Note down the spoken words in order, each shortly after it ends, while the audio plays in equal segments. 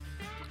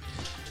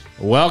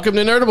Welcome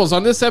to Nerdables.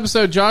 On this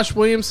episode, Josh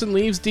Williamson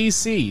leaves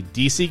DC.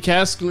 DC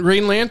casts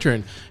Green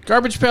Lantern.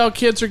 Garbage Pail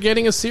Kids are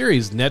getting a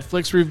series.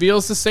 Netflix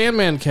reveals the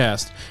Sandman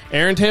cast.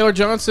 Aaron Taylor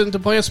Johnson to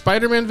play a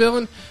Spider-Man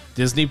villain.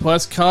 Disney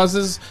Plus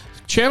causes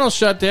channel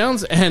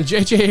shutdowns. And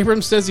J.J.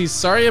 Abrams says he's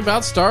sorry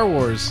about Star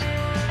Wars.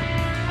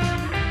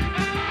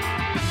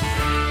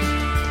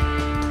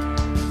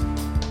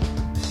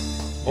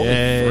 Holy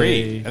Yay.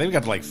 3. I think we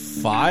got to like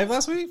 5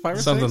 last week? 5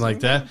 or Something 6? like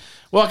that.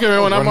 Welcome,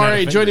 everyone. I'm running out of Ari.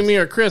 fingers. Joining me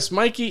are Chris,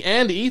 Mikey,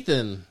 and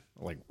Ethan.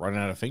 Like running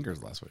out of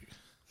fingers last week.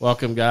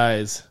 Welcome,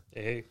 guys.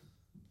 Hey.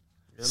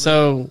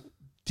 So,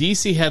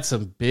 DC had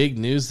some big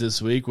news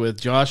this week with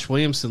Josh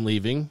Williamson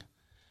leaving.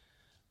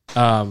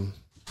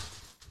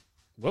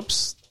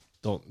 Whoops.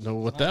 Don't know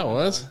what that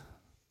was.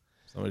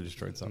 Somebody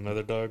destroyed something.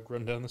 Another dog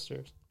run down the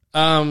stairs.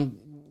 Why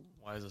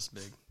is this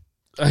big?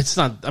 It's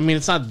not, I mean,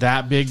 it's not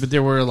that big, but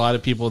there were a lot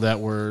of people that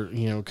were,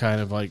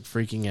 kind of like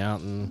freaking out,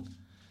 and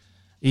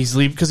he's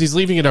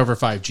leaving it over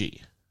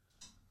 5G.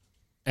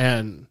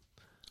 And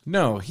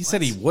No, he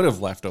said he would have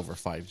left over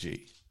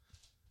 5G.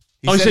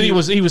 he said he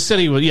was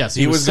yes,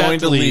 He was set going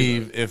to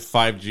leave if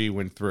 5G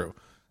went through.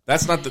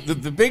 That's not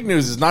the big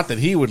news is not that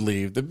he would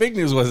leave. The big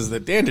news was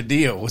that Dan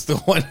DiDio was the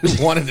one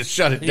who wanted to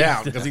shut it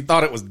down because he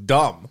thought it was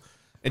dumb.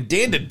 And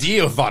Dan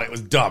DiDio thought it was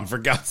dumb, for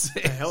God's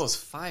sake. The hell is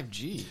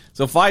 5G?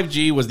 So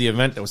 5G was the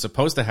event that was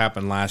supposed to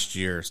happen last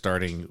year,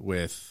 starting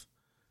with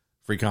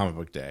Free Comic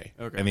Book Day.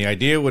 Okay. And the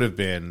idea would have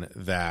been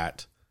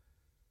that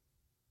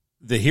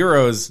the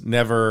heroes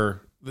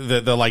never,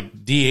 the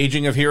like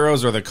de-aging of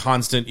heroes or the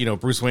constant,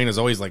 Bruce Wayne is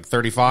always like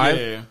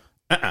 35.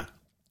 Yeah.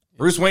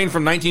 Bruce Wayne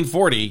from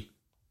 1940,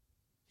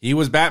 he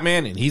was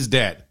Batman and he's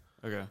dead.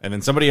 Okay. And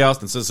then somebody else,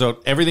 and so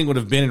everything would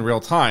have been in real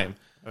time.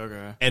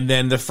 Okay. And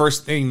then the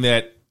first thing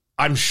that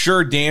I'm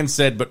sure Dan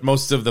said, but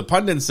most of the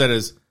pundits said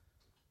is,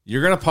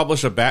 you're going to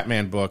publish a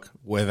Batman book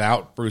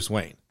without Bruce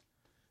Wayne.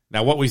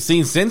 Now, what we've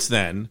seen since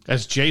then,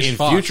 as Jace in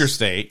Fox. Future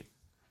State,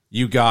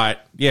 you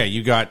got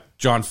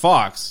John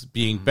Fox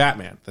being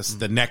Batman. This is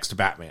the next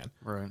Batman.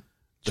 Right.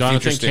 The Jonathan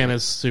Future State. Kent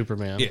is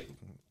Superman. Yeah.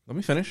 Let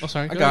me finish. Oh,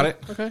 sorry. I got ahead.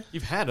 it. Okay.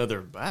 You've had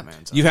other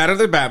Batmans. You've had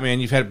other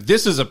Batman.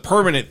 This is a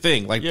permanent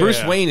thing. Like, Bruce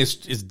Yeah. Wayne is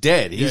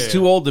dead. He's Yeah.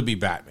 too old to be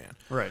Batman.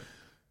 Right.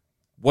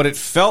 What it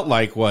felt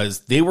like was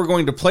they were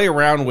going to play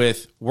around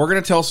with, we're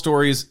going to tell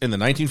stories in the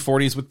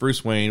 1940s with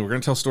Bruce Wayne. We're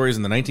going to tell stories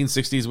in the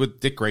 1960s with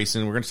Dick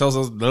Grayson. We're going to tell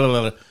those, blah,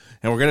 blah, blah,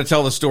 and we're going to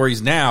tell the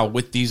stories now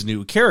with these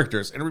new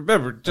characters. And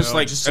remember,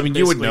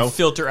 you would know,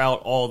 Filter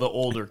out all the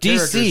older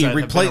characters. DC that have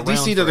been around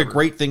DC did a forever.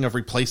 great thing of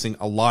replacing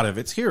a lot of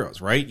its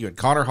heroes, right? You had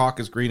Connor Hawke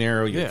as Green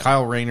Arrow. You had Yeah.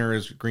 Kyle Rayner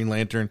as Green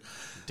Lantern.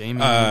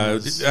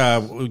 Damian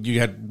You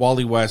had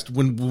Wally West.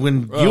 When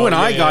you and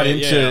I got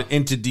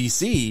into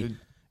DC,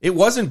 it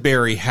wasn't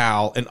Barry,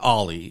 Hal, and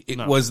Ollie. It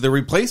was the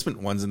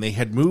replacement ones, and they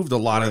had moved a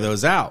lot of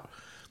those out.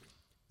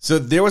 So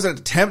there was an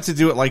attempt to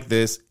do it like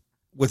this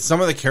with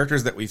some of the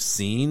characters that we've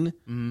seen.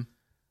 Mm-hmm.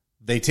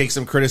 They take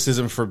some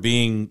criticism for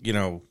being,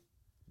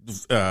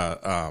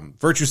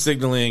 virtue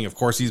signaling. Of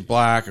course, he's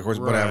black. Of course,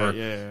 whatever.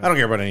 yeah. I don't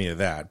care about any of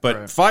that. But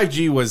Right.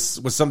 5G was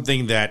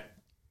something that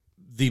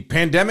the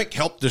pandemic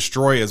helped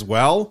destroy as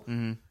well,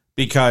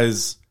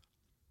 because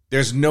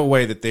there's no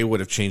way that they would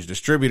have changed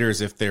distributors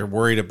if they're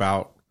worried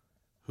about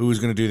who's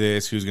going to do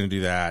this, who's going to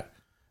do that.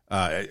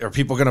 Are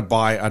people going to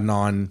buy a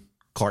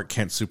non-Clark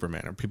Kent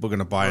Superman? Are people going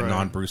to buy a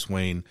non-Bruce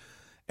Wayne?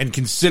 And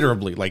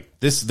considerably, like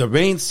this, the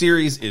main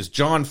series is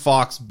John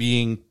Fox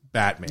being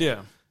Batman.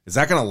 Yeah. Is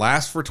that going to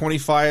last for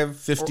 25,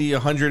 50,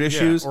 100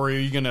 issues? Yeah. Or are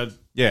you going to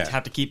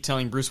have to keep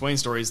telling Bruce Wayne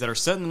stories that are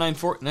set in the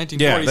 1940s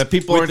Yeah, that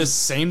people with are the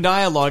same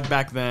dialogue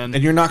back then?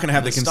 And you're not going to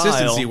have the style.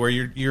 consistency where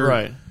you're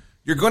Right.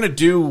 You're going to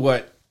do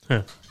what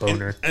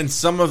Boner. and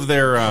some of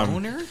their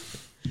Owner?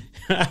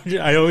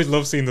 I always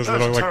love seeing those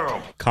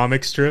little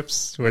comic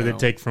strips where they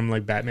take from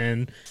like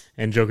Batman,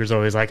 and Joker's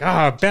always like,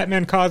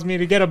 Batman caused me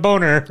to get a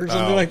boner or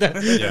something like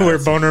that. Yeah. Where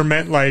boner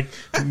meant like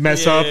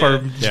mess up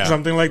or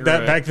something like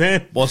that back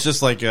then. Well, it's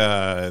just like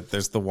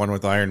there's the one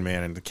with Iron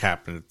Man and the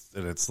Cap, and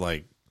it's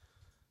like,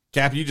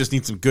 Cap, you just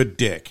need some good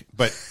dick.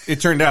 But it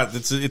turned out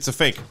it's a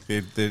fake.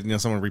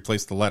 Someone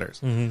replaced the letters.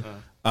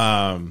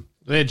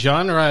 They had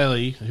John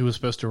Riley, who was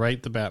supposed to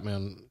write the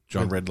Batman.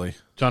 John Ridley,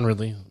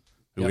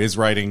 who is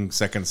writing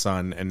Second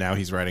Son, and now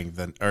he's writing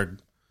They're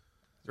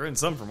writing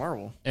some for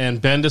Marvel.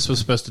 And Bendis was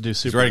supposed to do he's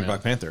Superman. writing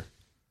Black Panther.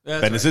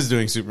 That's Bendis is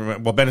doing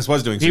Superman. Well, Bendis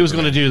was doing. He was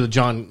going to do the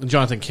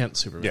Jonathan Kent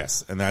Superman.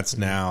 Yes, and that's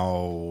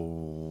now.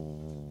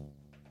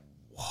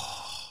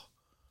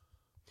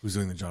 Who's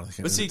doing the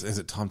Jonathan Kent? Is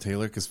it Tom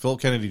Taylor? Because Phil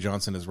Kennedy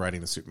Johnson is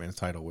writing the Superman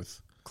title with.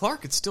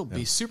 Clark could still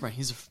be Superman.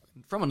 He's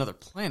from another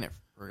planet.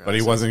 But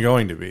he wasn't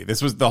going to be.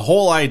 This was the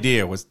whole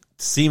idea was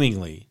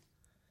seemingly,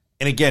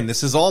 and again,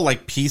 this is all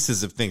like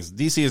pieces of things.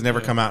 DC has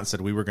never come out and said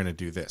we were going to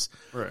do this.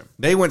 Right.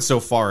 They went so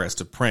far as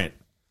to print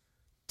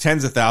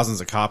tens of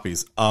thousands of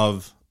copies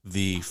of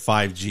the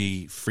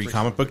 5G Free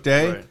Comic Book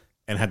Day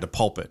and had to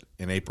pulp it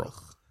in April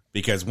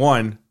because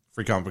one,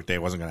 Free Comic Book Day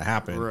wasn't going to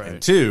happen,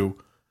 and two,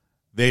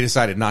 they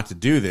decided not to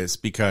do this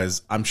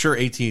because I'm sure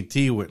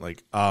AT&T went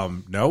like,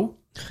 no,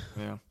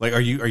 Yeah. like, are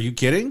you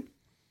kidding?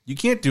 You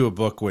can't do a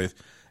book with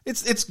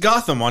it's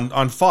Gotham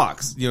on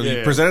Fox. You know,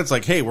 you present it's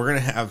like, hey, we're gonna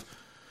have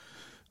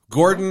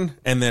Gordon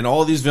and then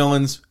all these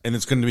villains, and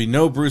it's going to be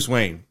no Bruce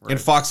Wayne. Right.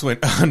 And Fox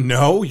went,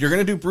 no, you're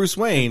going to do Bruce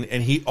Wayne.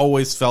 And he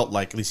always felt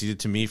like, at least he did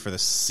to me for the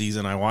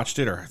season I watched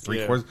it, or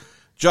three quarters,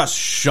 just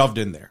shoved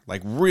in there.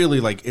 Like, really,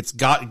 like,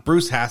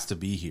 Bruce has to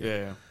be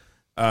here.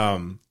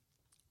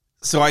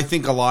 So I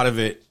think a lot of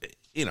it,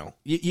 you know,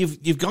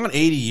 you've gone 80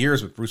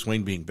 years with Bruce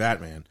Wayne being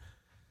Batman.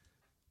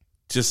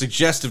 To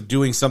suggest of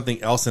doing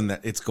something else and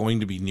that it's going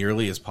to be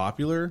nearly as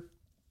popular,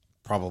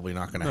 probably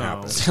not going to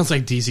happen. Sounds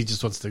like DC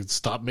just wants to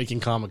stop making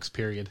comics,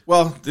 period.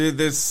 Well, the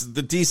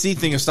DC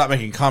thing of stop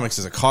making comics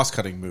is a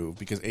cost-cutting move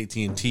because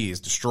AT&T has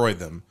destroyed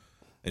them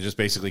and just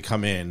basically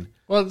come in.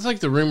 Well, it's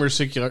like the rumor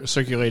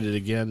circulated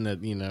again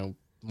that, you know,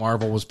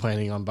 Marvel was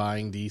planning on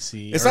buying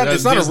DC. It's not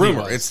a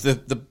rumor. It's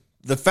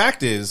the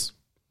fact is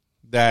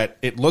that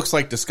it looks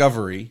like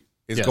Discovery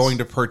is going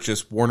to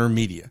purchase Warner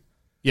Media.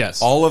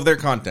 Yes. All of their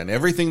content,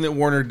 everything that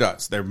Warner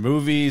does, their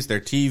movies, their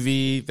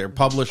TV, their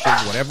publishing,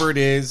 whatever it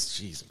is.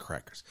 Jeez and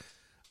crackers.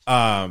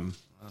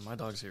 My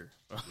dog's here.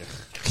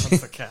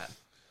 That's the cat.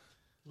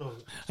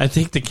 I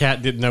think the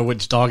cat didn't know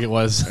which dog it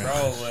was.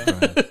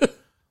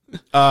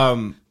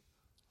 Probably.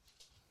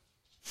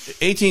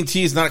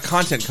 AT&T is not a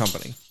content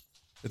company.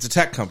 It's a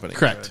tech company.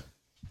 Correct.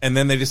 And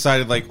then they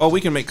decided, like, oh,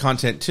 we can make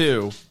content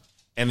too,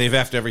 and they've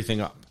effed everything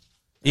up.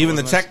 Even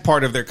the tech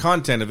part of their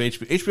content of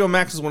HBO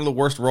Max is one of the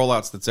worst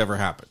rollouts that's ever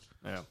happened.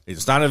 Yeah.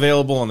 It's not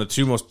available on the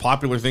two most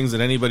popular things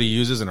that anybody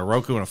uses, a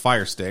Roku and a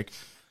Fire Stick.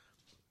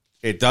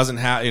 It doesn't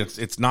have.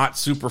 It's not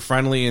super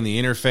friendly in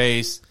the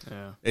interface.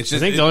 Yeah. It's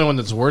just. I think the only one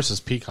that's worse is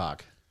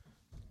Peacock.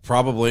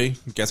 Probably.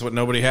 Guess what?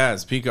 Nobody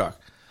has Peacock.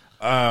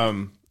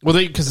 Well,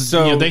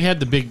 they had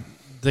the big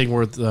thing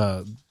where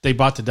they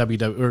bought the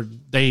WWE, or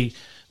they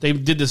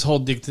did this whole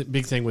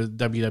big thing with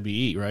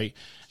WWE, right?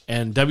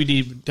 And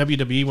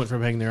WWE went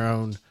from having their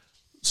own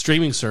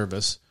streaming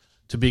service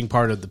to being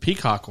part of the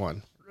Peacock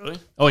one. Really?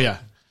 Oh, yeah.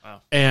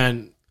 Wow.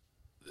 And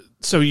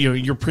so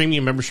your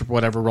premium membership or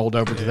whatever rolled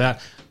over to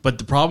that. But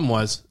the problem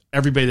was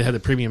everybody that had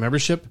the premium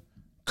membership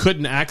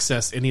couldn't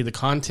access any of the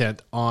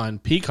content on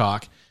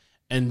Peacock.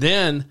 And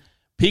then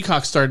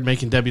Peacock started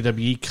making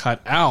WWE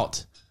cut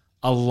out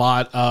a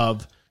lot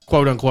of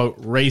quote-unquote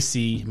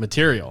racy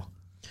material.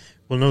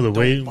 Well, no, the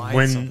way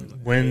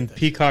when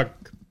Peacock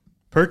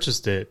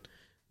purchased it,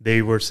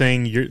 they were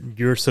saying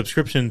your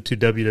subscription to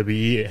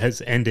WWE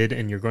has ended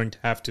and you're going to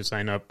have to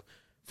sign up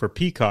for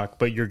Peacock,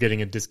 but you're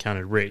getting a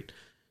discounted rate.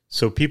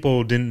 So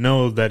people didn't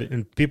know that,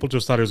 and people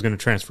just thought it was going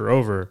to transfer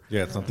over.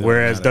 Yeah, it's something.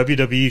 Whereas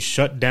WWE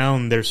shut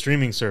down their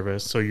streaming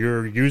service, so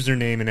your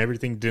username and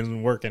everything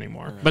didn't work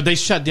anymore. But they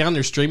shut down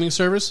their streaming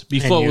service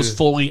before it was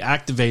fully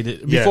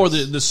activated, before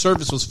the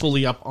service was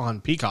fully up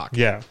on Peacock.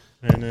 Yeah,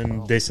 and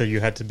then they said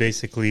you had to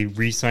basically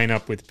re-sign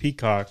up with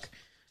Peacock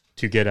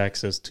to get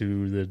access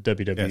to the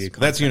WWE content.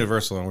 That's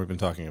Universal, and we've been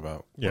talking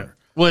about. Yeah.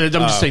 Well, I'm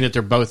just saying that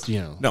they're both,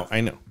 you know. No,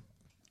 I know.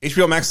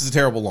 HBO Max is a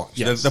terrible launch.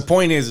 Yes. The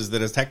point is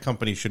that a tech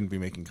company shouldn't be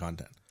making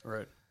content.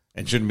 Right.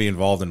 And shouldn't be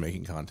involved in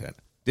making content.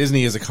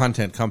 Disney is a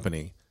content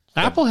company.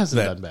 Apple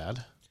hasn't done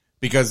bad.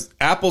 Because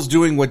Apple's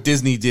doing what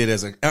Disney did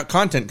as a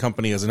content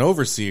company, as an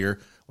overseer.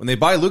 When they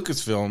buy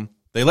Lucasfilm,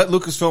 they let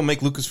Lucasfilm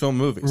make Lucasfilm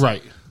movies.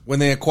 Right. When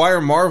they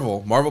acquire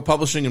Marvel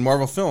Publishing and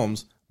Marvel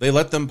Films, they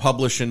let them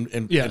publish and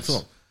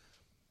film.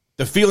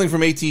 The feeling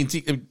from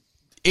AT&T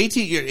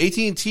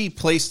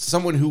placed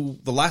someone who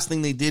the last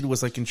thing they did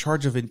was like in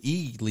charge of an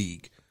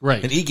E-League,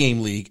 right? An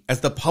E-Game League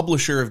as the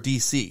publisher of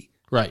DC,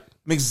 right?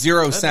 Makes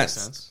zero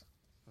sense.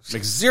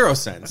 Makes zero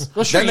sense.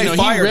 Well, sure, then they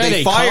fire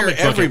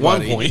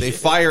everybody. They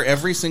fire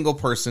every single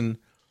person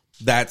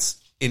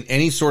that's in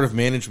any sort of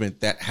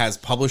management that has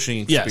publishing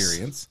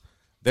experience. Yes.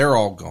 They're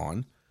all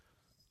gone.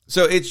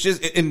 So it's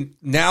just, and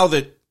now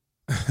that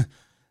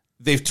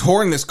they've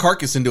torn this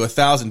carcass into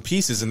 1,000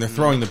 pieces and they're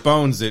throwing the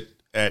bones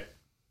at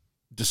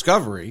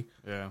Discovery.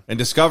 Yeah. And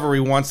Discovery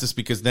wants this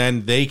because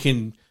then they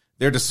can,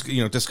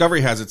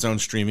 Discovery has its own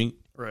streaming.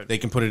 Right. They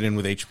can put it in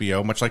with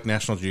HBO, much like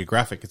National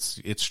Geographic.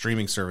 Its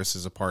streaming service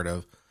is a part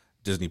of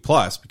Disney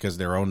Plus because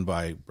they're owned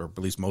by, or at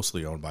least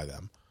mostly owned by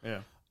them.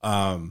 Yeah.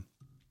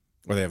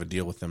 Or they have a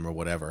deal with them or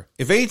whatever.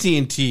 If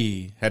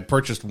AT&T had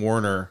purchased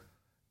Warner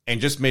and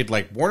just made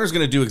like, Warner's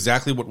going to do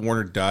exactly what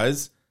Warner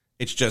does,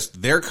 it's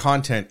just their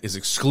content is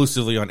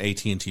exclusively on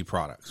AT&T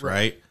products,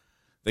 right?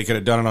 They could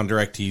have done it on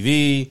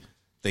DirecTV.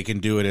 They can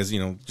do it as,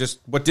 just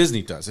what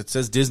Disney does. It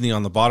says Disney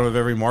on the bottom of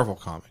every Marvel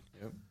comic.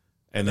 Yep.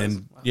 And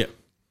then,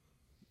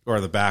 or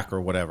the back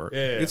or whatever. Yeah.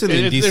 It's in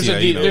the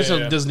DCI. There's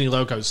a Disney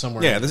logo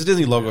somewhere. Yeah, there's a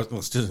Disney logo. Well,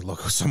 it's Disney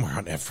logo somewhere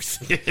on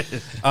everything.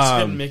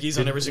 Mickey's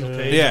on every single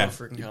page. Yeah,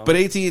 but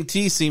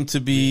AT&T seemed to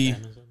be...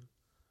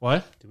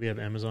 What? Do we have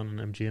Amazon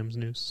and MGM's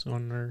news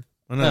on our...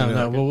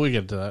 No. Well, we'll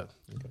get to that.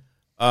 Okay.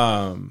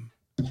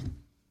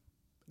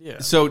 Yeah.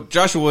 So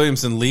Joshua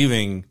Williamson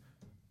leaving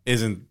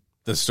isn't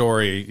the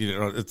story,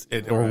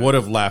 or would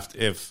have left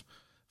if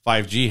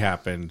 5G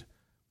happened,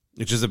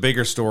 which is a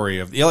bigger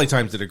story. The LA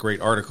Times did a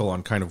great article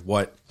on kind of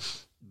what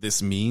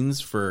this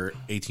means for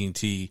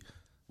AT&T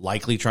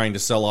likely trying to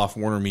sell off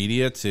Warner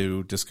Media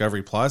to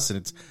Discovery Plus,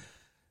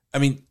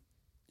 and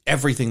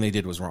everything they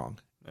did was wrong.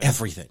 Yeah.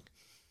 Everything.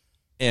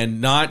 And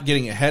not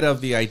getting ahead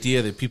of the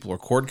idea that people are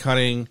cord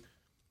cutting,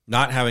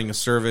 not having a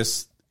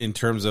service in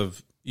terms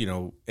of,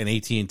 an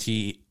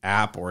AT&T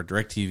app or a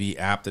DirecTV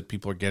app that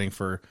people are getting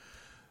for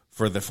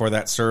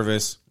that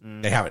service.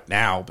 They have it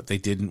now, but they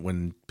didn't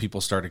when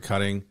people started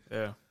cutting.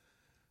 Yeah.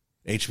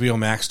 HBO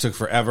Max took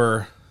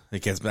forever.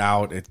 It gets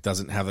out. It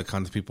doesn't have the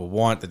content people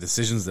want. The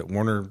decisions that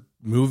Warner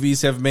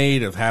Movies have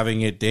made of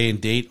having it day and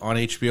date on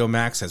HBO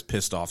Max has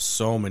pissed off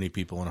so many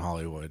people in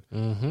Hollywood.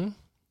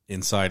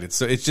 Inside it.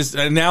 So it's just,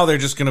 and now they're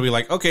just going to be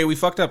like, okay, we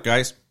fucked up,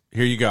 guys.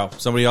 Here you go.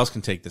 Somebody else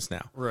can take this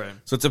now. Right.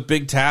 So it's a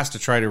big task to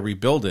try to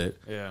rebuild it.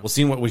 Yeah.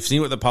 We've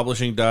seen what the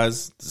publishing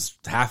does. It's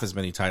half as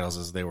many titles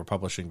as they were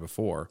publishing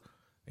before.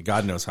 And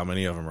God knows how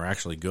many of them are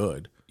actually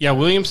good. Yeah,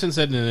 Williamson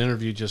said in an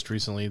interview just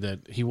recently that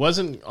he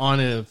wasn't on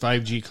a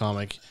 5G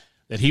comic,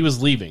 that he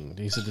was leaving.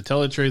 He said, to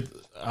tell the truth,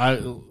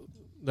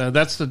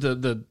 that's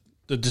the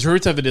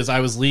truth of it is I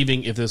was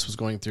leaving if this was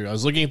going through. I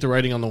was looking at the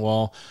writing on the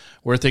wall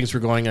where things were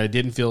going. I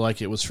didn't feel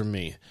like it was for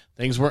me.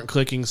 Things weren't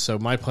clicking, so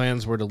my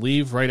plans were to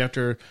leave right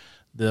after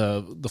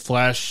the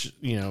Flash,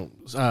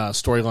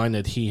 storyline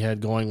that he had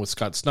going with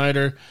Scott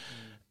Snyder,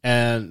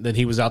 and then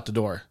he was out the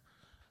door.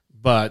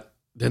 But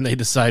then they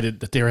decided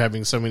that they were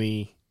having so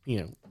many,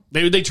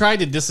 they tried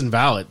to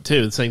disavow it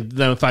too, saying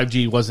no,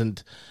 5G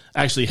wasn't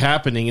actually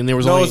happening, and there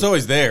was it's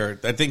always there.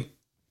 I think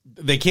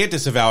they can't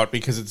disavow it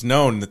because it's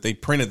known that they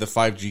printed the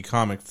 5G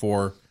comic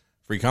for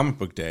Free Comic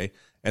Book Day,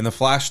 and the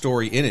Flash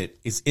story in it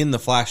is in the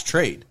Flash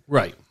trade.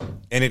 Right.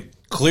 And it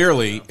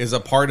clearly is a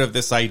part of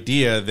this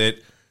idea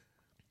that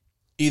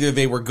either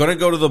they were going to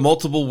go to the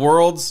multiple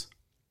worlds,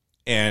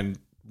 and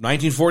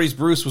 1940s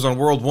Bruce was on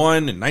World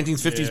 1, and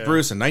 1950s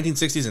Bruce, and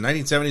 1960s and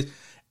 1970s,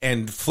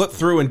 and flip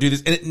through and do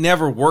this. And it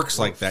never works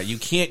like that. You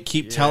can't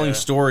keep telling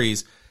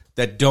stories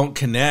that don't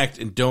connect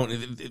and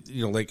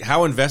don't,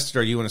 how invested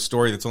are you in a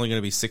story that's only going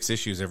to be 6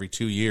 issues every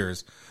 2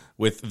 years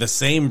with the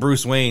same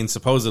Bruce Wayne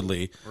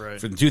supposedly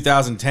from the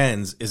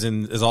 2010s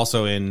is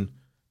also in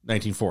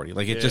 1940.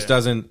 It just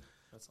doesn't,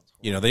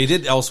 they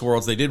did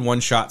Elseworlds, they did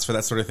one shots for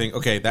that sort of thing.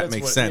 Okay, that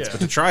makes sense.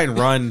 But to try and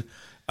run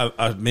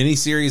a mini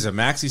series, a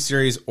maxi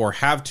series, or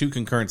have 2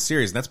 concurrent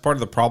series, and that's part of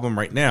the problem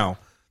right now.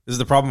 This is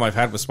the problem I've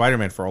had with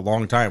Spider-Man for a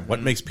long time.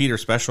 What makes Peter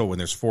special when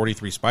there's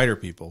 43 Spider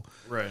people?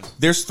 Right.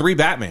 There's 3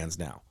 Batmans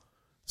now.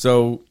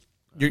 So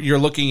you're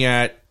looking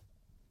at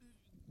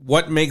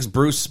what makes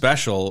Bruce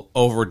special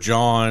over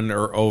John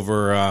or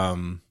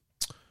over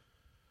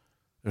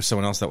there's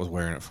someone else that was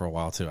wearing it for a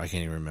while too. I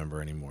can't even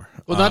remember anymore.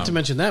 Well, not to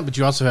mention that, but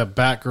you also have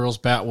Batgirls,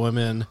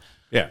 Batwomen,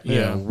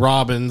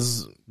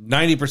 Robins.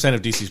 90%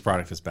 of DC's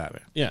product is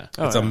Batman. Yeah.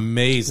 It's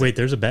amazing. Wait,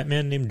 there's a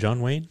Batman named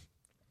John Wayne?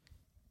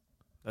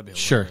 That'd be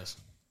sure.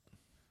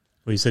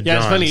 Well, you said John.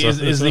 It's funny. So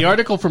is the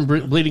article from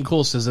Bleeding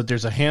Cool says that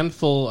there's a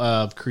handful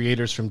of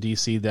creators from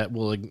DC that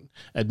will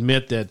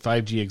admit that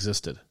 5G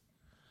existed.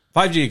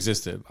 5G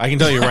existed. I can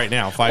tell you right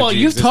now. 5G. Well,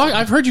 you've talked.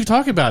 I've heard you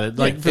talk about it.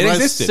 For it the last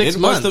existed. 6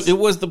 months. It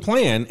was the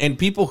plan, and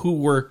people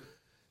who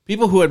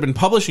had been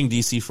publishing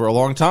DC for a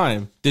long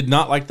time did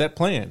not like that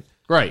plan.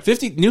 Right.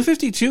 New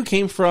 52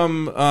 came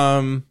from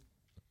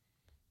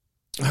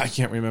I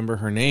can't remember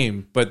her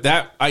name, but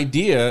that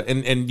idea,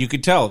 and you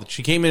could tell that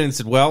she came in and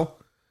said, well,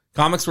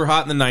 comics were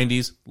hot in the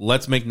 90s.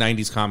 Let's make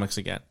 90s comics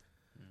again.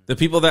 The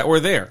people that were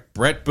there,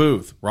 Brett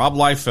Booth, Rob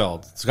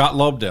Liefeld, Scott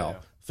Lobdell,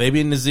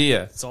 Fabian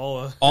Nizia, it's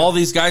all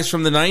these guys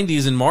from the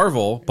 90s in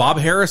Marvel. Bob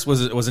Harris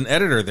was an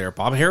editor there.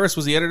 Bob Harris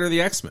was the editor of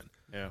the X-Men.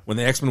 Yeah. When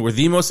the X-Men were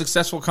the most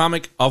successful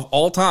comic of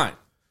all time.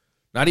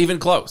 Not even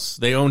close.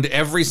 They owned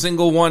every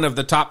single one of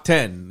the top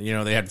 10.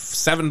 They had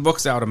 7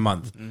 books out a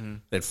month. Mm-hmm.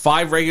 They had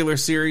 5 regular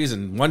series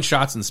and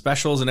one-shots and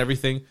specials and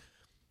everything.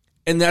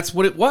 And that's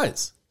what it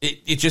was.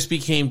 It just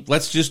became,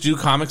 let's just do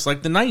comics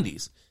like the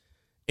 90s.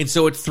 And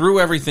so it threw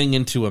everything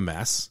into a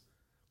mess.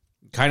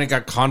 Kind of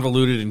got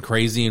convoluted and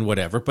crazy and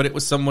whatever, but it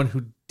was someone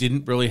who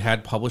didn't really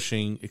had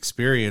publishing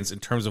experience in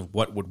terms of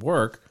what would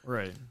work.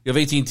 Right. You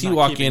have AT&T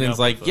walk in and it's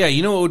like, yeah,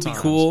 you know what would be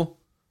cool?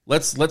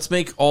 Let's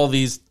make all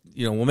these,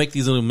 we'll make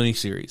these little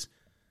mini-series.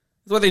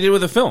 That's what they did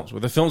with the films, where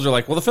the films are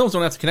like, well, the films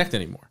don't have to connect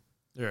anymore.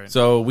 Right.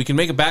 So we can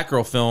make a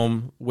Batgirl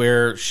film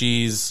where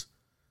she's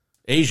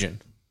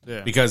Asian.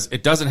 Yeah. Because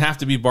it doesn't have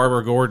to be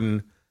Barbara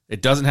Gordon.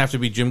 It doesn't have to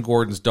be Jim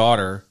Gordon's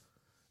daughter.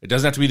 It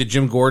doesn't have to be the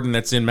Jim Gordon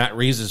that's in Matt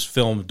Reeves'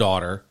 film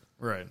daughter.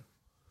 Right.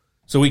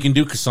 So we can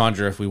do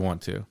Cassandra if we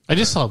want to. I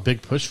just saw a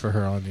big push for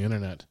her on the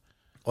internet.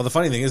 Well, the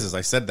funny thing is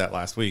I said that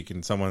last week,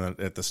 and someone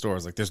at the store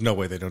was like, there's no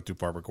way they don't do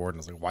Barbara Gordon. I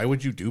was like, why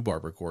would you do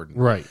Barbara Gordon?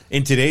 Right.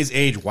 In today's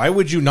age, why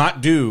would you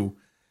not do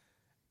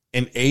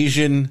an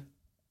Asian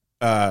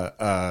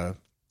Batgirl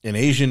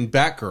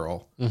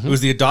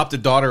who's the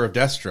adopted daughter of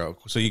Deathstroke,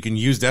 so you can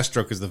use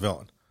Deathstroke as the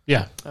villain?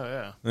 Yeah. Oh,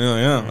 yeah.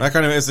 Yeah. That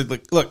kind of is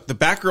like, look, the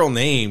Batgirl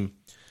name,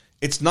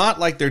 it's not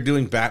like they're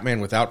doing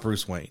Batman without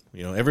Bruce Wayne.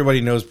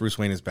 Everybody knows Bruce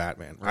Wayne is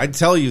Batman. Right. I'd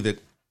tell you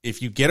that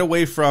if you get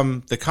away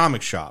from the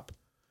comic shop,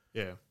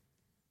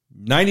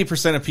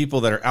 90% of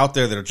people that are out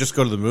there that are just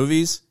go to the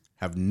movies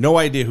have no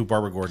idea who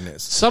Barbara Gordon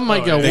is. Some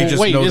might go, They well,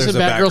 just wait, know isn't there's a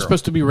Batgirl Batgirl.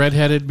 supposed to be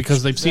redheaded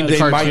because they've seen the They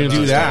cartoons? might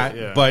do and that,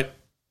 stuff? yeah. but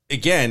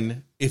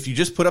again, if you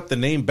just put up the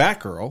name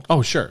Batgirl,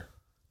 Oh, sure.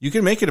 you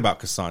can make it about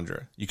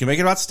Cassandra. You can make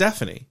it about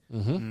Stephanie.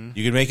 Mm-hmm.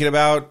 You can make it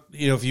about,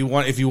 if you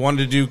wanted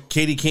to do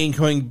Katie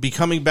Kane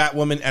becoming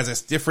Batwoman as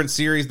a different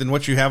series than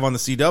what you have on the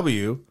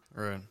CW,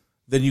 Right.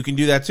 then you can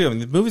do that too. I mean,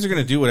 the movies are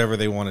going to do whatever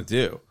they want to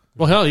do.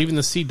 Well, hell, even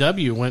the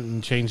CW went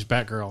and changed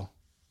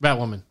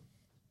Batwoman.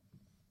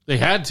 They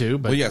had to,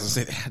 but Well, yeah, I was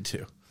going to say they had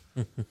to.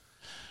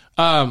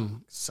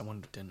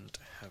 Someone didn't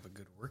have a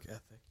good work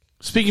ethic.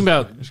 speaking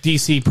about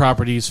DC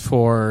properties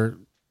for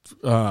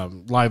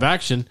live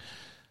action,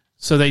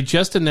 so they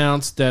just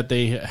announced that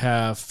they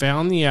have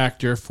found the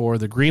actor for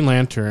the Green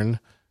Lantern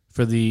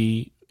for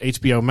the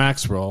HBO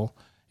Max role.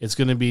 It's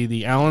going to be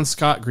the Alan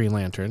Scott Green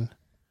Lantern.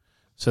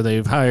 So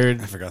they've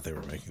hired. I forgot they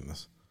were making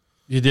this.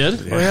 You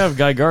did? Well, they have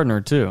Guy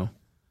Gardner too.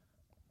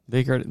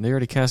 They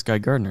already cast Guy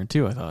Gardner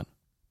too, I thought.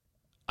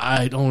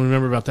 I don't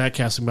remember about that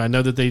casting, but I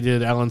know that they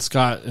did Alan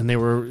Scott, and they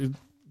were.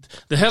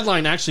 The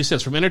headline actually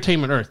says from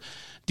Entertainment Earth,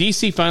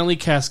 DC finally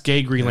cast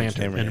gay Green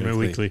Lantern. Entertainment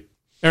Weekly.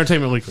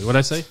 Entertainment Weekly. What did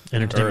I say?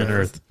 Entertainment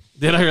Earth.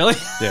 Did I really?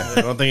 Yeah,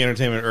 I don't think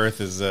Entertainment Earth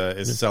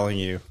is selling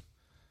you.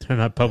 They're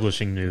not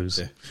publishing news.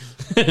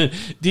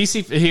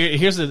 DC.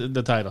 Here's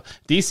the title.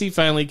 DC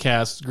finally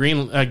casts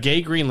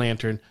gay Green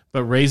Lantern,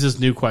 but raises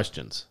new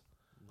questions.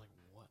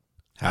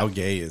 How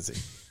gay is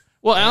he?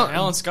 Well,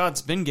 Alan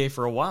Scott's been gay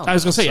for a while. I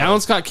was going to say, so- Alan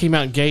Scott came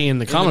out gay in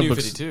the in comic the New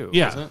books. 52,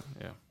 Yeah. wasn't it?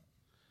 Yeah.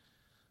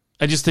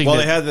 I just think Well,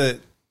 that, they had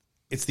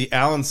it's the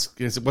Alan.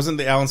 It wasn't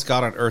the Alan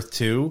Scott on Earth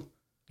 2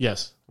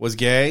 yes. was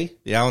gay.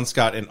 The Alan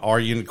Scott in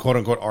our quote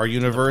unquote our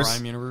universe,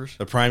 Prime universe.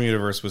 the Prime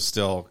universe was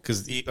still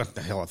because what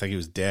the hell, I think he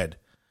was dead.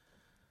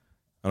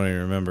 I don't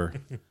even remember.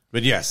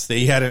 But yes,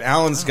 they had an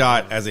Alan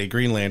Scott as a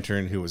Green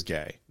Lantern who was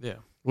gay, Yeah.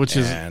 Which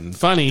is and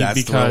funny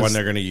that's the one because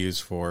they're going to use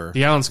for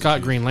the Alan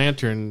Scott Green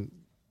Lantern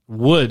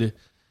wood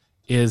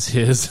is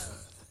his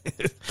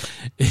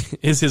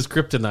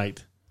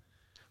kryptonite.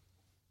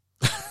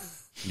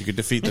 You could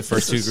defeat the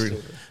first two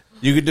green.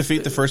 You could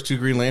defeat the first two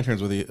Green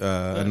Lanterns with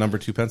a number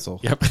 2 pencil.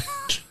 Yep.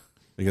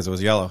 Because it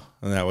was yellow,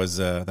 and that was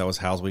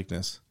Hal's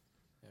weakness.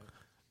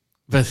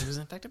 But He was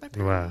infected by Wow.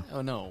 parallax.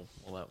 Oh no.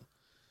 Well,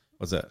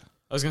 What's that?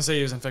 I was gonna say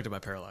he was infected by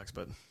parallax,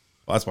 but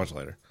Well, that's much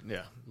later.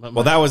 yeah.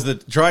 Well, that was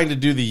trying to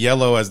do the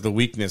yellow as the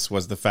weakness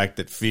was the fact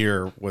that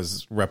fear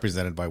was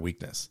represented by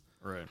weakness,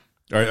 Right.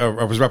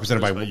 or was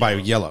represented by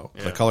yellow.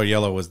 Yeah. The color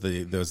yellow was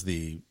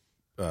the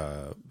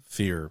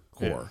fear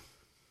core.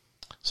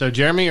 so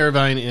Jeremy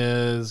Irvine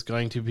is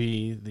going to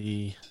be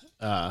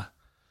the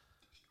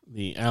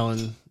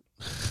Alan.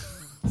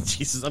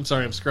 Jesus, I'm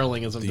sorry, I'm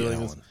scrolling as I'm doing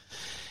this. Alan.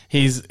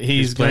 He's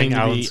going playing to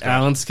Alan be Scott.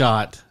 Alan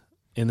Scott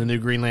in the new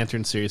Green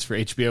Lantern series for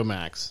HBO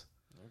Max.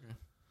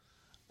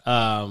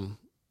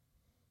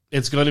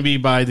 It's going to be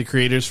by the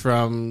creators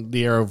from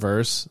the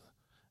Arrowverse,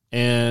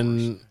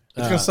 and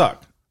It's gonna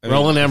suck. I mean,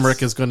 Roland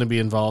Emmerich is going to be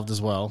involved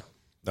as well.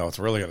 No, it's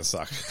really gonna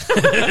suck.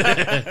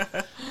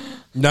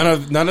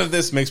 None of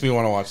this makes me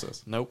want to watch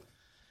this. Nope.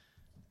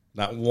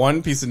 Not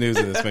one piece of news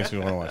of this makes me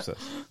want to watch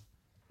this.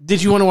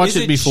 Did you want to watch Is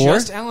it it before?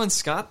 just Alan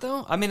Scott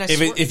though? I mean, I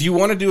swear, If you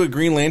want to do a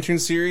Green Lantern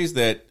series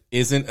that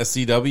isn't a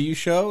CW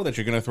show that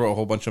you're going to throw a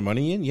whole bunch of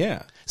money in,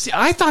 yeah. See,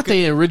 I thought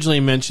they originally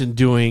mentioned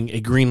doing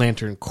a Green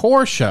Lantern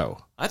Corps show.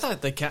 I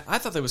thought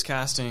they was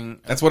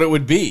casting. That's what it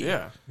would be.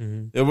 Yeah.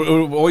 It would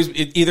always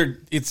either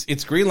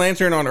it's Green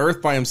Lantern on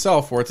Earth by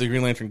himself, or it's a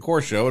Green Lantern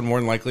Corps show, and more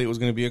than likely it was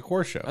going to be a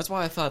Corps show. That's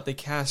why I thought they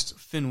cast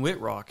Finn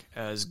Wittrock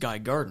as Guy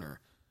Gardner.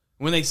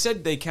 When they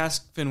said they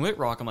cast Finn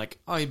Wittrock, I'm like,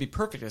 oh, he'd be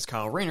perfect as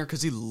Kyle Rayner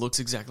because he looks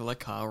exactly like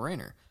Kyle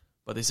Rayner.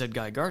 But they said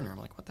Guy Gardner. I'm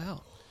like, what the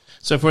hell?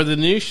 So for the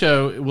new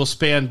show, it will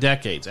span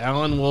decades.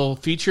 Alan will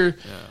feature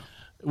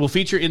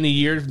in the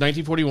year of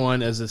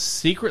 1941 as a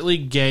secretly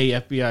gay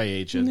FBI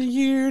agent. the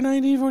year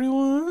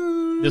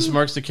 1941. This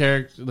marks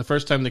the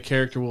first time the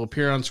character will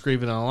appear on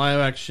screen in a live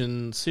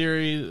action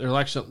series,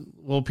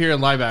 will appear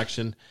in live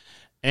action,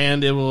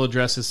 and it will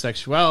address his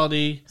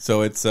sexuality.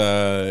 So it's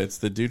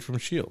the dude from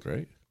Shield,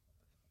 right?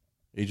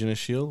 Agent of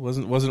Shield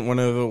wasn't one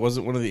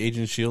of the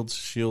Agent of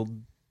Shield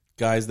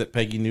guys that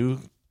Peggy knew.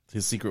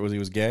 His secret was he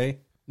was gay.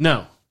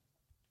 No,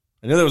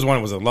 I knew there was one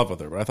who was in love with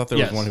her, but I thought there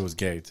Yes. was one who was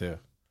gay too.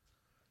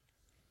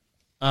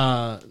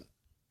 no,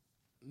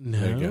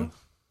 There you go.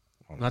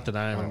 not that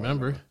I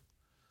remember.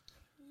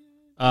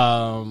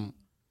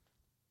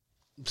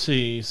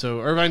 See, so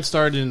Irvine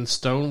starred in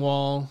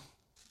Stonewall,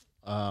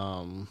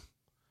 and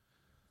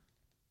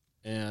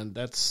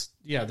that's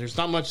there's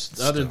not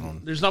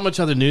much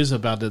other news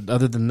about it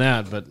other than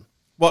that. But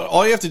Well,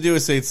 all you have to do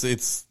is say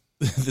it's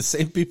the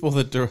same people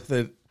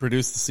that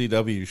produce the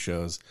CW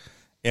shows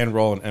and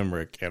Roland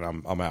Emmerich, and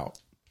I'm out.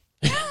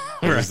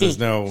 There's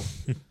no.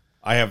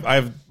 I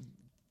have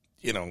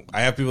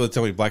people that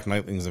tell me Black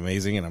Nightwing is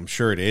amazing, and I'm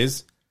sure it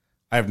is.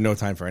 I have no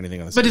time for anything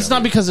on this. it's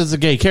not because it's a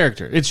gay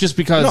character. It's just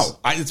because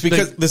it's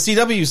because the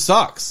CW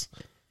sucks.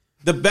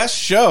 The best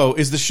show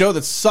is the show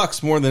that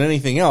sucks more than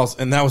anything else,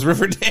 and that was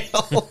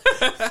Riverdale.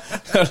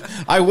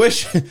 I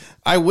wish that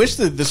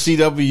the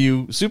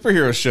CW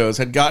superhero shows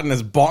had gotten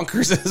as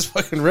bonkers as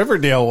fucking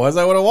Riverdale was.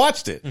 I would have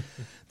watched it.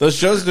 Those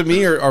shows to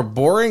me are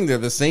boring. They're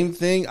the same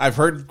thing. I've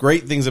heard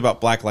great things about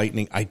Black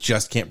Lightning. I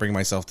just can't bring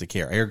myself to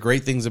care. I hear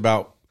great things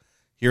about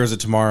Heroes of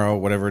Tomorrow,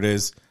 whatever it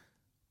is.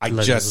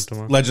 Legends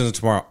of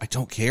Tomorrow. I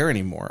don't care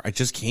anymore. I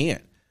just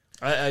can't.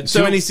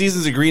 Too many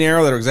seasons of Green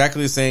Arrow that are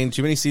exactly the same.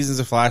 Too many seasons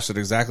of Flash that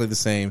are exactly the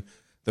same.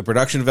 The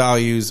production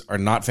values are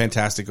not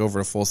fantastic over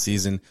a full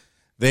season.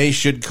 They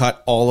should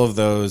cut all of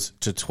those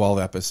to 12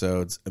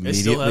 episodes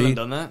immediately. They still haven't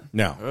done that?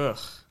 No. Ugh.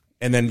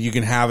 And then you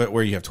can have it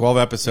where you have 12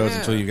 episodes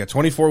until you've got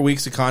 24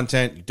 weeks of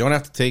content. You don't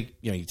have to take,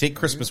 you take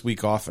Christmas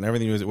week off and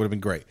everything. It would have been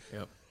great.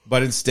 Yep.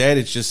 But instead,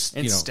 it's just,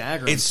 it's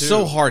staggering. It's too.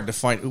 so hard to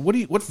find.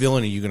 What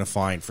villain are you going to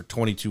find for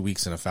 22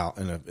 weeks in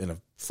a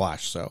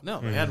Flash? So no,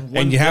 they had one.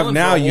 And you have villain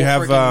now for a you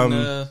whole have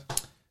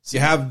friggin', you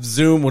have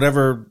Zoom,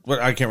 whatever.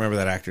 I can't remember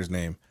that actor's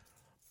name.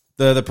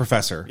 The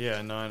professor.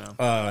 Yeah, no, I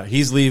know.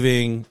 He's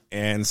leaving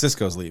and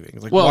Cisco's leaving.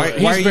 It's like, Well,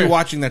 why are you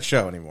watching that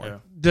show anymore? Yeah.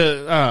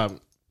 The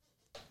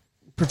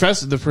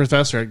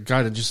professor,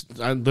 God,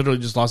 I literally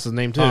just lost his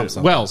name too.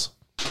 Wells.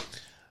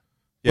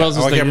 Yeah. Wells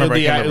is I can't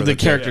remember the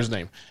character's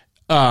name.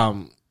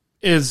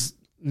 Is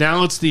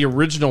now it's the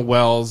original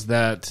Wells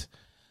that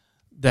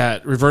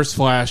Reverse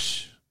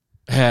Flash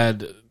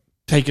had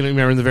taken.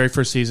 Remember in the very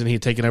first season, he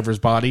had taken over his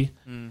body.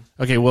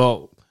 Okay,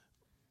 well,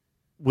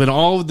 when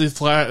all of the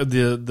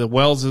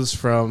Welleses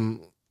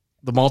from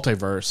the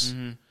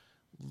multiverse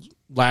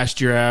last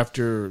year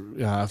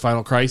after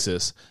Final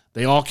Crisis,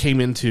 they all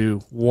came into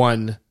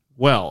one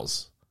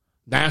Wells,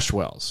 Nash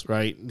Wells,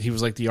 right? He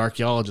was like the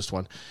archaeologist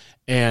one,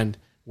 and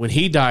when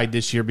he died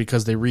this year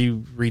because they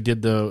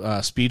redid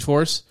the Speed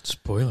Force.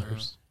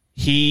 Spoilers.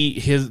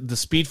 The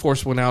Speed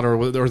Force went out,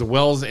 or the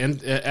Wells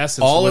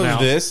essence. All went of out.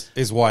 this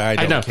is why I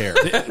don't care.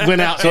 It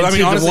went out. So,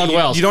 into honestly, the one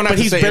Wells. you don't have but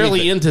to he's say barely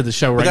anything. into the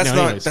show But right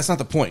now. that's not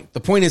the point. The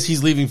point is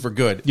he's leaving for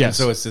good. Yes. And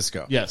so is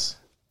Cisco. Yes.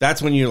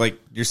 That's when you're like,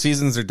 your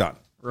seasons are done.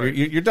 Right.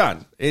 You're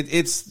done.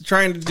 It's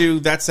trying to do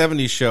that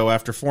 70s show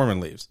after Foreman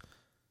leaves.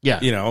 Yeah.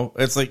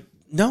 It's like,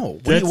 no.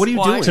 What That's are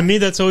you doing? To me,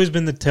 that's always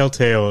been the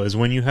telltale is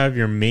when you have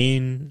your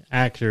main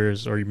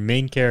actors or your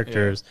main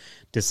characters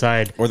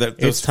decide, Or that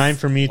it's time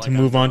for me to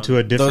move on to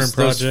a different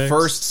those project.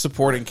 first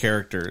supporting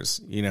characters,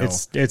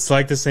 It's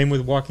like the same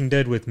with Walking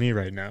Dead with me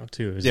right now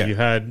too. Is you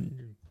had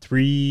Why are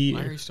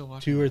you still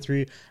watching 2 or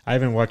 3. I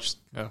haven't watched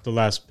the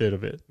last bit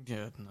of it.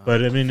 Yeah, no.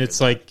 But I mean, it's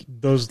like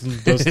those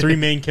 3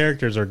 main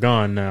characters are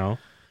gone now,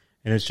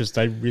 and it's just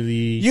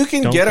You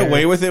can don't get care.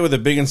 away with it with a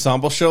big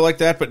ensemble show like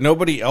that, but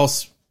nobody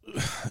else.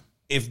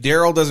 If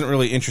Daryl doesn't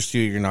really interest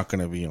you, you're not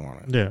going to be on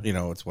it.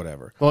 Yeah. It's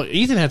whatever. Well,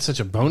 Ethan had such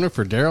a boner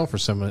for Daryl for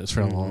so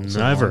long.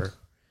 Never.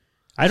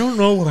 I don't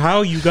know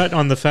how you got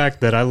on the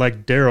fact that I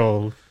like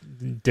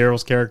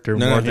Daryl's character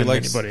more He than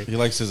likes anybody. he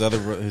likes his other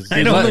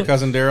know.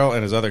 cousin Daryl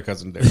and his other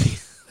cousin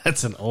Daryl.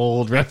 That's an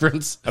old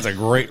reference. That's a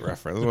great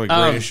reference. That's one of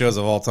the greatest shows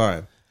of all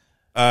time.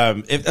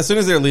 As soon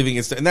as they're leaving,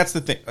 and that's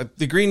the thing.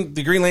 The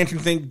Green Lantern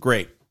thing,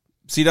 great.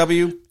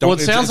 CW, Well, it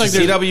sounds like it's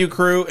a CW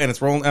crew, and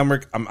it's Roland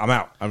Emmerich. I'm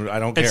out. I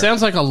don't care. It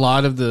sounds like a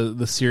lot of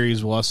the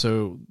series will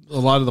also, a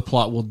lot of the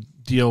plot will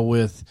deal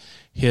with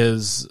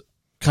his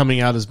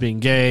coming out as being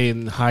gay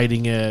and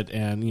hiding it,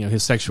 and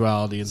his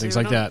sexuality and things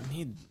like that.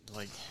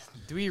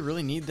 Do we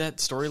really need that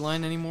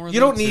storyline anymore? You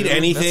don't need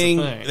anything.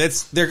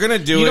 They're gonna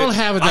do it. You don't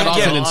have it that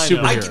often in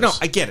superheroes.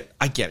 I get it.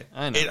 I get it.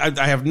 I know.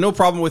 I have no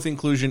problem with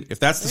inclusion. If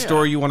that's the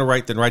story you want to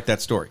write, then write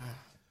that story.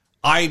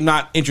 I'm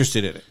not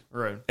interested in it.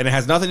 Right. And it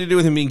has nothing to do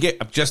with him being gay.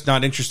 I'm just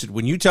not interested.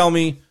 When you tell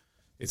me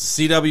it's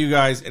CW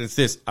guys and it's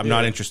this, I'm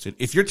not interested.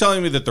 If you're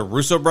telling me that the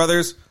Russo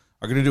brothers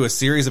are going to do a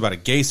series about a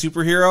gay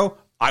superhero,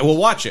 I will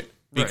watch it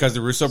because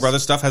the Russo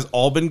brothers stuff has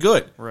all been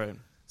good. Right.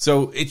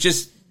 So it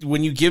just,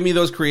 when you give me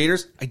those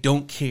creators, I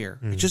don't care.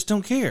 I just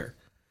don't care.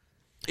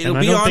 It'll And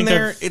I be don't on think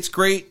there. It's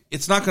great.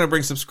 It's not going to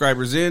bring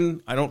subscribers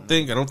in. I don't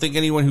think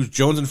anyone who's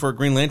jonesing for a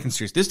Green Lantern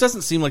series. This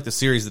doesn't seem like the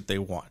series that they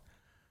want.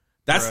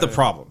 That's the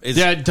problem. It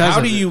doesn't.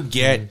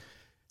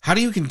 How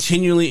do you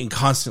continually and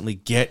constantly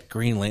get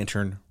Green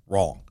Lantern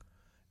wrong?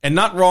 And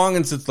not wrong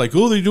in sense like,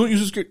 oh, they don't use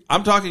this great.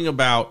 I'm talking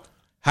about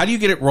how do you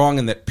get it wrong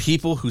in that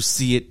people who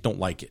see it don't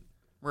like it?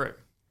 Right.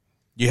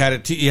 You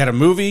had a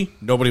movie,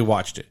 nobody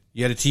watched it.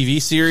 You had a TV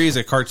series,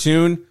 a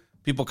cartoon,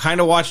 people kind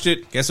of watched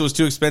it. Guess it was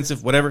too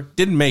expensive, whatever.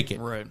 Didn't make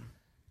it. Right.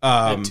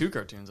 Had 2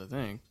 cartoons, I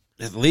think.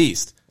 At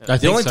least. I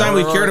The only think so. time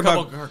we Or cared a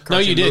couple about No,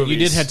 you did. movies. You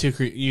did have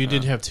 2. You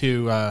did have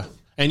 2,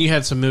 and you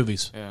had some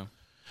movies. Yeah.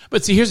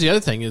 But see, here's the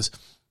other thing: is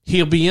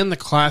he'll be in the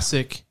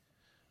classic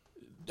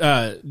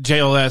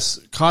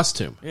JLS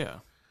costume. Yeah.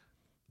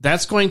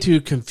 That's going to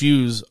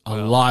confuse a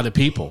lot of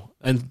people,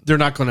 and they're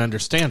not going to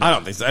understand it. I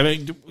don't think so. I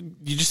mean,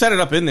 you just set it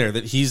up in there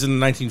that he's in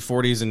the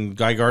 1940s and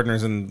Guy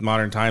Gardner's in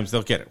modern times.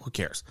 They'll get it. Who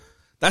cares?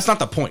 That's not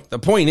the point. The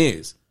point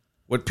is,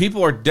 what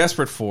people are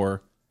desperate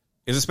for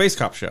is a space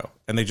cop show,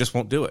 and they just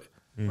won't do it.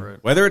 Right.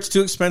 Whether it's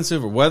too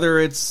expensive or whether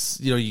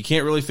it's, you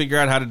can't really figure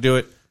out how to do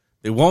it,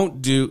 they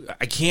won't do.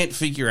 I can't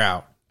figure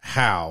out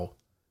how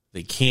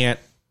they can't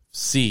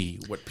see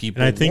what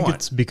people And I think want.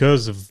 it's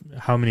because of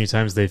how many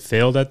times they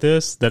failed at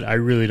this that I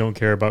really don't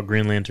care about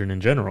Green Lantern in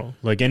general.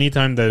 Like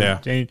anytime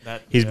that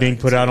he's being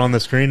put out on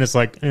the screen, it's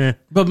like,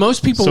 But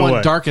most people So want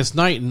what? Darkest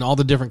Night and all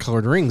the different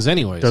colored rings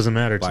anyways. doesn't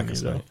matter to me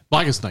Blackest though. Night.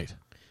 Blackest Night.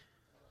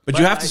 But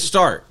you have to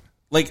start.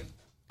 Like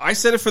I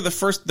said it for the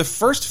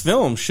first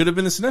film should have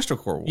been the Sinestro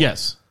Corps War.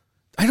 Yes.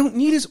 I don't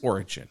need his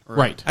origin.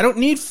 Right. I don't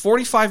need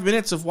 45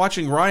 minutes of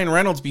watching Ryan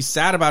Reynolds be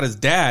sad about his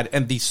dad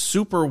and the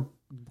super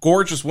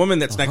gorgeous woman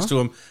that's next to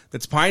him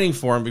that's pining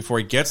for him before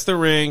he gets the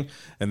ring,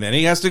 and then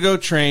he has to go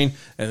train,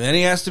 and then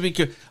he has to be...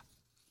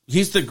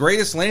 He's the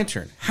greatest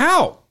Lantern.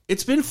 How?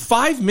 It's been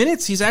 5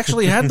 minutes he's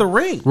actually had the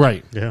ring.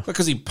 Right. Yeah.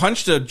 Because he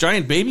punched a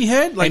giant baby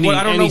head? Like, And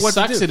I don't know what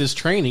sucks to do. at his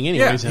training Yeah,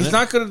 anyways. he's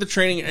not good at the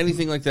training,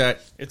 anything like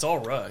that. It's all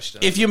rushed.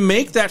 If you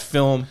make that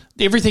film...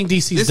 Everything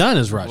DC's done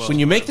is rushed. When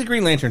you make the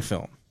Green Lantern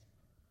film,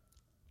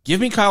 give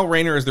me Kyle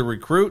Rayner as the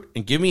recruit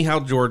and give me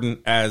Hal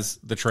Jordan as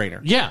the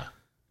trainer. Yeah.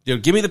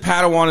 Give me the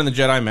Padawan and the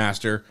Jedi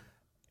Master.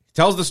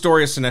 Tells the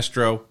story of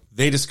Sinestro.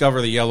 They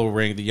discover the yellow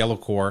ring, the yellow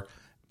core.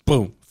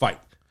 Boom, fight.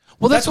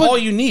 Well, That's what- all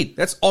you need.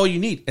 That's all you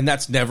need. And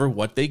that's never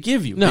what they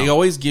give you. No. They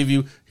always give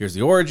you, here's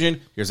the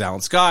origin, here's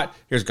Alan Scott,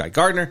 here's Guy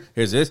Gardner,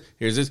 here's this,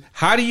 here's this.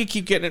 How do you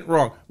keep getting it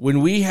wrong?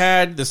 When we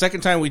had, the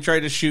second time we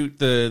tried to shoot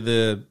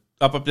the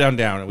up, up, down,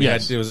 down, and we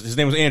Yes. had, his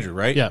name was Andrew,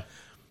 right? Yeah.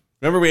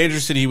 Remember when Andrew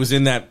said he was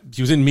in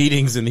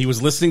meetings and he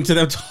was listening to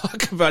them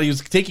talk about, he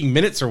was taking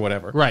minutes or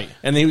whatever. Right.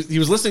 And he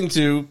was listening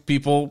to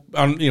people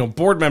on,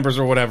 board members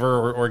or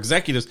whatever, or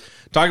executives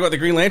talking about the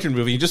Green Lantern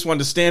movie. He just wanted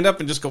to stand up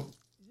and just go,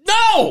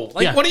 no!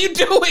 Like, Yeah. what are you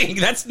doing?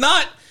 That's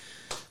not,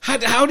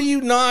 how do you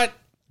not,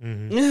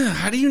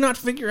 how do you not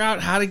figure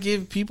out how to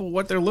give people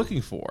what they're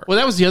looking for? Well,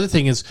 that was the other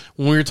thing is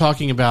when we were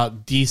talking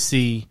about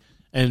DC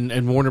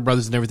and Warner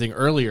Brothers and everything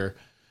earlier,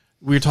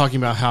 we were talking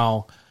about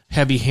how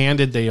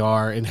heavy-handed they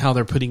are and how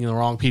they're putting the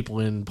wrong people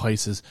in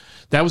places.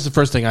 That was the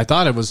first thing I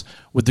thought of was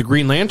with the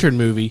Green Lantern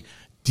movie.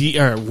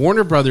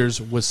 Warner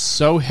Brothers was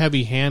so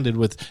heavy-handed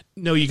with,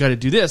 no, you got to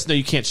do this. No,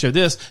 you can't show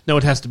this. No,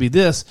 it has to be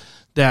this.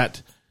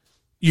 That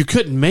you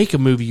couldn't make a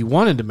movie you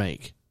wanted to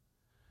make.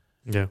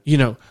 Yeah.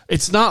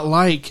 It's not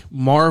like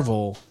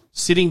Marvel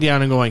sitting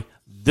down and going,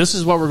 this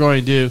is what we're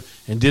going to do.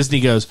 And Disney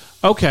goes,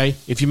 okay,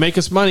 if you make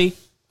us money,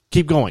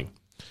 keep going.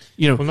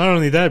 Well, not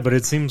only that, but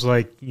it seems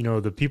like,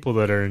 the people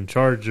that are in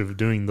charge of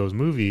doing those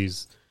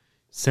movies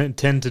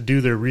tend to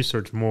do their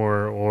research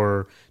more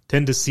or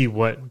tend to see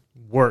what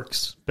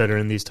works better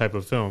in these type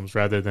of films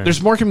rather than...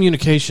 There's more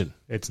communication.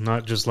 It's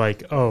not just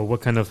like, oh,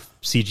 what kind of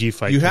CG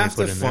fight You can have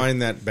we put to in there?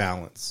 find that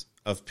balance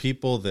of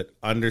people that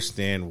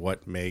understand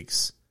what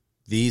makes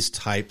these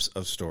types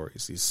of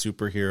stories, these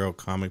superhero,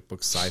 comic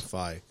book,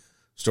 sci-fi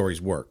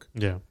stories work,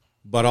 Yeah.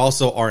 but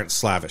also aren't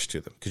slavish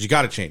to them because you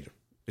got to change them.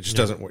 It just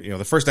doesn't work.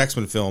 The first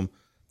X-Men film,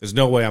 there's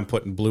no way I'm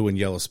putting blue and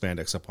yellow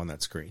spandex up on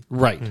that screen.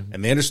 Right.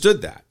 And they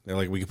understood that. They're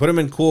like, we can put them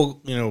in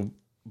cool,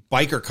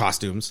 biker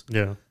costumes,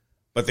 Yeah.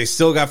 but they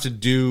still have to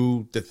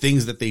do the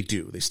things that they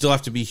do. They still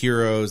have to be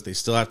heroes. They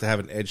still have to have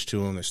an edge to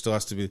them. There still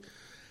has to be.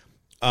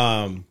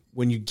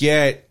 When you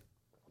get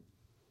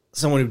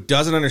someone who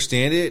doesn't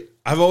understand it,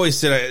 I've always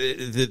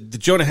said the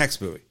Jonah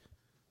Hex movie.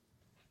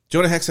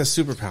 Jonah Hex has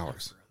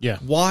superpowers. Yeah.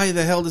 Why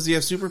the hell does he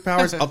have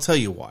superpowers? I'll tell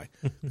you why.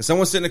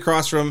 Someone's sitting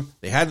across from him.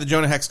 They had the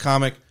Jonah Hex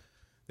comic.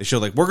 They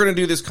showed like, we're going to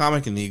do this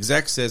comic, and the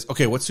exec says,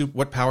 okay,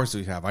 what powers do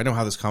he have? I know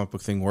how this comic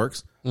book thing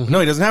works. No,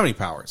 he doesn't have any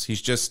powers.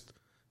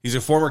 He's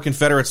a former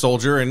Confederate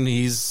soldier, and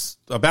he's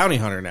a bounty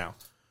hunter now.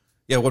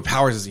 Yeah, what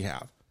powers does he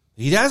have?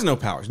 He has no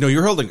powers. No,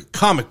 you're holding a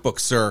comic book,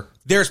 sir.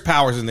 There's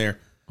powers in there.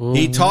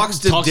 He talks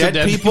to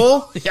dead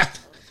people. Yeah.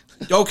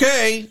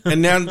 Okay, and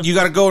now you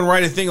got to go and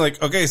write a thing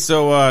like, okay,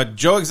 so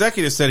Joe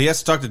Executive said he has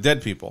to talk to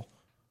dead people.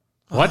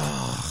 What?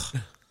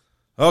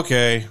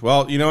 Okay,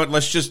 well, you know what?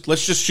 Let's just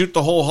shoot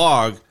the whole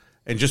hog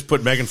and just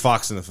put Megan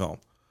Fox in the film.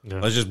 Yeah.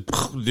 Let's just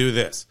do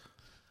this.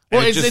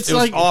 Well, And it's it was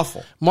like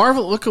awful.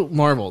 Marvel. Look at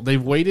Marvel.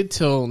 They've waited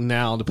till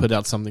now to put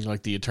out something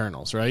like the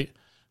Eternals, right?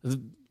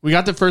 We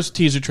got the first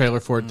teaser trailer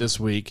for it this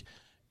week.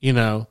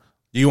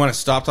 Do you want to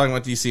stop talking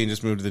about DC and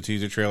just move to the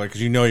teaser trailer?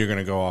 Because you're going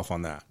to go off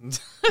on that.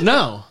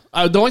 No.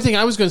 The only thing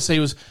I was going to say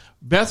was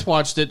Beth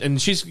watched it, and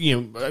she's, Beth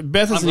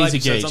is I'm an glad easy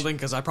you said gauge. something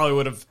because I probably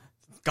would have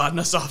gotten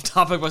us off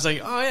topic by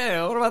saying, "Oh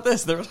yeah, what about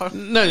this?" No,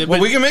 Well, but,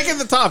 we can make it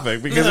the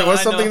topic because No, it was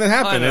I something know. that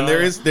happened, I and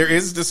know. there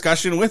is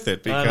discussion with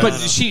it. Because but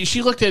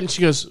she looked at it and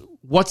she goes,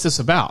 "What's this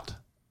about?"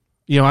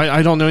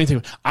 I don't know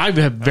anything. I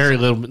have very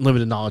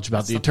limited knowledge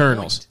about the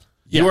Eternals.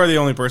 you are the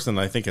only person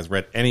that I think has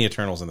read any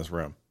Eternals in this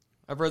room.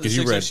 I've read the 'Cause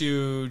you read-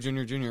 6-issue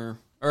Junior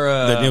or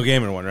The Neil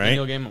Gaiman one, right?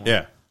 Neil Gaiman one.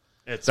 Yeah.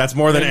 That's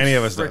more than any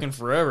of us do. Freaking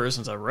forever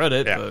since I read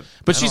it. Yeah.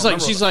 But I she's don't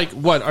like, remember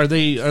like, what are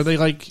they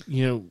like?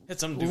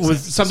 It's something to do with with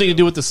San something to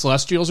do with the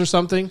Celestials or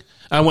something.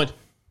 I went,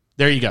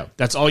 there you go.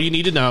 That's all you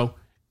need to know.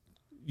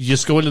 You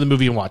just go into the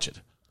movie and watch it.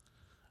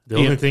 The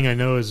only thing I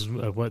know is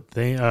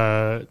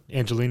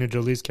Angelina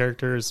Jolie's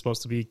character is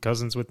supposed to be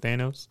cousins with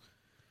Thanos.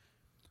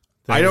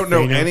 I don't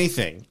know Thanos.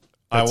 anything.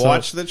 That's I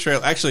watched the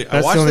trailer. Actually, I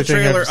that's the watched only the thing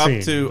trailer I've up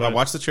seen, to. I but-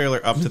 watched the trailer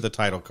up to the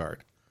title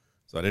card.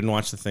 So I didn't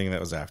watch the thing that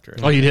was after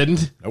it. Oh, you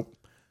didn't? Nope.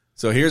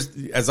 So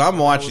as I'm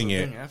watching What was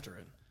the it, thing after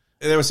it?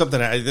 there was something.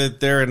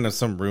 They're in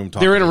some room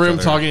talking. They're in a to each room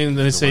other talking, and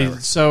they say,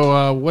 whatever.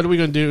 "So, what are we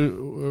going to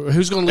do?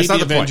 Who's going to lead That's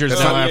the not the point. Avengers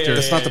That's now not, after?"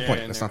 that's not the yeah, point.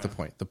 yeah, That's yeah, not the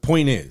point. The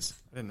point is,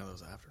 I didn't know that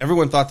was after.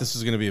 everyone thought this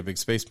was going to be a big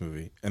space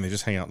movie, and they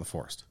just hang out in the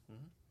forest.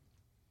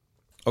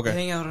 Okay,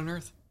 Hang out on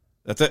Earth.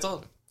 that's it. That's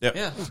all. Yep.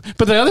 Yeah.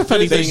 But the other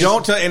funny They thing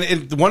don't tell,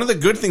 and one of the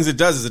good things it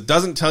does is it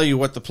doesn't tell you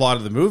what the plot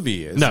of the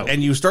movie is. No.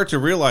 And you start to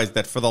realize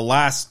that for the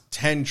last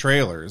 10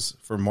 trailers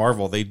for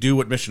Marvel, they do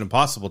what Mission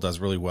Impossible does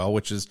really well,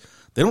 which is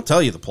they don't tell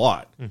you the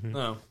plot.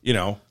 No. You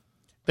know,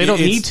 They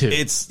don't It's-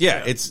 need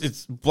to.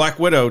 It's Black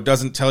Widow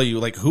doesn't tell you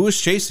like who is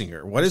chasing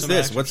her. What is Some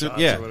this? action What's it? shots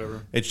Yeah, or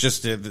whatever. it's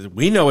just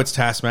we know it's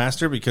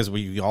Taskmaster because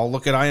we all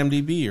look at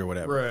IMDb or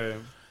whatever. Right.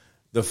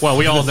 well,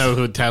 we all know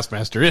who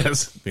Taskmaster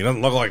is. He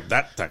doesn't look like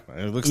that.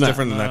 It looks No.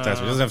 different than that.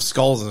 Taskmaster. He doesn't have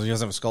skulls. He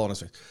doesn't have a skull on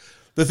his face.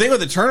 The thing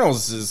with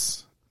Eternals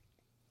is,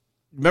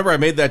 remember I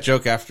made that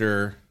joke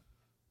after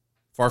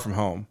Far From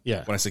Home.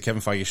 Yeah. When I said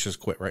Kevin Feige should just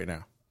quit right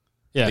now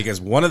Yeah, because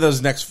one of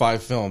those next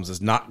 5 films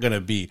is not going to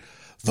be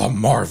the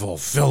Marvel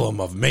film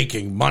of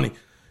making money.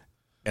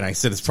 And I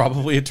said it's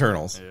probably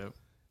Eternals. Yep.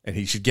 And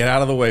he should get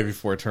out of the way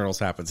before Eternals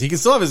happens. He can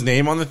still have his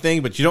name on the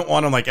thing, but you don't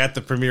want him like at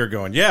the premiere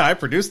going, "Yeah, I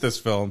produced this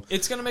film."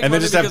 It's gonna make and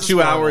then money just have because 2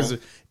 it's Marvel. hours.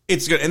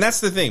 It's good, and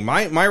that's the thing.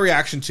 My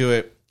reaction to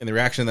it, and the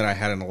reaction that I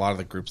had in a lot of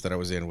the groups that I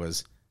was in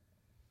was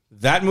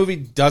that movie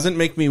doesn't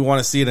make me want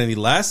to see it any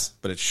less.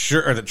 But it's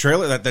sure, or the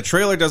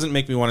trailer doesn't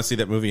make me want to see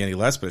that movie any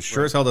less. But it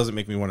sure as hell doesn't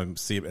make me want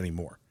to see it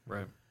anymore.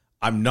 Right.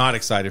 I'm not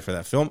excited for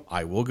that film.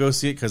 I will go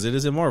see it because it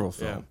is a Marvel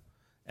film,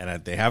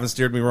 and they haven't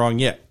steered me wrong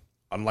yet.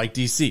 Unlike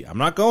DC, I'm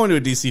not going to a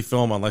DC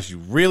film unless you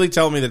really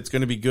tell me that it's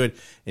going to be good.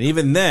 And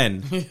even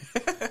then,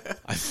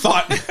 I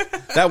thought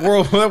that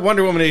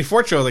Wonder Woman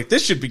 84 trailer, like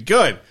this should be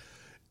good,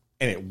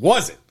 and it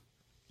wasn't.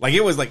 Like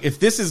it was like if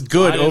this is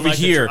good over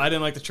here, I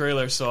didn't like the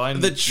trailer, so I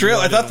the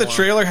trailer. I thought the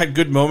trailer had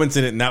good moments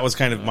in it, and that was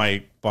kind of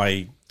my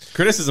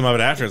criticism of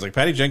it. After it's like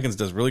Patty Jenkins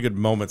does really good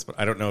moments, but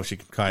I don't know if she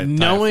can tie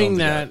knowing a film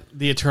that together.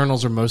 the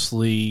Eternals are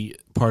mostly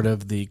part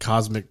of the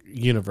cosmic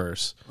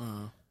universe,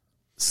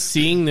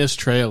 seeing this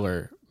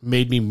trailer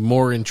made me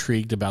more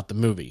intrigued about the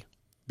movie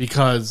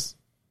because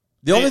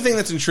The only thing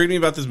that's intrigued me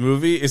about this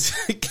movie is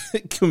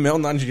Kumail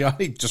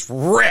Nanjiani just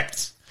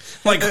ripped.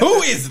 Like,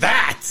 who is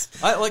that?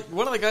 Like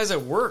one of the guys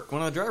at work,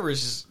 one of the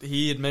drivers,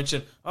 he had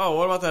mentioned, "Oh,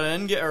 what about that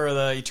or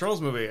the Eternals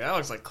movie? That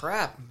looks like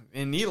crap."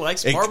 And he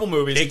likes Marvel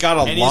movies. It got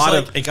And he's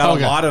like, a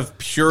lot of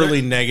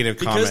purely negative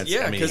because- comments.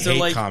 yeah, I mean, 'cause they're hate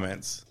like-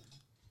 comments.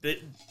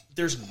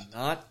 There's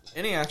not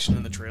any action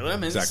in the trailer. I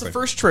mean, it's Exactly. the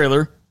first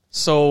trailer,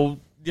 so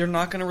you're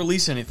not going to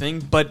release anything.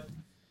 But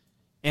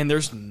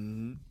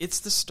it's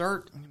the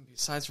start. I mean,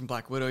 besides from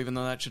Black Widow, even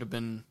though that should have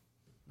been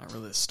not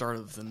really the start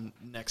of the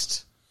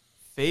next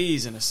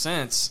phase in a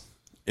sense.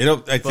 I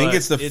think But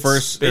it's the it's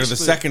first or the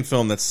basically- second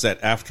film that's set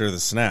after the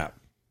snap,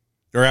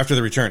 or after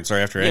the return.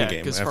 Sorry, after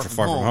Endgame, 'cause after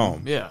Far From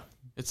Home. Yeah,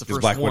 it's the Because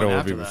first Black one Widow will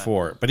after be that.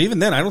 before. But even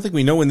then, I don't think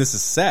we know when this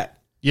is set.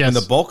 Yes. In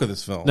the bulk of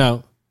this film.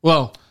 no.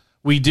 Well,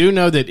 we do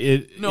know that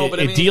No, but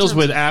I it mean, in deals terms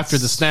with of after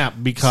the snap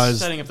because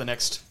setting up the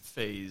next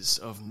phase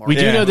of Marvel. we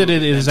do Yeah. know that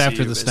it is MCU,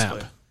 after the snap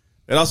basically.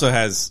 It also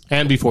has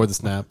and before the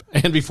snap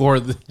and before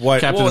the What-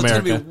 Captain Well, it's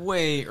America. going to be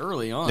way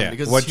early on Yeah.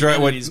 because What it's dri- what-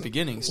 humanity's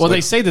beginning. Well,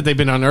 they say that they've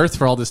been on Earth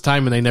for all this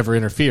time and they never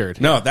interfered.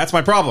 no. That's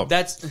my problem.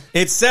 That's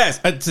It says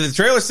the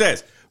trailer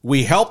says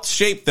we helped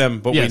shape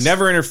them, but Yes. we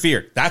never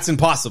interfered. That's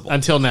impossible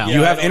Until now.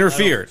 You I have don't-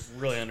 interfered. I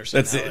don't really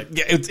understand. That's how, it. like-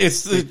 Yeah,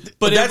 it's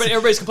but that's-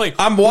 everybody's complaining.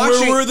 I'm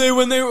watching- Where were they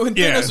when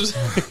Yeah. Thanos was?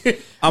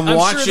 I'm I'm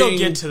watching. sure they'll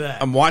get to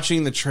that. I'm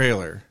watching the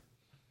trailer,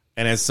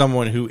 and as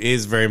someone who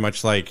is very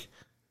much like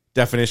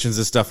definitions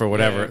of stuff or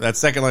whatever, Yeah. that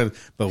second line,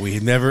 but we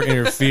never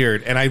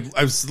interfered, and I've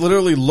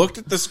literally looked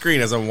at the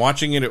screen as I'm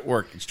watching it at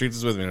work. And Streets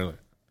is with me, and I'm like,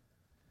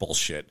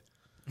 bullshit.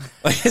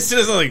 Like as soon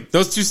as I'm like,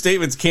 those two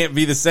statements can't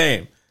be the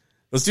same.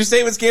 Those two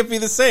statements can't be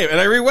the same. And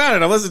I rewound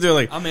it. I listened to it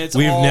like, I mean, it's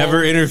we've all-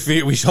 never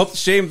interfered. We helped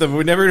shame them.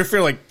 We never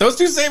interfered. Like, those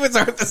two statements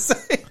aren't the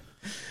same.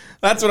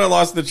 That's what I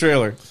lost in the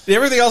trailer.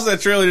 Everything else in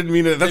that trailer didn't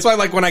mean it. That's why,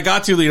 like, when I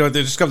got to, it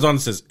just comes on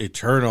and says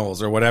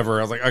Eternals or whatever.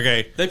 I was like,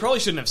 okay. They probably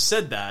shouldn't have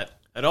said that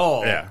at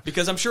all. Yeah.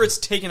 Because I'm sure it's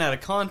taken out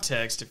of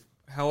context.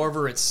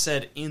 However, it's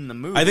said in the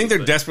movie. I think they're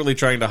but- desperately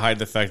trying to hide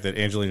the fact that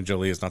Angelina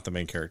Jolie is not the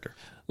main character.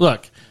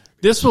 Look,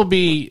 this will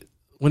be,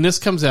 when this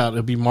comes out,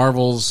 it'll be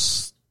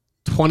Marvel's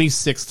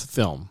 26th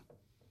film.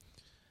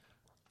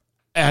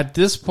 At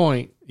this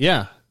point,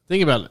 yeah,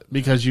 think about it.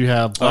 Because you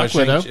have Black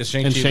Widow and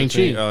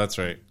Shang-Chi. Oh, that's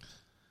right.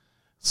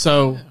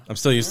 So, I'm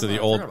still used to the I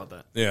old. forgot about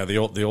that. Yeah, the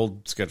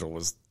old schedule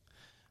was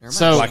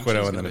so Black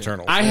Widow and then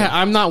Eternals.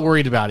 I'm not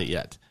worried about it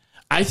yet.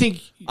 I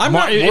think I'm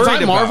not if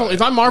worried I'm Marvel, about it.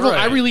 if I'm Marvel,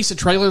 I Right. release a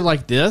trailer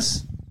like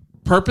this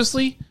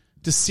purposely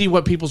to see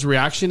what people's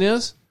reaction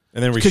is.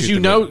 And then Because reshoot you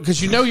the know, movie.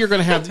 because you know you're going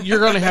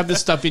to have this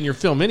stuff in your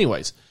film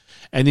anyways,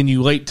 and then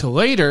you wait till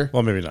later.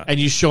 Well, maybe not. And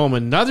you show them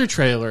another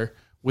trailer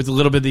with a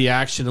little bit of the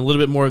action, a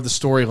little bit more of the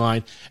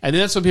storyline, and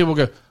then that's when people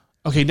go,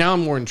 "Okay, now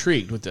I'm more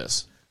intrigued with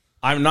this."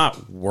 I'm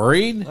not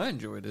worried. I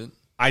enjoyed it.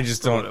 I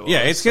just what don't. it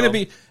Yeah, was, it's going to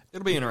so be.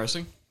 It'll be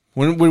interesting.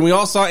 when we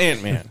all saw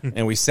Ant-Man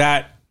and we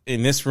sat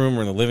in this room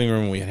or in the living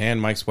room, we had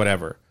hand mics,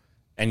 whatever,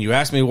 and you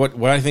asked me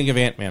what I think of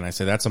Ant-Man, I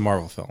said, that's a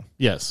Marvel film.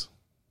 Yes.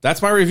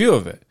 That's my review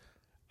of it.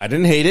 I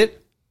didn't hate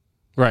it.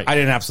 Right. I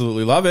didn't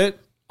absolutely love it.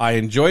 I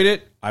enjoyed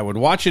it. I would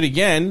watch it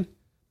again,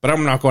 but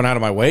I'm not going out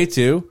of my way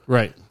to.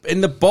 Right.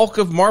 And the bulk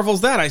of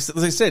Marvel's that. As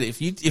I said,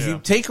 if you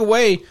take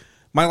away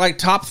my like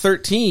top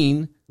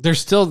 13, There's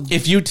still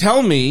if you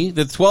tell me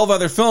that 12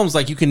 other films,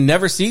 like you can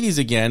never see these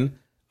again,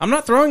 I'm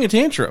not throwing a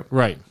tantrum.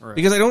 right.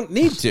 Because I don't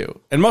need to.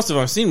 And most of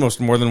them I've seen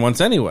more than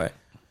once anyway.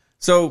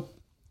 So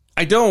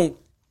I don't,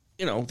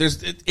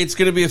 it's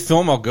going to be a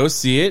film. I'll go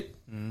see it.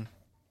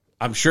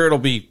 I'm sure it'll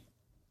be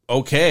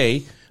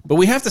okay, but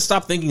we have to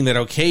stop thinking that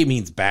okay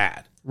means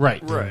bad.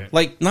 Right.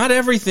 Like, not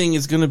everything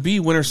is going to be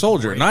Winter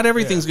Soldier. Not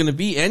everything's going to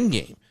be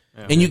Endgame.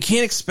 And you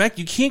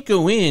can't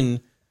go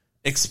in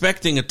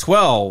expecting a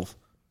 12.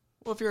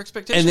 Well, if your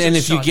expectations And then are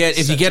if you set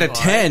get a too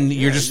high, 10,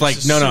 you're just like,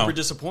 no. super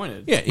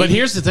disappointed. Yeah, But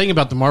here's the thing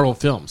about the Marvel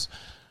films.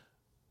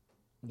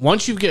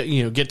 Once you get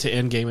to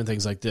Endgame and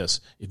things like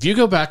this, if you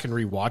go back and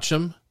rewatch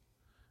them,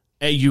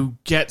 and you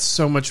get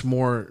so much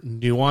more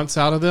nuance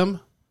out of them.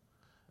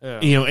 Yeah.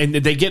 And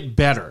they get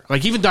better.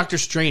 Like even Doctor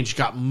Strange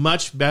got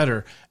much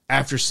better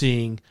after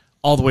seeing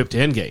all the way up to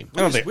Endgame.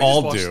 I don't think We just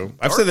all watched do.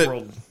 I've Dark said that.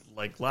 World,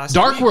 like last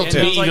Dark week, World and to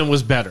I me was like, even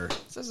was better.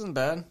 This isn't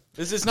bad.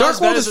 It's Dark not as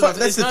bad World as is fun.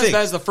 That's it's the not thing. as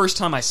bad as the first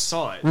time I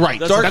saw it. Right.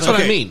 That's what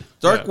I mean.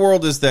 Dark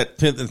World is that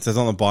pin that says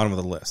on the bottom of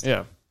the list.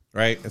 Yeah.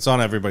 Right? It's on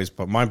everybody's,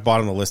 but my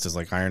bottom of the list is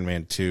like Iron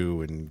Man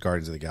 2 and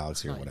Guardians of the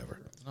Galaxy or whatever.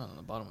 It's not on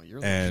the bottom of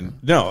your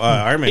And no,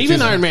 Iron Man 2.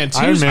 Even Iron Man 2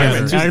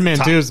 Iron Man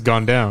 2 has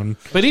gone down.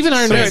 But even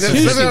Iron Man 2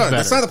 seems better.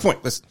 That's not the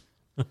point. Listen.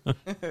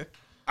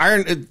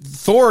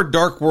 Thor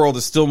Dark World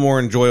is still more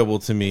enjoyable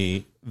to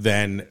me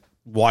than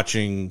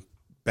watching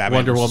Batman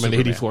Wonder versus Woman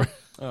Superman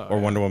 84. or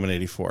Wonder Woman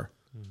 84.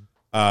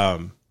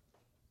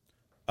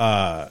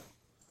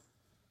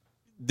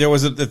 There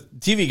was the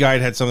TV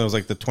Guide had something that was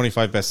like the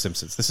 25 best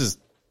Simpsons. This is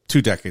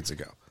 2 decades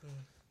ago.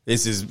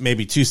 This is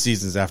maybe 2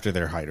 seasons after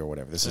their height or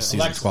whatever. This is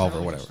season 12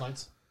 or whatever.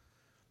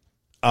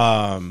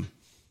 And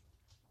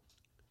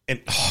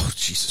oh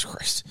Jesus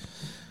Christ,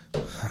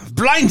 I'm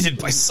blinded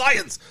by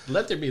science.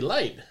 Let there be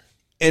light.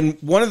 And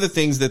one of the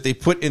things that they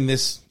put in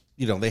this,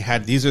 they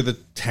had, these are the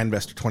 10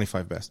 best or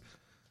 25 best.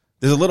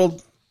 There's a little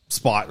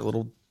spot, a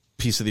little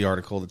piece of the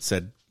article that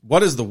said,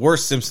 what is the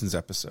worst Simpsons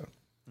episode?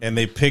 And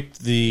they picked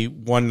the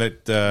one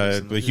that,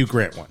 the Hugh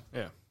Grant one.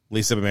 Yeah.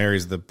 Lisa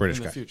Mary's the British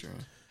In the guy. future.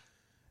 Yeah.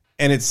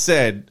 And it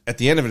said, at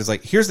the end of it, it's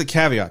like, here's the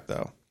caveat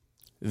though.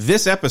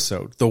 This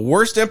episode, the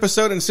worst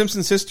episode in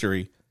Simpsons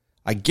history,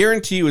 I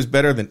guarantee you is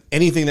better than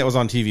anything that was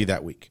on TV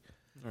that week.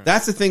 Right.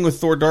 That's the thing with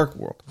Thor Dark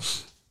World.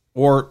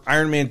 Or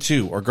Iron Man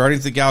 2, or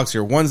Guardians of the Galaxy,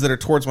 or ones that are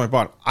towards my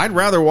bottom. I'd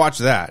rather watch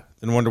that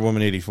than Wonder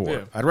Woman 84.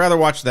 Yeah. I'd rather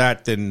watch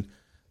that than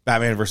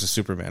Batman versus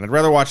Superman. I'd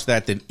rather watch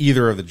that than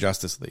either of the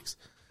Justice Leagues.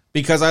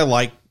 Because I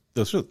like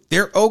those.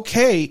 They're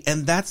okay,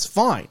 and that's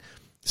fine.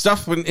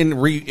 Stuff in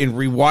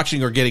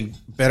rewatching or getting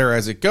better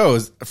as it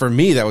goes, for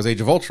me, that was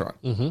Age of Ultron.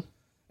 Mm-hmm.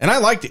 And I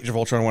liked Age of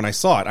Ultron when I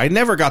saw it. I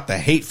never got the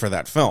hate for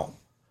that film.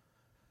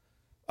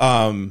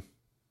 I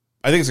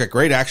think it's got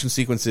great action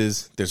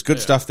sequences. There's good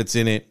stuff that's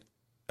in it.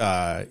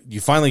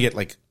 You finally get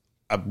like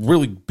a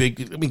really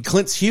big. I mean,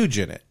 Clint's huge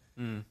in it.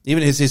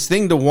 Even his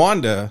thing to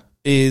Wanda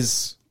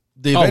is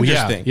the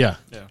Avengers thing. Yeah.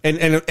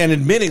 And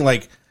admitting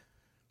like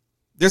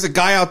there's a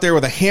guy out there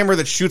with a hammer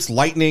that shoots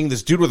lightning.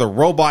 This dude with a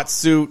robot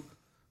suit,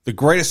 the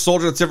greatest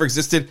soldier that's ever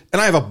existed,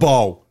 and I have a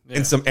bow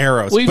and some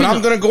arrows. Well, but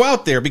I'm going to go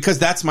out there because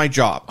that's my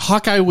job.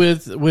 Hawkeye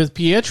with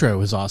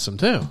Pietro is awesome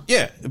too.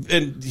 Yeah,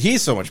 and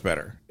he's so much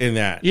better in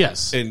that.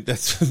 Yes. And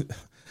that's.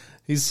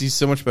 He's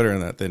so much better in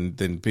that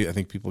than I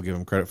think people give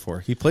him credit for.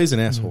 He plays an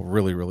asshole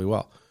really, really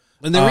well.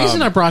 And the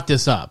reason I brought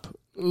this up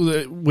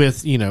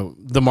with,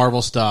 the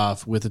Marvel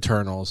stuff, with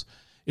Eternals,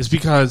 is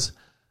because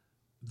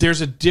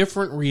there's a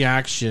different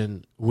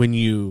reaction when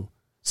you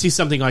see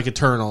something like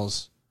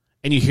Eternals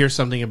and you hear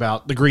something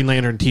about the Green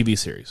Lantern TV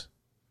series.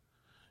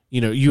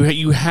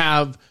 You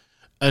have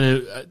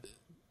a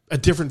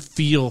different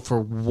feel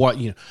for what,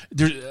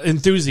 there's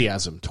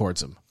enthusiasm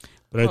towards them.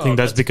 But I think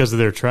that's because of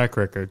their track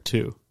record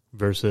too.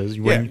 Versus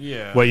when you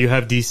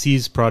have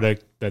DC's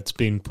product that's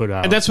being put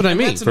out, and that's what I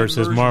mean.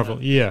 Versus Marvel,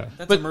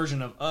 that's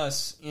immersion of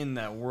us in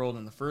that world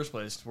in the first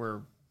place.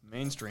 We're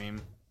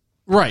mainstream,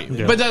 right?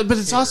 Yeah. But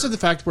it's also the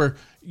fact where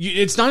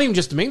it's not even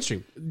just the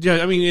mainstream. Yeah,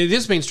 I mean it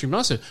is mainstream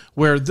also,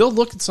 where they'll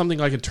look at something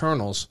like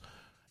Eternals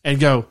and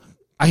go,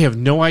 "I have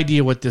no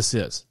idea what this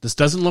is. This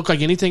doesn't look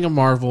like anything of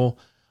Marvel.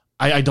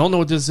 I don't know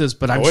what this is."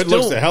 But it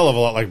looks a hell of a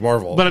lot like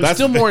Marvel. But I'm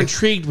still more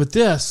intrigued with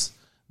this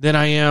than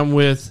I am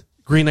with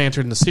Green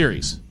Lantern the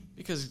series.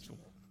 Because,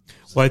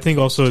 I think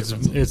also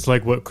it's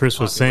like what Chris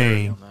was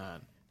saying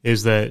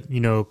is that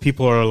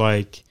people are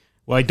like,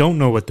 well, I don't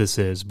know what this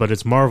is, but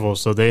it's Marvel,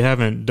 so they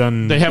haven't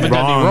done anything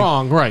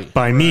wrong, right?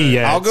 By me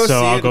yet. I'll go so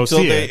see I'll it go until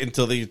see they it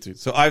until they do.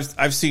 So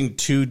I've seen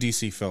 2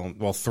 DC films,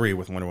 well 3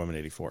 with Wonder Woman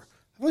 84.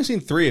 I've only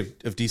seen 3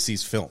 of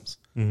DC's films,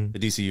 the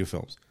DCU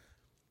films,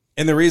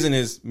 and the reason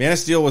is Man of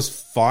Steel was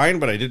fine,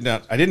 but I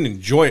didn't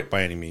enjoy it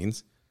by any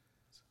means.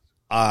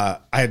 I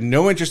had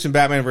no interest in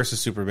Batman versus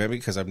Superman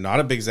because I'm not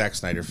a big Zack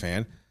Snyder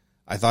fan.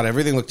 I thought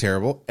everything looked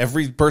terrible.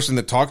 Every person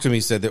that talked to me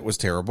said that was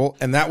terrible.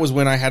 And that was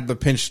when I had the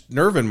pinched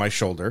nerve in my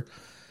shoulder.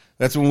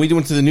 That's when we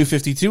went to the New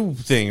 52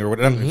 thing, or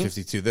whatever,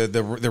 52,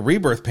 the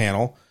Rebirth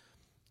panel.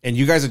 And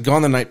you guys had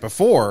gone the night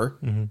before.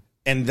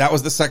 And that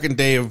was the second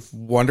day of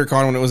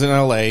WonderCon when it was in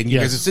LA. And you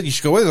guys had said you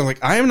should go with it. I'm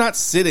like, I am not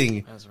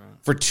sitting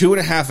for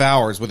 2.5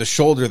 hours with a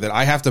shoulder that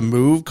I have to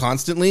move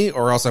constantly,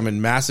 or else I'm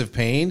in massive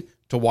pain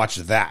to watch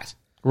that.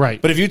 Right.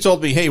 But if you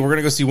told me, hey, we're going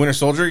to go see Winter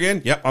Soldier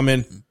again, yep, I'm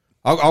in.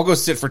 I'll go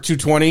sit for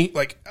 220.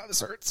 Like, oh,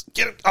 this hurts.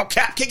 Get him. Oh,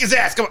 Cap, kick his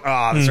ass. Come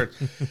on. Oh, this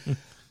hurts.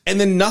 And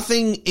then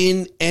nothing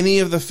in any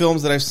of the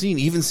films that I've seen,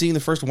 even seeing the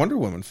first Wonder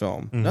Woman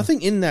film,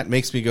 nothing in that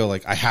makes me go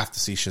like, I have to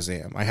see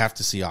Shazam. I have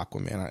to see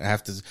Aquaman. I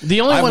have to.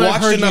 The only one I've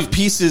watched heard enough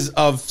pieces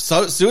of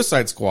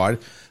Suicide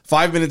Squad,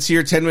 5 minutes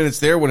here, 10 minutes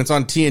there, when it's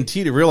on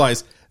TNT to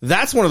realize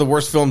that's one of the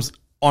worst films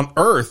on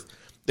earth.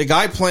 The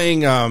guy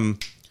playing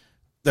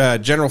the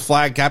General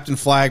Flag, Captain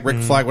Flag, Rick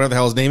Flag, whatever the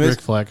hell his name is,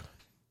 Rick Flag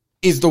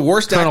is the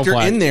worst Colonel actor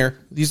Flag. in there.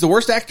 He's the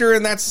worst actor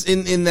in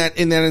that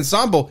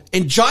ensemble,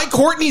 and Jai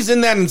Courtney's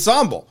in that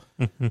ensemble.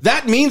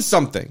 That means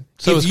something.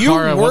 So is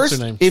Kara, what's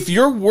her name? If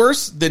you're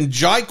worse than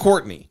Jai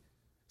Courtney,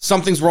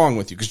 something's wrong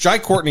with you, because Jai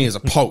Courtney is a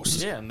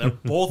post. Yeah, and they're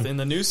both in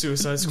the new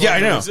Suicide Squad. Yeah, I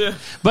know. movies.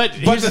 But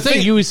here's the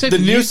thing, you said the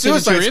new you said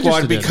that Suicide you're Squad,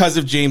 interested in. because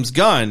of James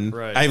Gunn,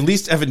 Right. I at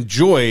least have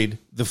enjoyed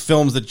the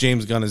films that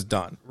James Gunn has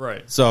done.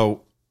 Right.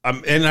 So,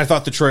 and I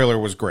thought the trailer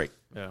was great.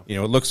 Yeah. You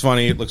know, it looks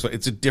funny.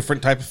 It's a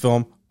different type of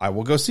film. I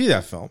will go see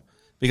that film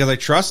because I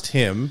trust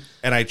him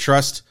and I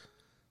trust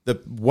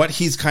what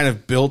he's kind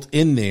of built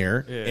in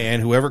there. Yeah.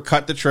 And whoever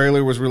cut the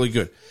trailer was really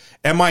good.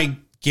 Am I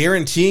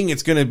guaranteeing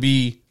it's going to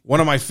be one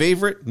of my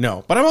favorite?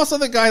 No. But I'm also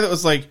the guy that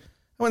was like,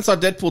 I went and saw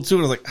Deadpool 2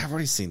 and I was like, I've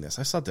already seen this.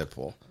 I saw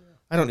Deadpool.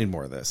 I don't need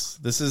more of this.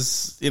 This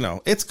is,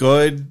 it's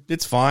good.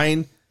 It's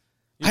fine.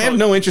 I have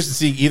no interest in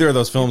seeing either of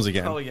those films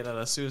again. Probably get out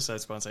of Suicide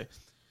Squad and say,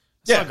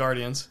 Yeah. saw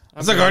Guardians.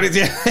 I saw Guardians,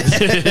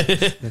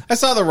 yeah. I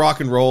saw the rock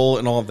and roll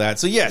and all of that.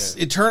 So, yes,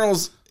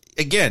 Eternals,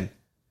 again,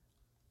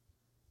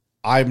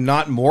 I'm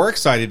not more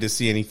excited to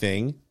see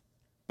anything,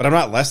 but I'm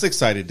not less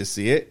excited to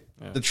see it.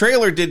 Yeah. The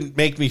trailer didn't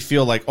make me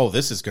feel like, oh,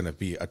 this is going to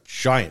be a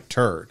giant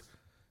turd.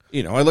 I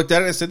looked at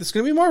it and I said, this is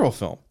going to be a Marvel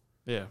film.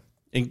 Yeah.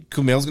 And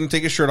Kumail's going to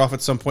take his shirt off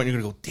at some point and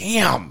you're going to go,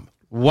 damn.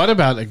 What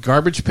about a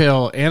Garbage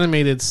Pail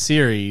animated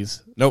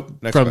series Nope.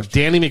 Next from question.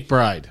 Danny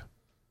McBride?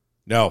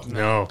 No.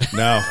 No. God,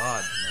 no.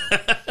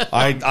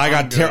 I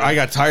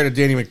got tired of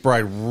Danny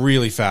McBride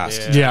really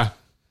fast. Yeah.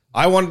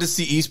 I wanted to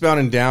see Eastbound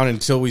and Down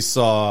until we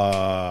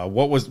saw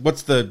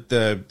what's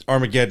the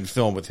Armageddon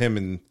film with him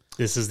and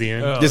This is the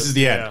end. This is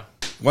the end.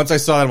 Yeah. Once I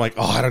saw that, I'm like,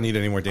 oh, I don't need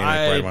any more Danny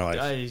McBride in my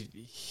life.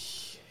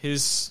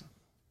 His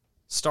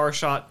star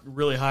shot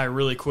really high,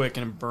 really quick,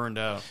 and it burned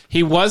out.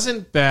 He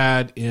wasn't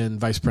bad in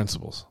Vice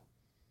Principals.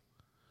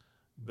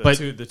 But-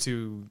 The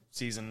two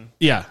season.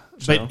 Yeah.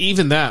 So? But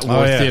even that wore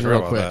Oh, yeah, I thin forgot real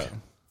about quick. that.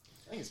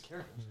 I think it's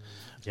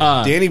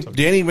character.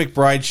 Danny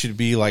McBride should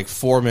be like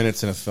 4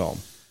 minutes in a film.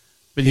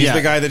 But He's yeah.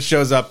 the guy that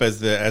shows up as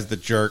the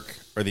jerk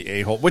or the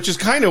a-hole, which is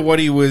kind of what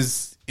he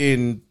was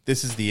in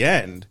This Is the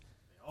End.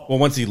 Well,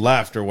 once he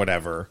left or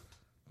whatever.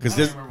 Because I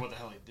don't remember what the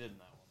hell he did in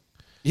that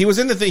one. he was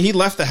in the thing. He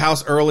left the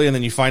house early, and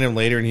then you find him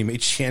later, and he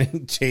made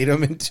Channing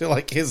Tatum into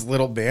like his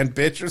little band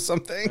bitch or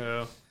something.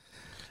 Yeah.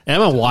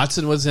 Emma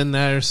Watson was in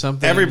that or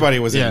something. Everybody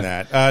was Yeah. in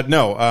that.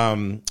 No,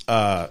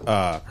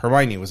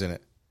 Hermione was in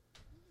it.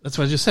 That's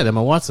what I just said.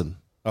 Emma Watson.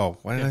 Oh,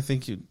 why did I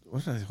think you?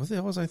 What the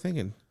hell was I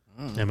thinking?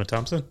 Emma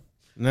Thompson.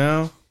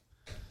 No,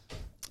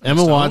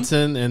 Emma Stone?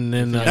 Watson, and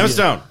then Emma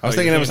Stone. I was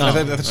thinking Emma Stone. I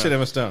thinking- thought shit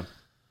Emma Stone.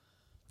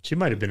 She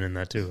might have been in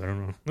that too. I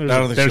don't know. I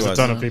don't think There's she a was.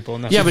 ton of people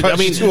in that. Yeah, but I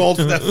mean, She's too old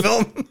for that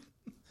film.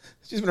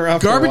 She's been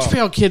around. Garbage for a while.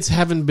 Pail Kids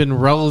haven't been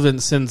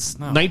relevant since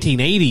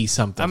 1980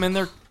 something. I mean,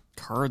 their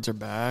cards are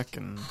back,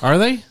 and Are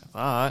they?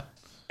 thought.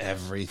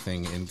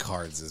 Everything in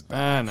cards is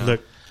bad. I know.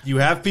 Look, You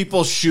have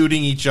people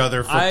shooting each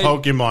other for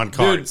Pokemon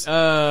cards. Dude,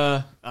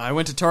 I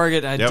went to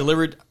Target.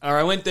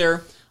 I went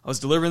there. I was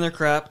delivering their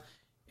crap,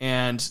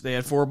 and they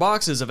had 4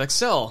 boxes of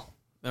XL.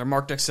 They're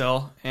marked XL,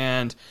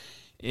 and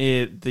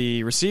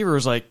the receiver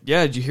was like,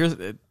 "Yeah, did you hear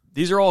that?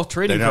 These are all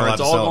trading They're not cards,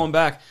 allowed to all sell. going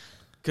back."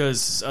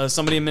 Because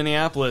somebody in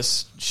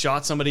Minneapolis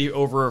shot somebody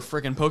over a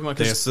freaking Pokemon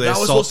because They that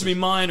was assaulted- supposed to be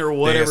mine or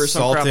whatever,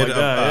 some crap like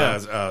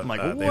that. I'm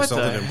like, they what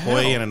assaulted the an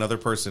employee hell? and another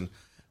person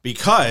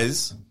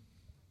because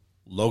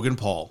Logan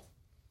Paul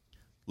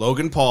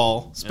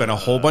spent a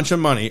whole bunch of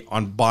money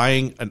on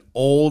buying an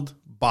old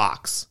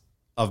box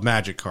of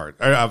Magic card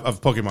of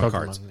Pokemon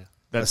cards. yeah.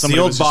 That A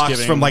somebody was sealed just box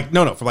giving- from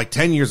like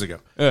 10 years ago.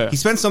 Yeah. He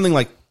spent something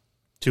like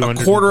a $200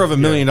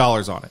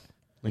 $250,000 on it.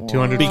 like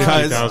 $250,000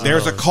 Because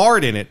there's a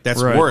card in it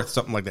that's Right. worth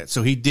something like that.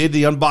 So he did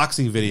the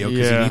unboxing video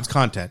because he Yeah. needs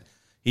content.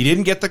 He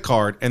didn't get the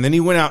card, and then he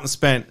went out and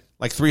spent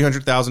like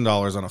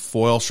 $300,000 on a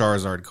foil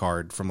Charizard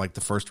card from like the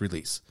first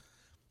release.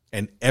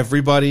 And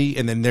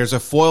then there's a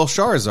foil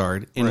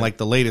Charizard in like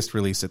the latest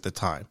release at the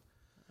time.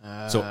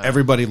 So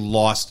everybody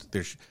lost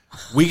their.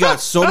 We got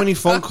so many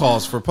phone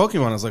calls for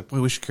Pokemon. I was like,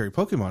 boy, we should carry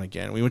Pokemon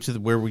again. We went to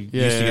where we used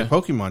to get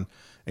Pokemon,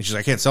 and she's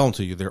like, I can't sell them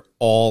to you. They're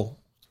all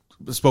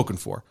spoken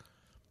for.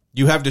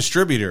 You have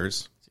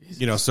distributors,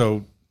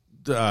 so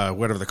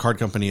whatever the card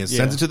company is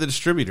sends it to the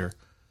distributor,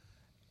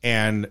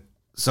 and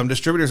some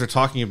distributors are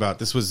talking about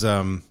this was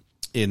in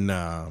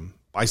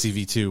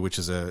ICV2, which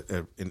is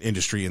an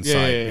industry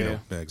inside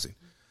magazine.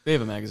 They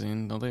have a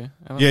magazine, don't they?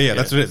 Yeah,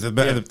 that's what it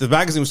is. The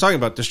magazine was talking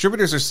about.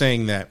 Distributors are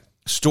saying that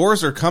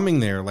stores are coming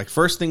there like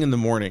first thing in the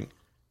morning,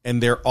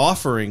 and they're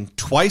offering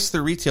twice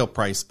the retail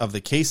price of the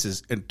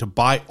cases and to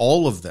buy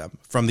all of them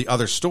from the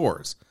other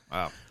stores.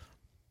 Wow.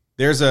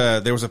 There was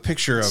a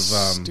picture of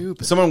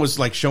someone was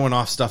like showing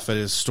off stuff at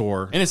his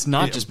store, and it's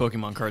not just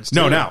Pokemon cards. Too.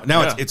 No,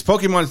 now it's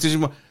Pokemon, it's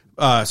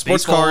Digimon,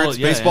 sports cards,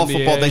 baseball, NBA.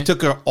 football. They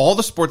took all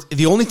the sports.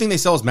 The only thing they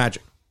sell is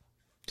Magic.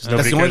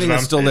 That's the only thing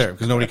that's still there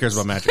because nobody cares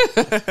about Magic.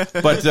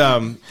 But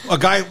a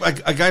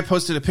guy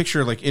posted a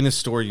picture like in his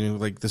store,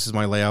 like this is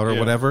my layout or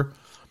whatever,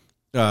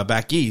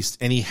 back east,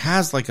 and he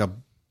has like a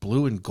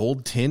blue and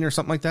gold tin or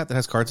something like that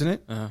has cards in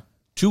it.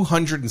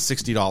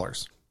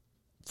 $260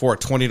 for a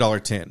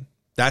 $20 tin.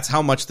 That's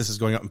how much this is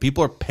going up, and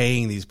people are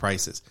paying these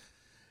prices.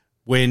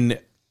 When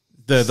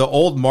the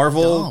old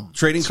Marvel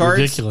trading cards,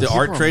 ridiculous. the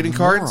art trading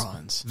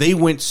cards, they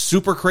went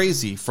super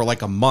crazy for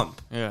like a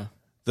month. Yeah.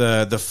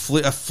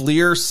 A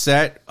Fleer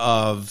set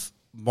of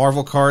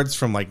Marvel cards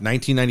from like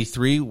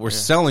 1993 were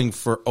selling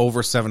for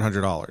over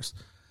 $700.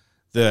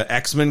 The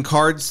X-Men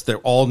cards, they're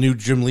all new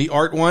Jim Lee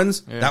art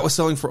ones, that was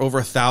selling for over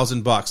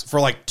 $1,000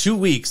 for like 2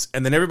 weeks,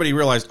 and then everybody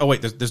realized, oh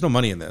wait, there's no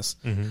money in this.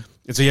 Mm-hmm.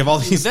 And so you have all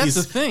these. That's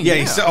the thing. Yeah,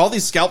 you sell all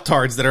these scalp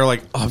cards that are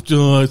like,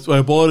 oh,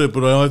 I bought it,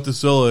 but I have to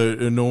sell it,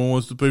 and no one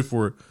wants to pay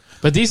for it.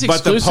 But these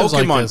exclusives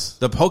like this,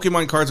 the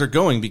Pokemon cards are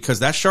going because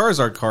that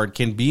Charizard card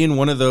can be in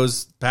one of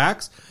those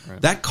packs.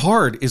 Right. That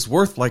card is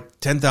worth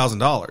like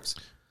 $10,000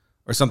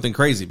 or something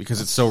crazy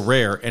because it's so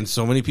rare and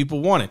so many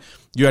people want it.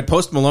 You had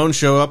Post Malone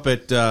show up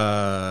at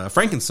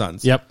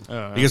Frankensons. Yep.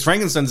 Because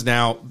Frankensons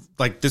now,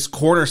 like this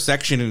corner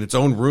section in its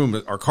own room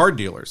are card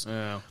dealers.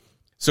 Yeah.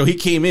 So he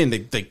came in,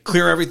 they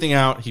clear everything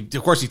out.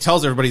 Of course, he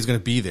tells everybody he's going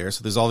to be there.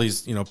 So there's all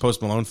these,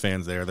 Post Malone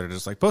fans there that are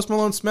just like, Post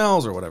Malone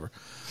smells or whatever.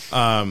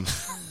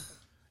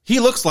 He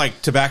looks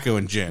like tobacco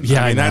and gin.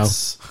 Yeah, I mean,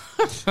 that's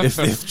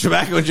if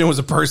tobacco and gin was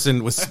a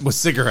person with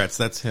cigarettes,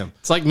 that's him.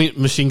 It's like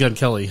Machine Gun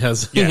Kelly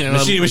has.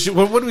 What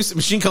do we say?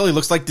 Machine Kelly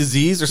looks like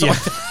disease or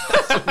something.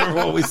 I don't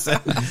remember what we said.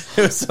 It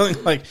was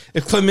something like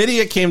if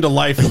chlamydia came to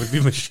life, it would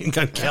be Machine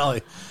Gun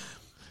Kelly.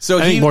 So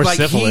I think more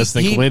syphilis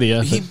than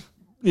chlamydia.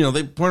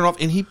 They pointed off,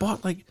 and he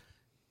bought like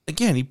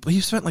again.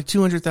 He spent like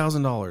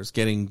 $200,000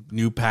 getting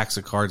new packs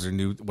of cards or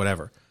new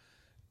whatever,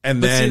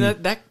 and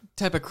then that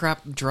type of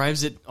crap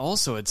drives it.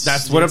 Also,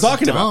 that's what I'm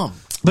talking about.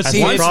 But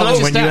see, it's not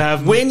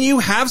just when you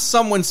have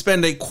someone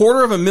spend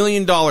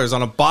 $250,000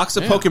 on a box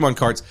of Pokemon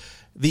cards,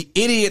 the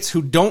idiots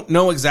who don't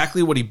know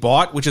exactly what he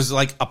bought, which is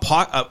like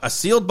a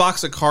sealed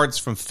box of cards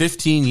from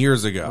 15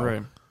 years ago,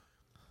 right?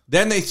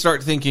 Then they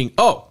start thinking,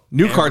 oh,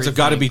 new cards have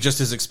got to be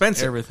just as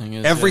expensive. Everything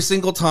is every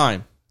single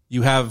time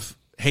you have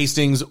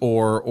Hastings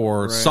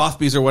or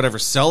Sotheby's or whatever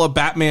sell a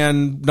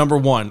Batman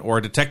 #1 or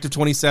a Detective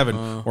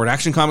 27 or an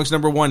Action Comics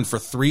 #1 for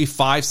 $3, $5,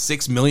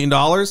 $6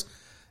 million.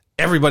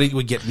 Everybody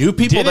would get new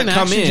people that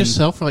come in. Just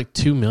sell for like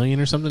 $2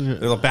 million or something.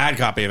 There's a bad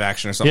copy of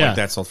Action or something like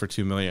that sold for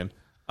 $2 million.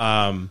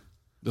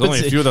 There's only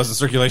a few of those in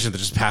circulation that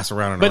just pass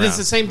around and around. But it's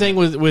the same thing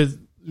with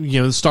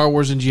the Star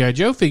Wars and G.I.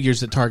 Joe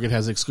figures that Target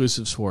has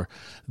exclusives for.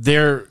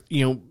 They're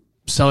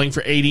selling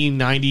for $80,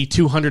 $90,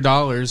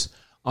 $200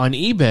 on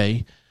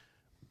eBay.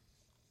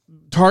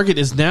 Target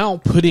is now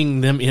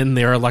putting them in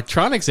their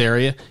electronics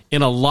area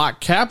in a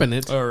locked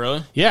cabinet. Oh,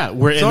 really? Yeah,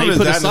 where and they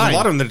put aside. A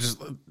lot of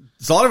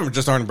them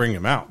just aren't bringing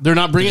them out. They're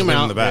not bringing them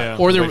out, in the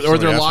back. or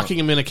they're locking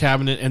them in a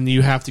cabinet, and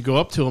you have to go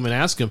up to them and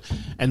ask them,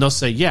 and they'll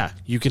say, "Yeah,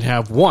 you can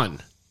have one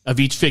of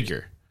each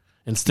figure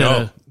instead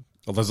of."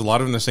 Well, there's a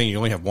lot of them that are saying you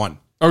only have one.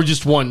 Or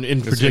just one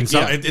in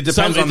particular. It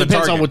depends on the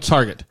depends target. on which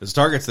target. There's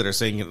targets that are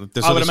saying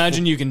this. I would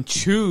imagine you can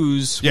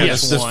choose. Yeah,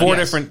 there's four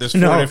different. There's four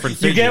different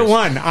figures. You get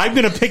one. I'm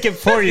going to pick it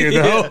for you,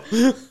 though.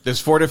 There's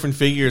 4 different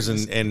figures,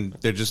 and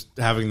they're just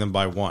having them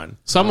by one.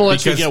 Some will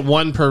let you get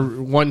one per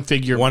one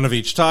figure, one of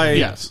each type.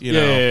 Yes,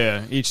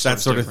 yeah. Each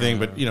that sort of thing.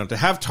 But to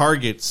have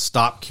Target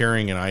stop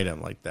carrying an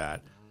item like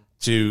that,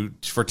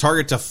 for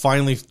Target to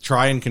finally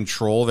try and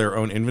control their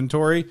own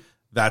inventory.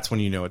 That's when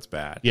you know it's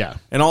bad. Yeah.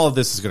 And all of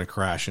this is going to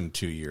crash in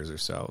 2 years or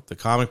so. The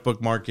comic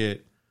book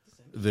market,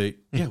 we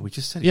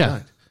just said it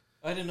died.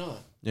 I didn't know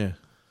that. Yeah.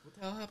 What the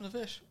hell happened to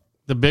Fish?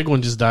 The big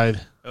one just died.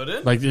 Oh,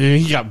 did? Like,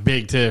 he got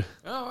big, too.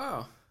 Oh,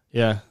 wow.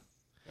 Yeah.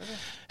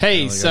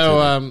 Hey,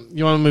 so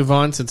you want to move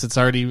on since it's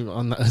already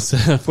on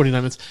 49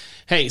 minutes?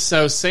 Hey,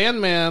 so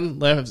Sandman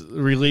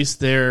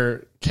released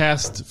their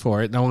cast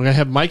for it. Now, I'm going to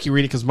have Mikey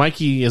read it because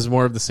Mikey is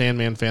more of the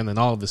Sandman fan than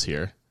all of us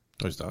here.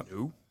 No, he's not.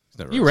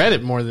 You read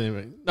it more than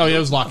anybody. No, it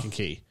was Lock and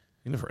Key.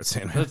 You never read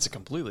Sandman. That's a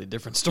completely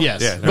different story.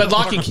 Yes, Yeah, but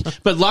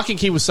Lock and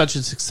Key was such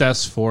a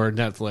success for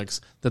Netflix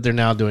that they're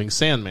now doing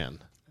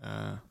Sandman.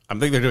 I'm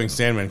thinking they're doing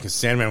Sandman because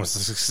Sandman was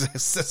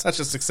such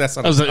a success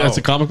on That's its a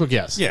own. comic book,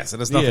 yes. Yes, it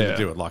has nothing to Yeah.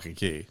 do with Lock and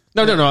Key.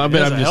 No. It I'm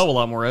has a just, hell of a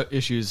lot more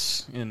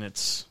issues in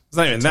its. It's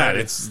not even that.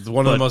 It's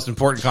one of the most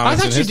important I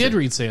comics thought in you history. did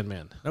read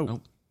Sandman.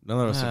 Nope. None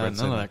of us have read None of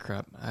Sandman. that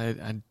crap.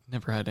 I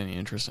never had any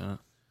interest in it.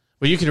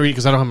 Well, you can read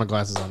because I don't have my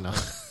glasses on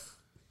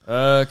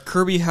now.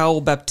 Kirby Howell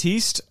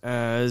Baptiste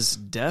as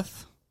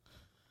Death.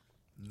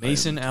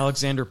 Mason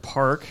Alexander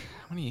Park.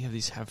 How many of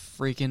these have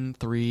freaking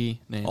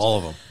 3 names? All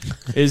of them.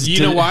 Is You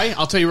know why?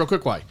 I'll tell you real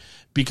quick why.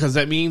 Because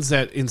that means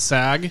that in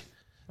SAG,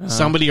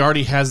 somebody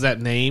already has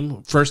that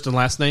name, first and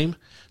last name,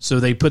 so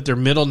they put their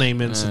middle name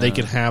in so they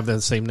can have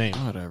that same name.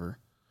 Whatever.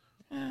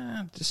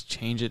 Just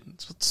change it.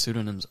 That's what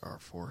pseudonyms are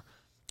for.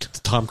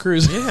 Tom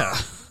Cruise. Yeah.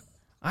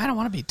 I don't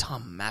want to be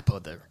Tom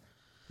Mappo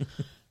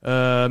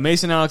there.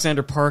 Mason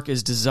Alexander Park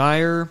is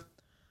Desire.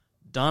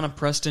 Donna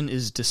Preston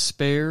is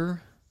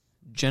Despair.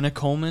 Jenna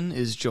Coleman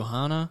is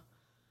Johanna.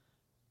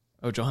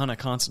 Oh, Johanna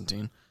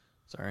Constantine.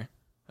 Sorry.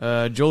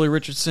 Jolie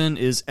Richardson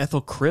is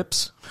Ethel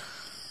Cripps.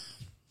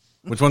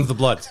 Which one's the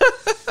Bloods?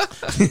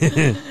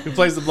 Who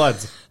plays the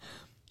Bloods?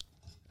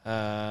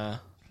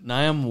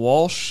 Niam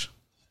Walsh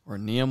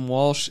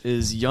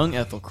is young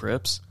Ethel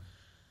Cripps.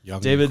 Young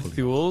David Nicole.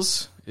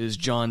 Thules is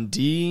John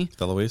D.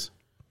 Deloise.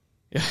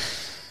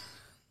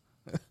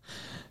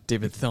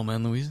 David Thelma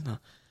and Louise.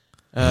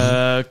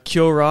 No.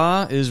 Kyo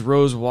Ra is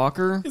Rose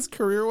Walker. His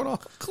career went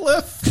off a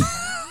cliff.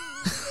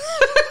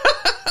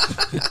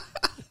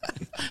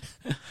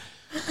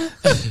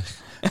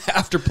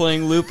 After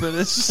playing Lupin,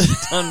 it's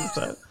just done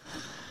with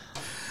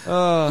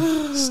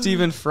that.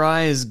 Stephen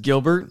Fry is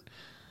Gilbert.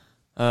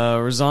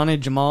 Razane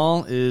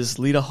Jamal is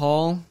Lita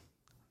Hall.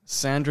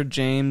 Sandra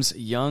James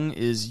Young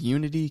is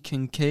Unity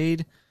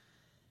Kincaid.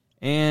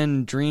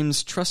 And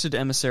Dream's trusted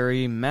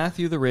emissary,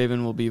 Matthew the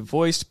Raven, will be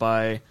voiced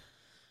by...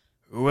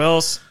 Who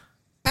else?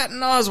 Patton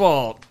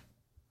Oswalt.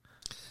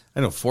 I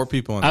know 4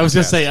 people on I was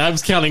going to say, I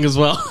was counting as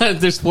well.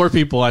 There's 4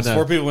 people I know.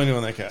 4 people I knew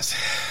on that cast.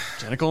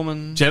 Jenna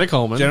Coleman. Jenna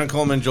Coleman. Jenna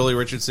Coleman, Jolie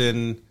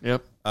Richardson,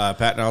 Yep.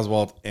 Patton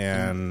Oswalt,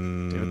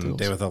 and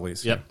David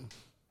Thewlis. Yep.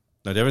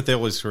 No, David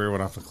Thewlis' career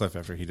went off a cliff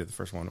after he did the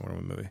first Wonder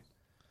Woman movie.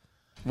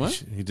 What?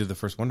 He did the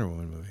first Wonder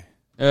Woman movie.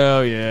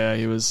 Oh, yeah.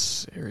 He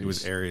was Ares. He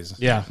was Ares.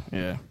 Yeah.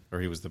 Yeah. Or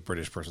he was the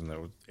British person that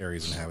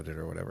Ares inhabited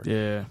or whatever.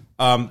 Yeah.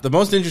 The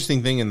most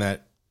interesting thing in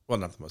that, well,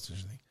 not the most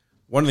interesting thing.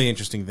 One of the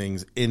interesting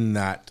things in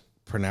that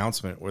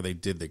pronouncement where they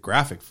did the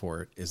graphic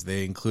for it is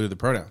they included the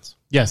pronouns.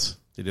 Yes.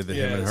 They did the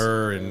him and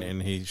her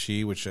and he,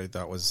 she, which I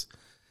thought was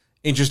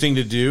interesting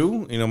to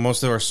do. You know,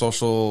 most of our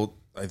social,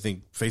 I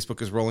think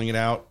Facebook is rolling it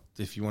out.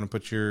 If you want to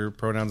put your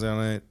pronouns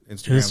on it,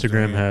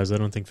 Instagram has. I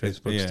don't think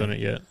Facebook's Yeah. done it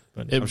yet.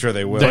 But I'm sure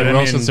they will. They But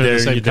will since they're the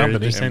same company.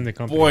 They're the same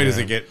company. boy, does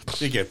yeah.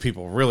 it get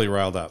people really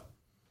riled up.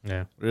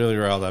 Yeah. Really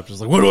riled up. Just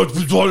like, what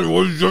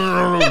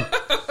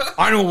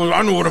I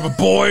know what I'm a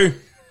boy.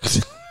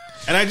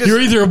 And I just, You're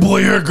either a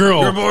boy or a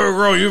girl. you're a boy or a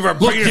girl. You've got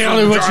Look penis down in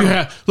at the what you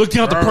vagina. have. Look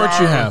down at the parts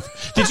you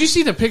have. Did you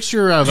see the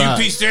picture of? You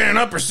be standing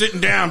up or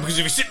sitting down? Because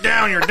if you sit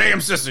down, you're a damn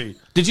sissy.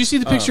 Did you see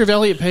the picture of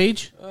Elliot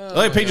Page?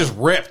 Elliot Page is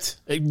ripped.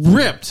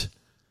 Ripped.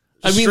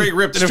 Straight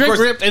ripped. And of straight course-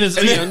 ripped, and it's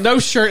and then- no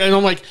shirt. And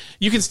I'm like,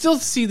 you can still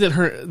see that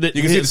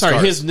You can see the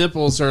scars. his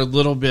nipples are a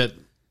little bit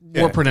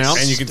more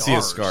pronounced, And you can see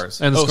his scars.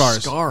 and the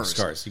scars.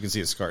 Scars. You can see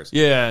his scars.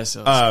 Yeah.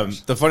 So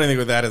The funny thing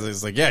with that is,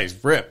 it's like, yeah,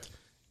 he's ripped.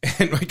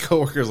 And my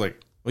coworker's like,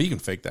 well, you can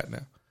fake that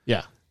now.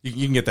 Yeah,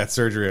 You can get that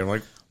surgery. I'm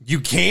like, you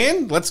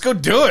can? Let's go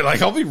do it.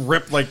 Like, I'll be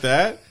ripped like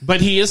that.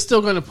 but he is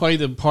still going to play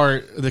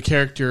the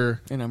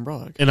character in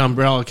Umbrella. in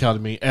Umbrella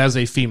Academy as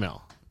a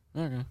female.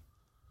 Okay.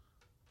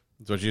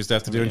 That's what you used to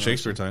have to do in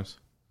Shakespeare times.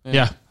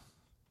 Yeah.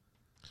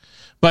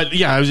 But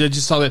yeah, I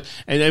just saw that,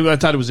 and I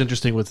thought it was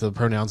interesting with the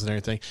pronouns and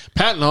everything.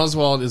 Patton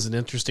Oswalt is an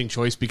interesting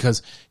choice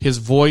because his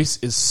voice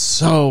is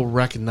so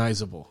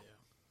recognizable.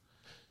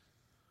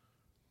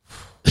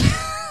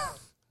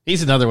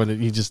 He's another one that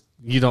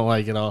you don't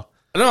like at all.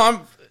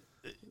 No,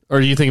 Or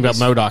do you think about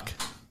MODOK?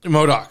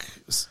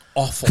 MODOK is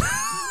awful.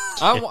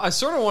 I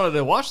sort of wanted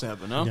to watch that,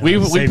 but no.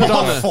 We Save put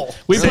on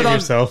yourself. we Save put on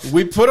yourself.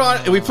 We put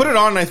it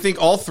on, and I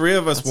think all 3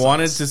 of us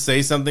wanted to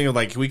say something of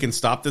like, we can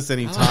stop this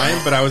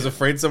anytime, but I was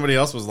afraid somebody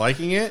else was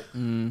liking it.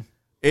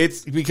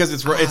 It's because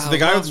it's the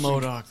guy with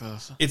MODOK though.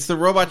 it's the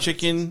Robot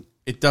Chicken.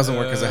 It doesn't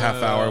work as a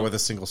half hour with a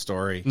single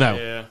story. no.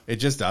 Yeah. It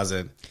just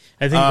doesn't.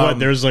 I think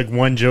there's like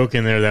one joke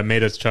in there that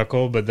made us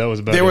chuckle, but that was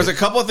about There was it. a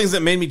couple of things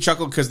that made me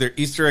chuckle because they're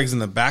Easter eggs in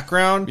the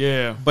background.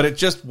 Yeah. But it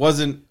just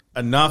wasn't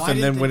enough.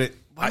 And then when it,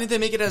 Why didn't they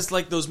make it as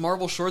like those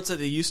Marvel shorts that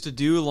they used to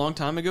do a long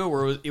time ago,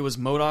 where it was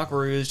MODOK,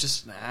 where he was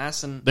just an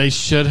ass, and They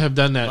should have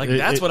done that. like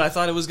that's what I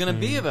thought it was going to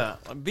be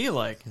about. Be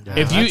like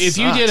if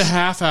you did a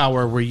half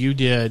hour where you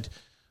did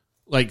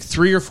like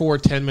 3 or 4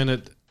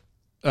 10-minute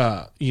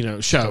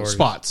show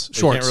spots, you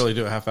shorts. can't really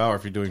do a half hour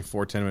if you're doing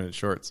 4 10-minute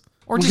shorts.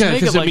 or just make it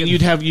Because like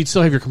you'd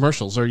still have your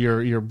commercials or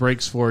your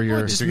breaks for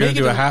your. just If you're going make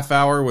to do it a half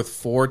hour with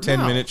 4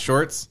 10-minute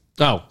shorts,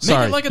 Oh,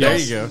 sorry. Make it like There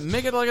Adult, you go.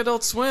 Make it like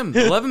Adult Swim.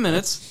 11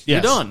 minutes.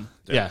 Yes. You're done.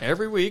 Yeah.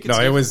 Every week. no,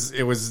 It's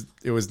it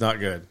was not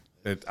good.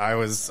 I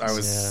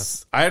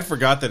had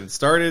forgot that it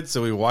started,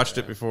 so we watched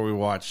it before we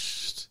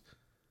watched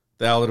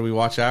The hell did we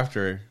watch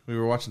after? We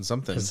were watching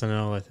something.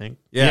 SNL, I think.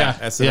 Yeah, Yeah,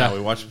 SNL. yeah. We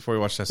watched before we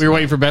watched SNL. We were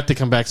waiting for Beth to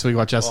come back so we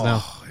watch SNL.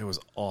 Oh, it was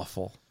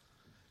awful.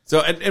 So,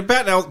 and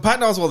Patton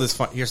Oswalt is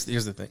fine. Here's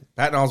the thing.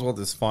 Patton Oswalt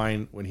is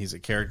fine when he's a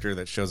character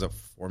that shows up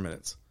for 4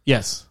 minutes.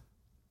 Yes.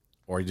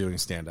 Or he's doing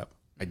stand-up.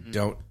 I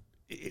don't...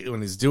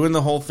 When he's doing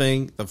the whole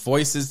thing, the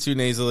voice is too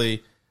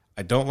nasally.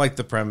 I don't like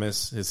the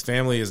premise. His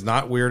family is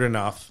not weird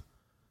enough.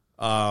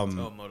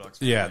 MODOK's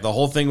family. Yeah, the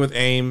whole thing with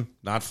AIM,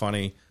 not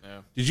funny. Yeah.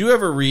 Did you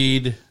ever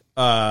read...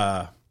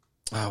 oh,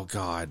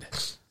 God.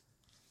 It's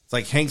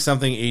like Hank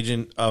something,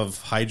 agent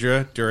of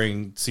Hydra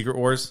during Secret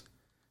Wars.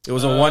 It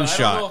was a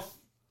one-shot.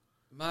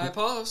 My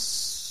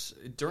boss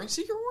during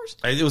Secret Wars.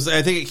 It was.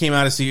 I think it came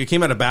out of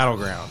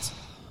Battlegrounds,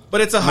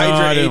 but it's a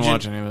Hydra I didn't agent.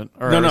 watch any of it.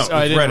 Or No,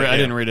 I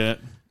didn't read it.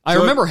 I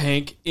remember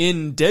Hank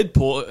in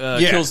Deadpool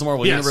kills the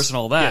Marvel Universe and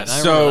all that.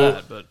 Yes. I remember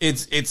that, but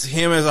it's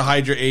him as a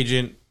Hydra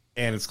agent,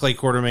 and it's Clay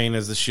Quartermain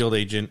as the Shield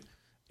agent,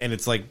 and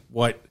it's like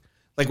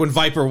when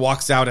Viper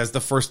walks out as the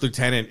first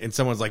lieutenant, and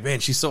someone's like, "Man,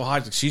 she's so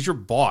hot. She's your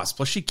boss.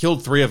 Plus, she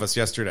killed 3 of us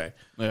yesterday.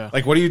 Yeah.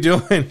 Like, what are you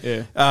doing?"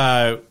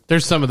 Yeah.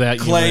 There's some of that.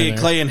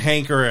 Clay and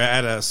Hank are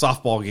at a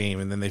softball game,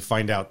 and then they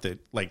find out that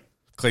like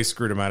Clay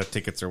screwed him out of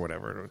tickets or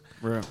whatever.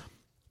 Right.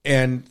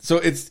 And so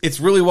it's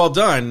really well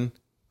done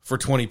for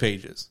 20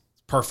 pages.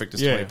 It's perfect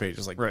as 20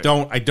 pages. Like Right.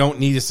 I don't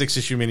need a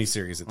 6-issue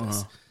miniseries of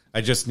this. I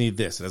just need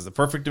this. It has the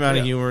perfect amount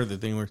of humor. The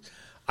thing where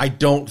I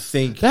don't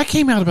think That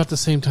came out about the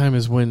same time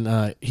as when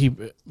when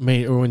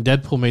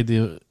Deadpool made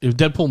the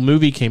Deadpool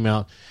movie came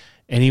out,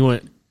 and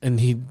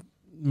he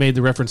made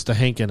the reference to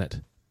Hank in it.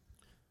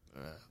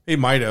 he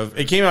might have.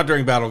 It came out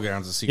during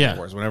Battlegrounds of Secret Yeah.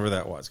 Wars, whenever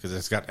that was,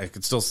 because I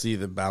could still see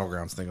the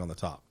Battlegrounds thing on the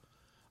top.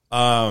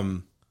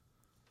 MODOK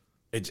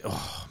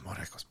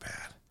was bad.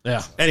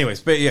 Yeah.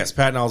 Anyways, but yes,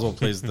 Patton Oswalt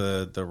plays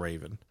the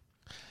Raven.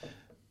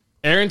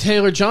 Aaron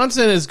Taylor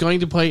Johnson is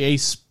going to play a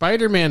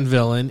Spider-Man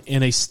villain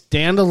in a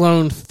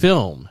standalone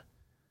film.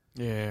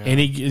 Yeah. And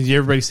did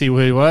everybody see who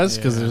he was?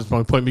 Because there's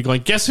one point me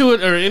going, guess who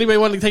it, or anybody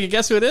want to take a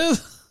guess who it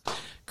is?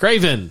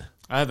 Craven.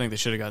 I think they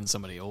should have gotten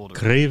somebody older.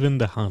 Craven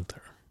the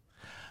Hunter.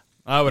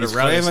 I would have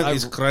rather.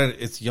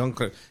 It's young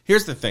Craven.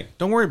 Here's the thing.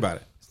 Don't worry about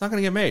it. It's not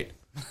going to get made.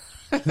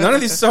 None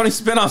of these Sony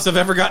spinoffs have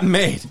ever gotten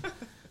made.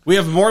 We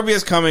have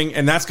Morbius coming,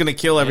 and that's going to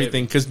kill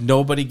everything because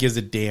nobody gives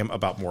a damn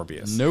about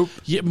Morbius. Nope.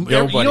 Yeah, you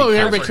know what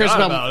everybody cares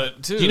about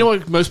it too. Do you know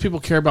what most people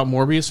care about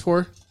Morbius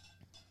for?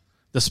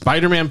 The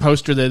Spider-Man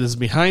poster that is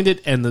behind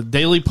it and the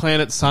Daily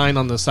Planet sign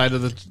on the side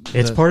of the...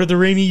 It's part of the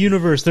Raimi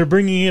universe. They're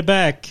bringing it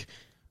back.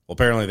 Well,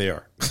 apparently they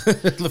are.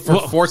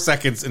 For 4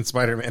 seconds in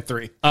Spider-Man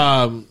 3.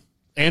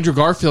 Andrew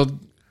Garfield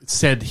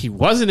said he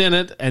wasn't in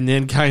it and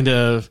then kind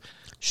of...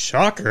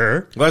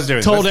 Shocker. Let's do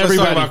it. Told Let's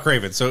everybody. talk about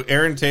Craven. So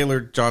Aaron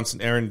Johnson,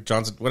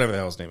 whatever the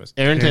hell his name is.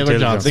 Aaron Taylor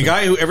Johnson. The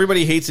guy who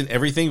everybody hates in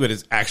everything, but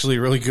is actually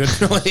really good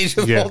in Age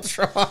of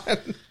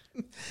Ultron,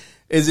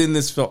 is in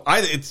this film.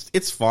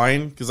 It's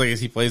fine because I guess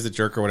he plays the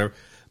jerk or whatever.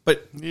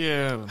 But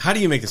Yeah. how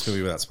do you make this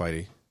movie without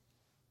Spidey?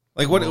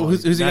 Like what?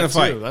 Who's he going to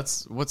fight?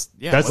 That's That's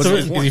the-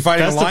 is he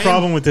fighting that's a the lion?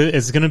 problem with it.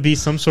 It's going to be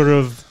some sort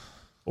of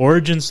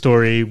origin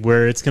story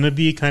where it's going to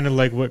be kind of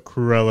like what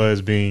Cruella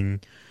is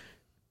being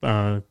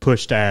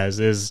pushed as.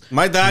 Is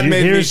My dad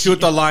made me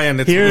shoot the lion.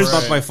 It's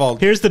not my fault.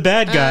 Here's the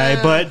bad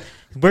guy, but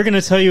we're going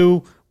to tell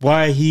you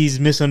why he's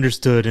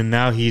misunderstood and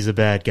now he's a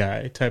bad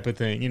guy type of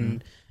thing.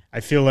 And I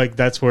feel like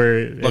that's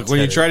where Look,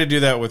 when you try to do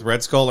that with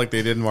Red Skull like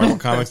they did in Marvel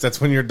Comics,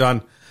 that's when you're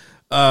done.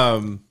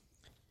 Look,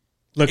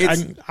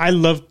 I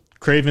love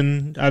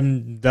Craven.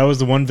 That was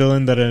the one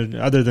villain that,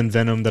 other than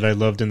Venom, that I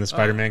loved in the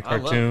Spider-Man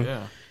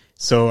cartoon.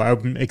 So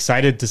I'm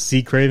excited to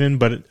see Craven,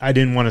 but I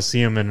didn't want to see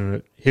him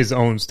in his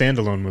own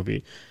standalone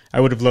movie.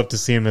 I would have loved to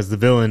see him as the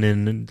villain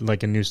in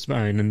like a new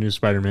Spider-Man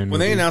movie. When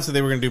they announced that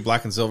they were going to do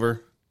Black and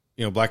Silver,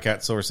 Black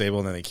Cat, Silver Sable,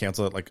 and then they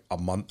canceled it like a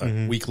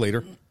week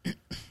later.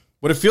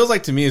 What it feels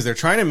like to me is they're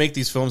trying to make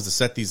these films to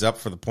set these up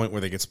for the point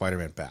where they get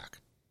Spider-Man back,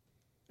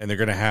 and they're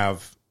going to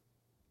have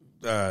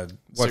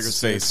what's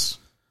his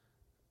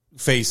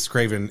face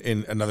Craven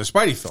in another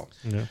Spidey film.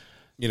 Yeah.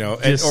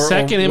 The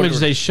second image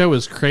they show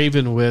is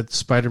Craven with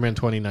Spider-Man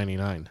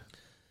 2099.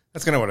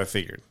 That's kind of what I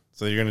figured.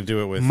 So you're going to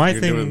do it with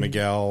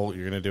Miguel.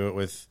 You're going to do it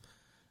with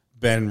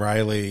Ben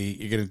Reilly.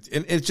 You're going to,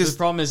 and it's just the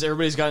problem is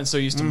everybody's gotten so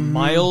used to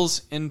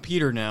Miles and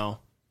Peter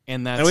now,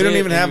 and that's and we don't it.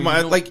 even have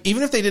like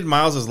even if they did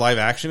Miles as live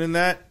action in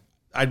that,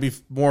 I'd be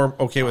more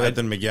okay with that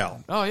than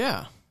Miguel. Oh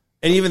yeah.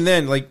 And even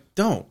then, like,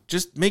 don't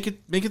just make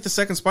it the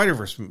second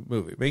Spider-Verse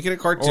movie. Make it a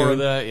cartoon. Or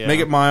that, yeah.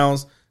 Make it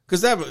Miles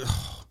because that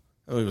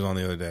movie was on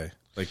the other day.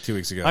 Like 2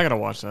 weeks ago. I gotta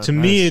watch that. To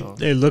me, it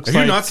looks Have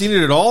like... you not seen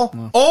it at all?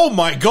 No. Oh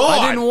my god!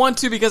 I didn't want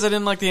to because I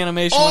didn't like the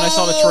animation when I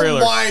saw the trailer.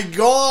 Oh my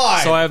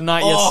god! So I have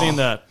not yet seen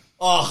that.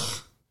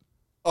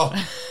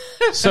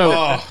 So,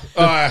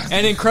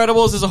 and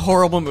Incredibles is a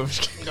horrible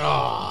movie.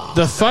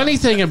 the funny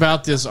thing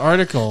about this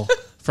article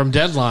from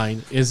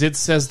Deadline is it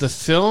says the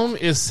film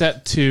is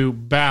set to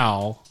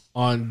bow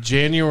on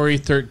January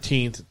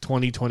 13th,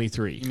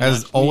 2023.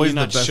 As always, you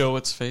the not best, show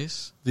its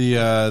face.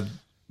 the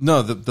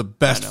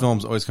best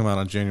films always come out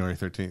on January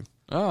 13th.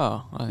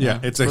 Oh, Yeah,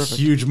 it's a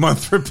huge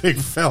month for big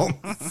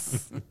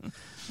films.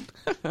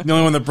 The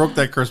only one that broke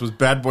that curse was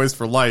Bad Boys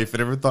for Life.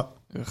 And everyone thought,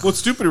 well, it's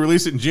stupid to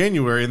release it in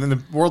January. And then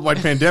the worldwide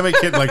pandemic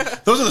hit.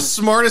 Like, those are the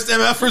smartest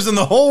MFers in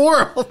the whole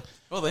world.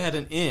 Well, they had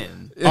an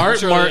in.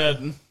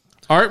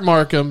 Art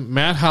Markham,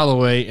 Matt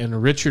Holloway,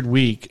 and Richard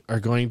Week are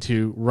going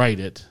to write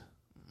it.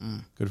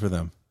 Good for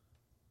them.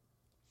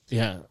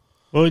 Yeah.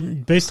 Well,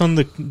 based on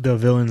the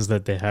villains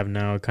that they have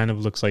now, it kind of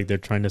looks like they're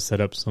trying to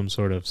set up some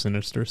sort of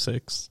Sinister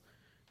Six,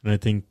 and I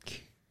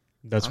think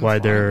that's why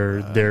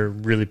they're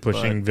really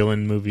pushing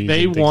villain movies.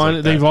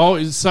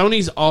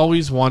 Sony's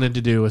always wanted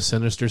to do a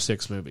Sinister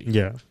Six movie.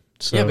 Yeah.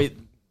 So, yeah, but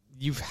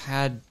you've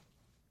had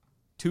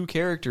 2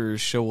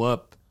 characters show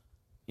up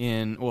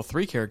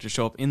three characters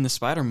show up in the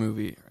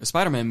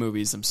Spider-Man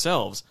movies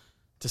themselves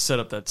to set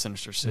up that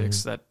Sinister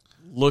Six that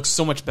looks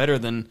so much better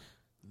than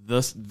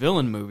the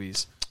villain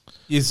movies.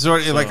 It's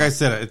sort of, like I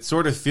said, it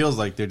sort of feels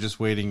like they're just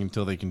waiting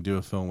until they can do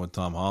a film with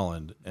Tom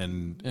Holland,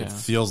 and it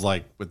feels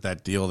like with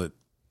that deal that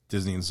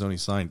Disney and Sony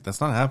signed,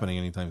 that's not happening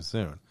anytime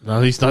soon. No,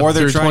 at least not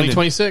through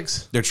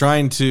 2026. They're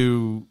trying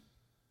to,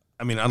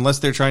 unless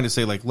they're trying to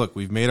say, like, look,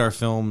 we've made our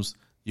films,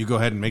 you go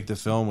ahead and make the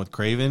film with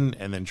Craven,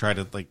 and then try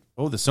to, like,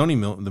 the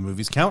Sony the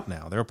movies count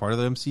now. They're a part of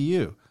the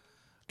MCU.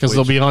 Because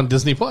they'll be on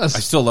Disney+. I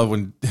still love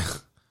when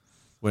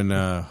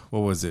what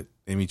was it?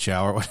 Amy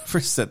Chow or whatever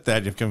said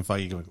that. You have Kevin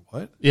Feige going,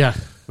 what? Yeah.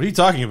 What are you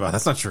talking about?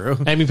 That's not true.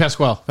 Amy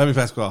Pasquale.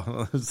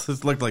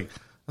 It looked like,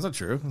 that's not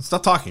true.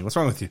 Stop talking. What's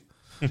wrong with you?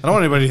 I don't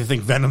want anybody to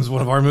think Venom's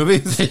one of our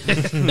movies.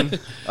 The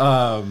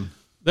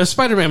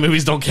Spider-Man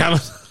movies don't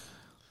count.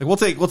 Like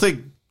we'll take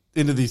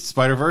Into the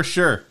Spider-Verse,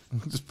 sure.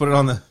 Just put it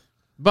on the...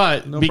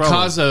 But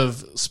because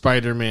of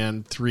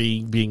Spider-Man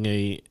 3 being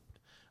a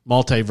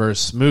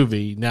multiverse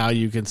movie, now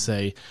you can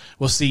say,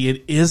 well, see,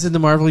 it is in the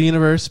Marvel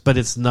Universe, but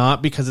it's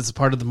not because it's a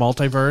part of the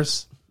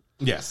multiverse.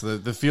 Yes,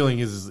 the feeling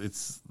is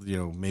it's,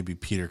 maybe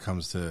Peter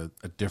comes to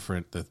a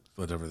different,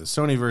 whatever the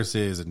Sonyverse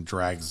is, and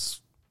drags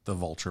the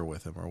Vulture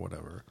with him or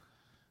whatever.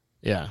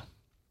 Yeah.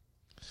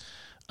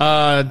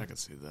 I can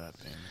see that.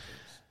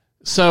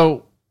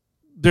 So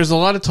there's a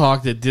lot of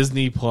talk that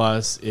Disney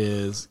Plus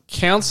is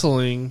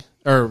canceling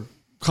or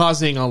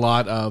causing a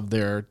lot of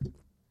their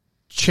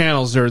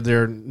channels or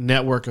their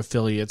network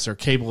affiliates or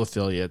cable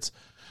affiliates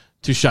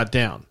to shut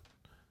down.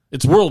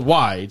 It's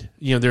worldwide.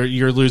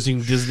 You're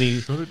losing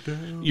Disney.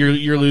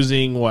 You're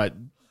losing what?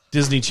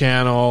 Disney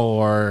Channel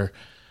or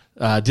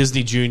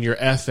Disney Junior,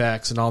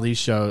 FX, and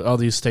all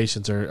these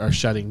stations are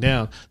shutting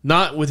down.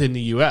 Not within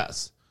the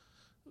U.S.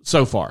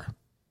 so far,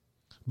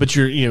 but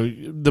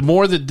the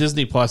more that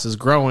Disney Plus is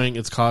growing,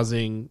 it's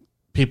causing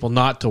people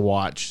not to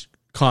watch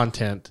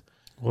content.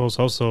 Well, it's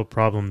also a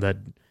problem that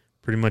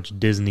pretty much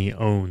Disney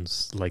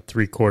owns like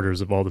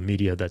 3/4 of all the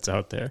media that's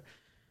out there.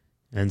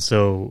 And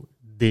so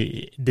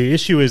the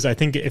issue is, I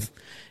think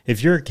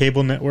if you're a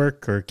cable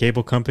network or a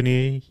cable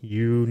company,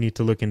 you need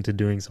to look into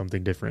doing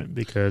something different,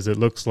 because it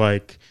looks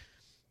like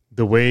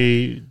the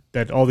way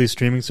that all these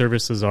streaming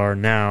services are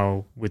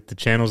now with the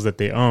channels that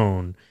they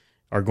own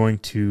are going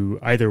to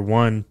either,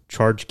 one,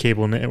 charge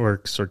cable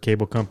networks or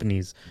cable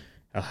companies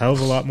a hell of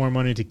a lot more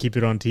money to keep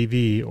it on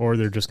TV, or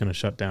they're just going to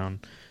shut down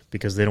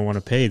because they don't want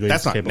to pay.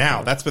 That's not now.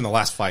 Companies. That's been the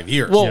last 5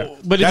 years. Well,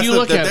 but if you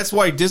look at... That's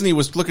why Disney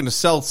was looking to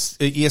sell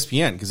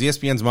ESPN, because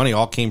ESPN's money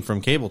all came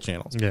from cable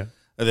channels. Yeah.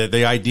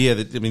 The idea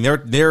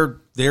that,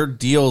 their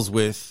deals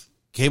with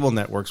cable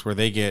networks where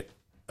they get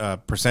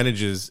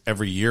percentages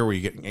every year where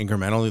you get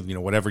incrementally,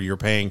 whatever you're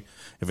paying.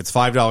 If it's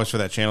 $5 for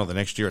that channel, the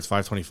next year it's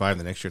 $5.25,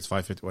 the next year it's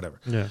 $5.50,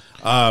 whatever. Yeah.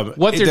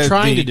 What they're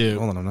trying to do...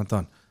 Hold on, I'm not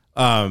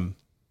done.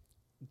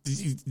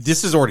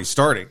 This is already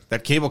starting.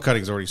 That cable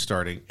cutting is already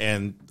starting,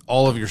 and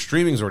all of your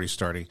streaming is already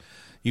starting.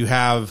 You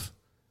have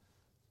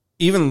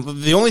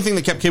even the only thing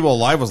that kept cable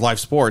alive was live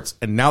sports,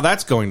 and now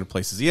that's going to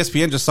places.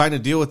 ESPN just signed a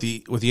deal with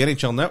the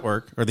NHL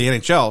network or the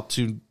NHL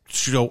to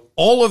show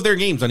all of their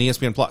games on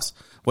ESPN Plus.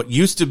 What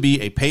used to be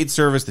a paid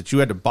service that you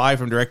had to buy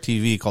from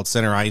DirecTV called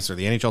Center Ice or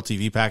the NHL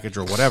TV package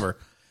or whatever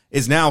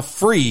is now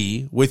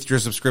free with your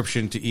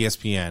subscription to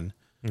ESPN.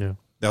 Yeah.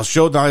 They'll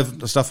show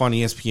live stuff on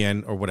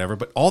ESPN or whatever,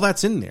 but all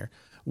that's in there.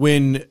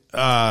 When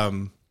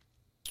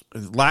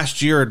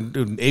last year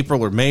in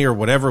April or May or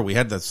whatever, we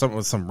had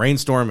some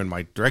rainstorm and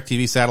my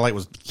DirecTV satellite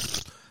was...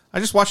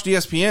 I just watched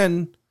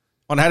ESPN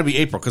on... It had to be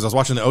April because I was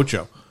watching the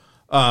Ocho.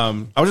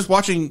 I was just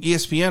watching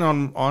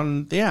ESPN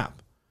on the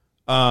app.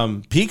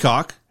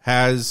 Peacock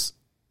has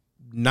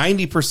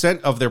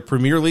 90% of their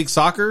Premier League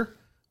soccer,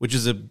 which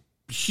is a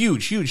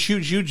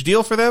huge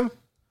deal for them.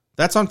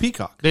 That's on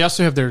Peacock. They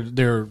also have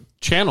their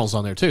channels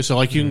on there too. So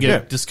like you can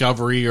get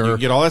Discovery or... You can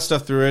get all that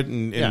stuff through it.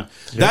 And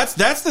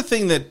that's the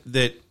thing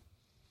that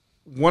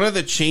one of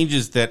the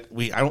changes that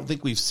I don't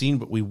think we've seen,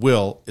 but we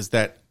will, is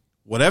that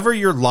whatever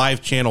your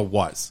live channel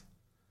was,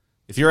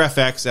 if you're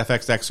FX,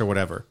 FXX or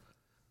whatever,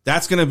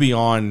 that's going to be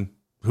on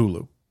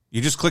Hulu.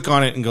 You just click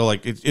on it and go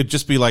like, it'd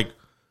just be like,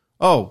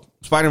 oh,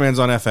 Spider-Man's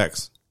on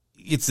FX.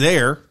 It's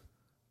there,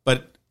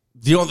 but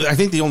I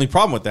think the only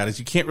problem with that is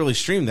you can't really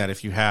stream that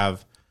if you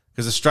have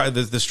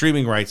because the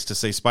streaming rights to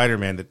say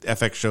Spider-Man that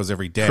FX shows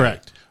every day.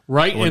 Correct.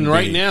 Right, and Wouldn't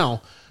right be.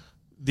 now,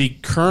 the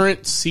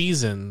current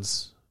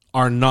seasons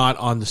are not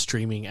on the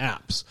streaming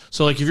apps.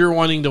 So, like, if you're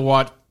wanting to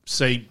watch,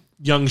 say,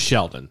 Young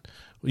Sheldon,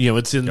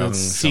 it's in the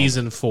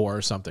season 4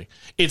 or something.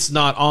 It's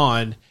not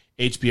on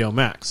HBO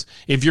Max.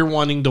 If you're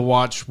wanting to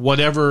watch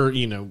whatever, I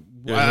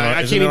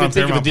can't even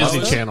think of a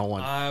Disney Channel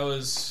one. I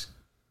was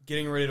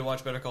getting ready to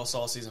watch Better Call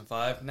Saul season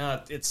 5.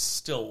 Now it's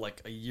still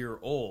like a year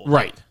old.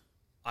 Right.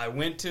 I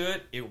went to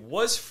it. It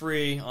was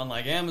free on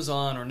like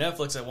Amazon or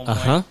Netflix at one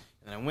point.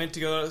 And I went to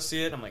go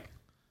see it. And I'm like,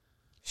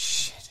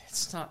 shit,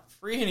 it's not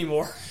free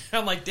anymore. And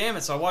I'm like, damn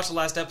it. So I watched the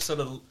last episode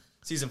of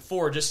season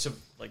 4 just to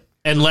like.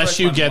 Unless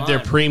you get their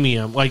mind.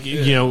 premium, like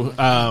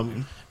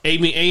AMC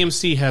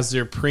has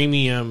their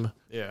premium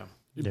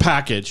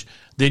package,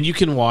 then you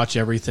can watch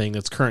everything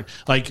that's current.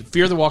 Like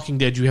Fear the Walking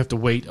Dead, you have to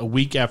wait a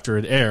week after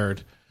it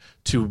aired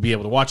to be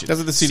able to watch it. That's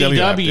what the CW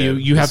app did.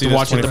 You have to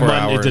watch it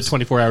the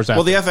 24 hours after.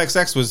 Well, the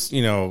FXX was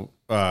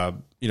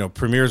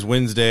premieres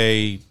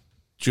Wednesday,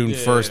 June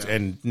 1st,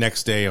 and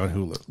next day on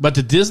Hulu. But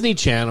the Disney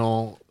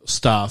Channel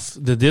stuff,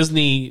 the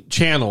Disney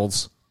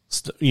channels,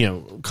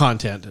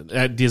 content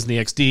at Disney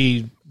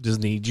XD,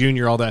 Disney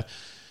Junior, all that.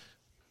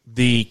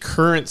 The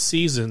current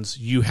seasons,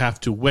 you have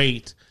to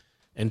wait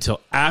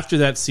until after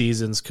that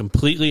season's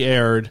completely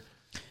aired,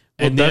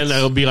 and then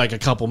it'll be like a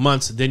couple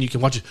months, and then you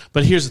can watch it.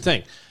 But here's the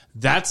thing.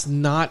 That's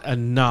not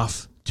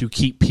enough to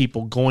keep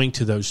people going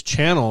to those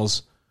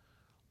channels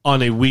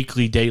on a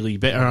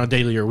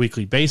daily or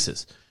weekly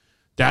basis.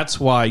 That's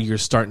why you're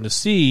starting to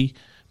see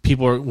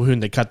people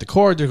when they cut the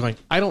cord, they're going,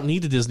 I don't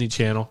need a Disney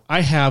Channel.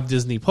 I have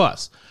Disney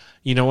Plus.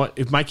 You know what?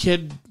 If my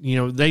kid,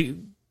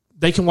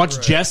 they can watch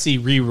Jessie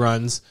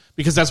reruns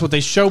because that's what they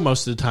show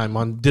most of the time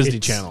on Disney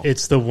Channel.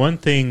 It's the one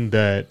thing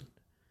that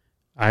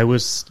I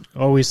was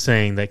always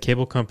saying that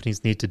cable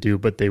companies need to do,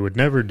 but they would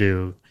never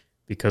do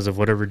because of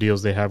whatever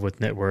deals they have with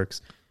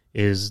networks,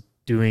 is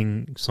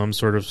doing some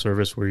sort of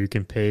service where you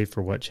can pay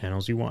for what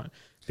channels you want.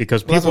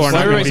 Because people are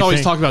not. Everybody's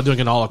always talking about doing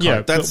an a la carte.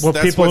 Yeah, that's what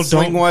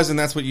Sling was, and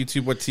that's what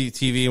YouTube, what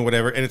TV, and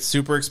whatever. And it's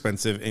super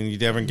expensive, and you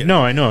never get.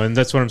 No, I know, and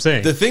that's what I'm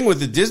saying. The thing with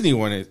the Disney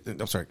one is,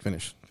 I'm sorry,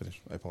 finish.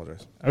 I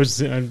apologize.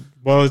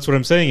 Well, that's what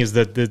I'm saying is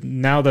that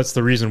now that's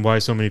the reason why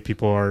so many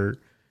people are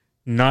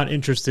not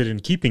interested in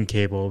keeping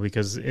cable,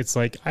 because it's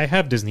like, I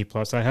have Disney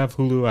Plus, I have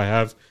Hulu, I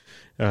have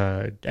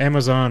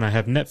Amazon, I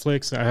have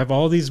Netflix, I have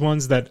all these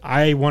ones that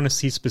I want to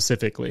see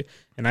specifically,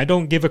 and I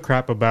don't give a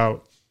crap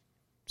about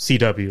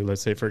CW,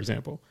 let's say, for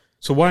example.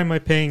 So why am I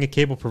paying a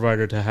cable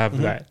provider to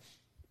have that?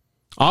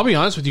 I'll be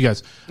honest with you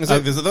guys. There's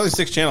only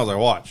 6 channels I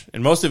watch,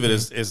 and most of it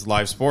is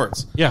live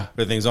sports. Yeah.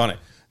 There are things on it.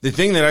 The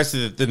thing that I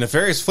see, the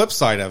nefarious flip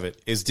side of it,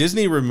 is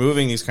Disney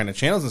removing these kind of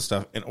channels and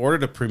stuff in order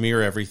to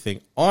premiere everything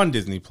on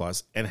Disney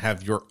Plus and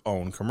have your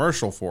own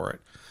commercial for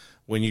it.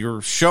 When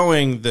you're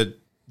showing the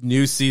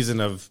new season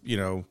of,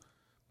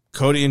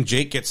 Cody and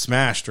Jake Get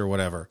Smashed or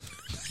whatever,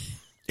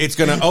 it's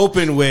going to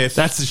open with...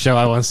 That's the show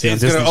I want to see on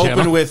It's Disney going to Channel.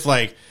 open with,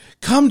 like,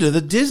 come to the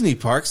Disney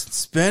parks and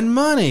spend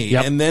money.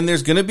 Yep. And then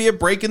there's going to be a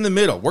break in the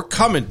middle. We're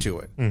coming to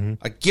it. Mm-hmm.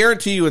 I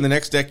guarantee you in the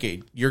next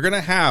decade, you're going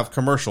to have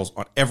commercials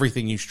on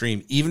everything you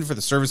stream, even for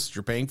the services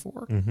you're paying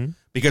for. Mm-hmm.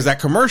 Because that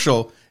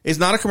commercial is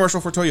not a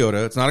commercial for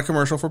Toyota. It's not a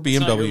commercial for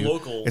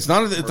BMW. It's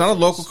not a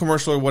local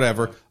commercial or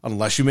whatever,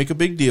 unless you make a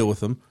big deal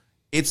with them.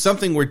 It's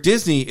something where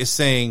Disney is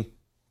saying,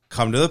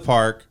 come to the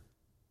park,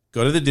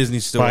 go to the Disney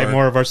store. Buy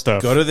more of our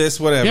stuff. Go to this,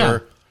 whatever. Yeah.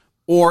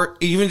 Or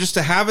even just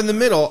to have in the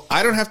middle,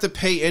 I don't have to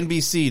pay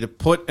NBC to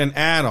put an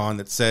ad on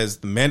that says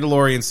The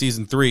Mandalorian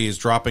Season 3 is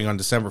dropping on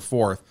December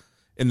 4th.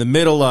 In the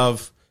middle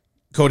of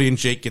Cody and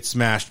Jake Get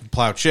Smashed and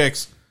Plow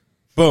Chicks,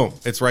 boom,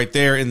 it's right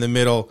there in the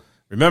middle.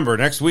 Remember,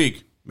 next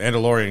week,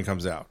 Mandalorian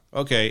comes out.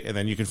 Okay, and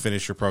then you can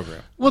finish your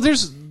program. Well,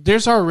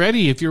 there's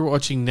already, if you're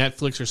watching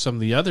Netflix or some of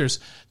the others,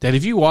 that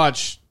if you're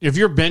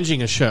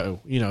binging a show,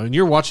 and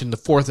you're watching the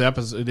 4th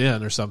episode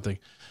in or something,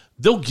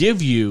 they'll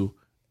give you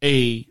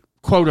a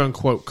quote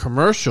unquote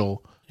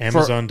commercial.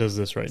 Amazon does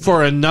this right now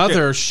for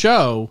another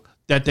show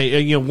that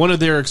they, one of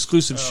their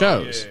exclusive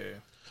shows. Yeah.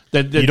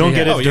 That you don't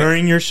get it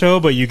during your show,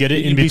 but you get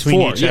it in between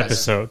each yes.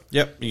 episode.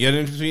 Yep, you get it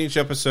in between each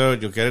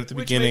episode. You'll get it at the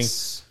beginning.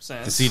 Makes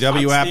sense. The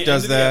CW app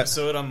does that.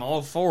 Episode, I'm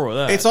all for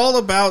that. It's all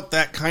about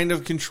that kind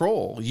of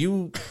control.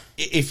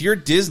 If you're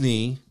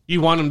Disney,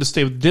 you want them to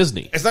stay with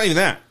Disney. it's not even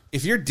that.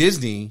 If you're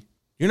Disney,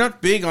 you're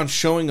not big on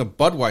showing a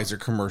Budweiser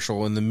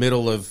commercial in the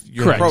middle of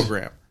your Correct.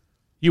 program.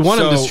 You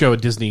want them to So, show a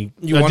Disney.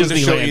 You want them to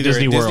show Disneyland, either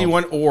Disney a World. Disney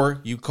one,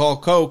 or you call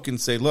Coke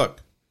and say,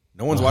 "Look,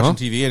 no one's watching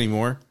TV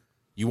anymore.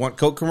 You want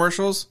Coke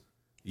commercials?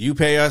 You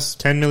pay us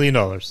 $10 million.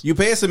 You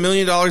pay us $1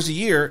 million a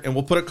year, and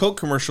we'll put a Coke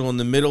commercial in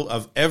the middle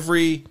of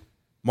every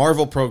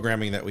Marvel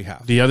programming that we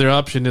have." The other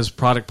option is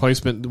product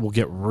placement. Will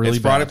get really It's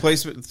bad. product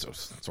placement.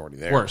 It's already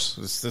there.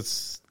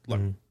 Worse. Look,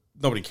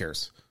 nobody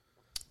cares.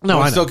 No, No I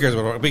one know. still cares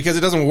about it because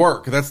it doesn't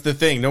work. That's the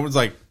thing. No one's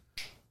like,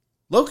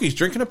 Loki's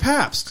drinking a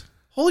Pabst.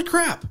 Holy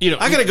crap!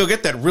 I gotta go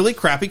get that really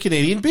crappy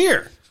Canadian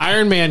beer.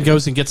 Iron Man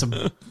goes and gets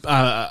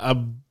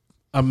a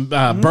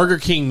Burger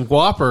King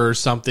Whopper or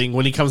something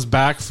when he comes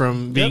back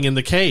from being in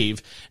the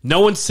cave. No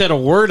one said a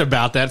word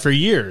about that for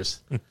years.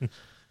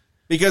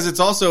 Because it's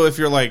also, if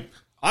you're like,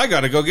 I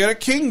got to go get a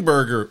King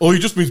Burger. Oh, he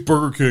just means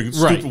Burger King. It's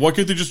Right. stupid. Why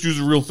can't they just use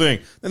a real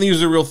thing? Then they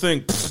use a real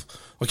thing. Pfft,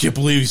 I can't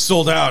believe he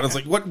sold out. It's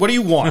like, what do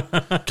you want?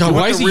 God,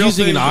 why is he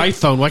using an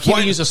iPhone? Why can't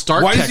he use a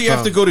StarTech Why does he have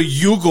phone? to go to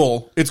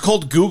Google? It's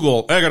called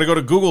Google. I got to go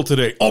to Google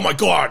today. Oh my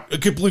God. I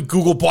can't believe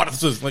Google bought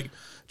this. Like,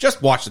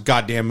 just watch the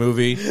goddamn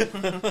movie.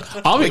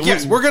 Like,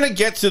 yes, we're going to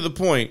get to the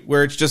point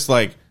where it's just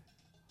like,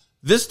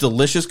 this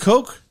delicious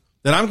Coke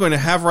that I'm going to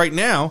have right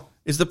now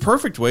is the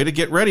perfect way to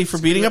get ready for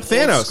beating up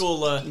Thanos.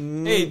 Old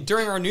school, hey,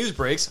 during our news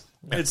breaks,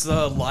 it's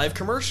live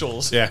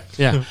commercials. Yeah.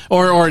 Yeah,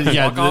 or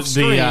yeah, Walk off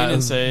screen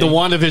and say- the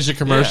WandaVision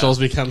commercials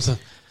becomes.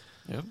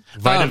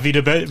 Vita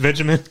Vita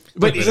Vegemin.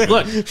 But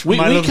look, we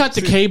Milo- cut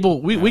the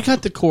cable. We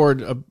cut the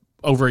cord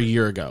over a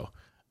year ago,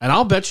 and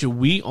I'll bet you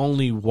we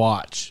only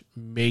watch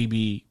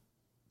maybe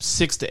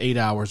 6 to 8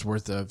 hours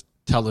worth of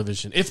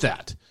television, if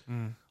that.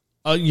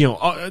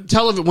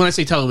 Television. When I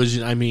say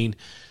television, I mean,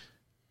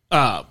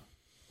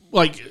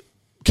 like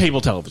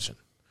cable television.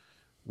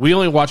 We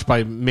only watch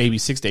by maybe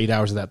 6 to 8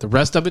 hours of that. The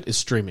rest of it is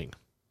streaming.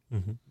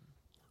 Mm-hmm.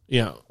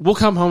 Yeah, we'll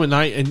come home at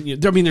night,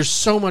 and I mean, there's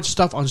so much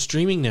stuff on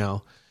streaming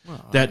now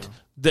that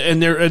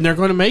and they're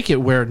going to make it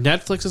where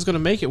Netflix is going to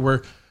make it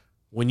where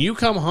when you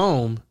come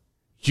home,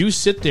 you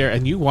sit there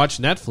and you watch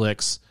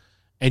Netflix,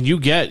 and you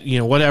get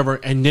whatever,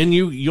 and then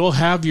you'll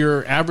have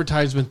your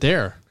advertisement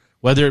there.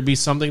 Whether it be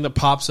something that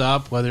pops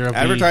up, whether it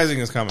Advertising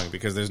is coming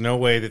because there's no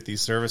way that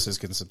these services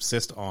can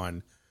subsist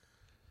on,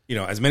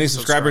 as many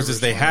subscribers as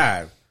they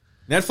have.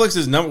 Netflix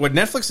is what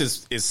Netflix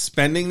is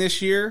spending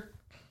this year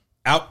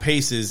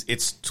outpaces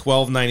its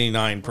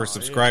 $12.99 per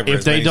subscriber. If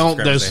as they many don't,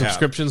 subscribers those they have.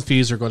 subscriptions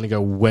fees are going to go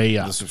way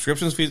up. The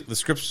subscriptions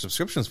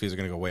fees are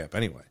going to go way up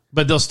anyway.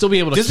 But they'll still be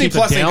able to Disney keep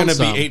Plus it ain't down going to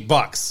some. be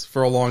 $8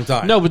 for a long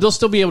time. No, but they'll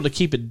still be able to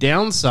keep it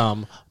down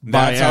some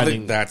by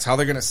adding. That's how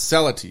they're going to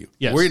sell it to you.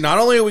 Yes. Not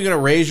only are we going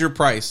to raise your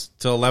price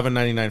to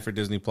 $11.99 for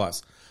Disney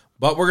Plus,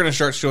 but we're going to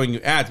start showing you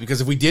ads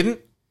because if we didn't,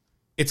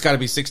 it's got to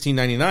be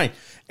 $16.99.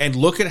 And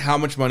look at how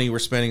much money we're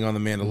spending on The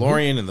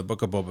Mandalorian and the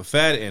Book of Boba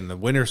Fett and the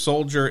Winter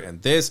Soldier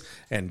and this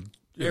and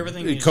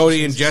Everything Cody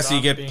and needs to Jesse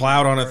stop get being-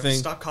 plowed on a or thing.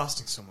 Stop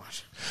costing so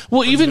much.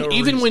 Well, even no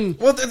when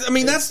Well,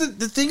 that's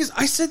the thing is,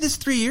 I said this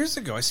 3 years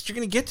ago. I said you're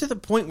going to get to the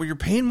point where you're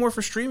paying more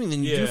for streaming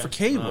than you do for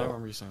cable. I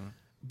remember you saying that.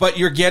 But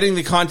you're getting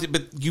the content,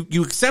 but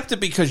you accept it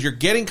because you're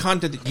getting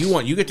content that you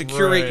want. You get to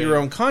curate Right. your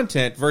own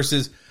content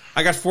versus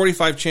I got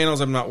 45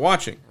 channels I'm not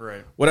watching.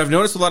 Right. What I've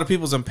noticed a lot of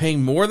people is I'm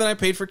paying more than I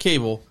paid for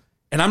cable,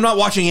 and I'm not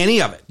watching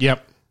any of it.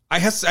 yep. I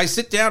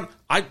sit down.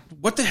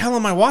 What the hell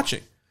am I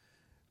watching?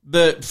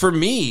 For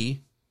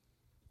me,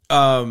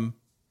 I'm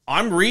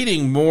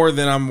reading more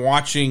than I'm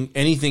watching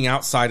anything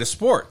outside of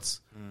sports.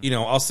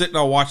 I'll sit and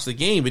I'll watch the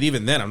game, but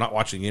even then, I'm not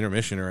watching the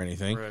intermission or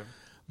anything. Right.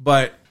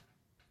 But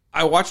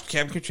I watched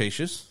Camp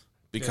Cretaceous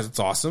because it's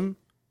awesome.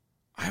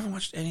 I haven't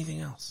watched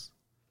anything else.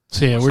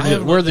 So yeah, we're the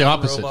Death and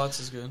opposite. Robots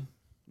is good.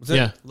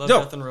 Yeah. Love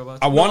No, Death and Robots.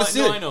 I want to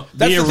No, see I it. know.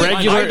 That's The the thing.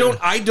 irregular-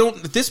 I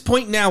don't. At this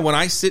point now, when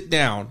I sit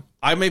down,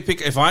 I may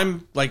pick if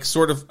I'm like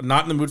sort of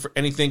not in the mood for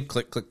anything.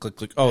 Click, click, click,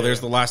 click. Oh, there's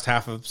the last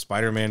half of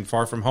Spider-Man: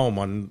 Far From Home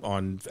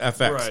on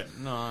FX. Right.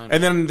 No, I know.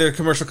 And then the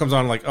commercial comes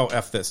on, like, oh,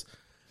 F this.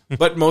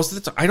 But most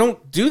of the time, I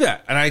don't do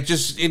that. And I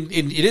just, it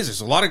is.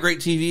 There's a lot of great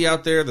TV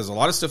out there. There's a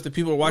lot of stuff that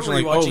people are watching.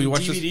 We're Like, oh, we rewatching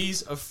watch this.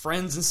 DVDs of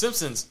Friends and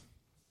Simpsons.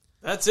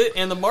 That's it.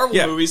 And the Marvel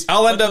Yeah, movies.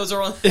 I'll end but up- Those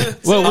are on.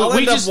 Well, I'll we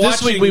end up just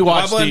this week we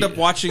watched I'll end the- up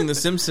watching The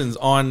Simpsons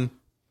on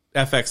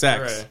FXX.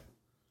 Right.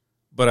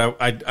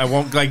 But I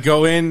won't like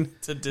go in,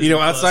 To Disney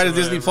outside Plus of or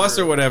Disney Plus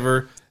or whatever.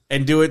 whatever,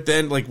 and do it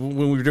then like when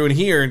we were doing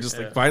here and just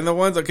like find the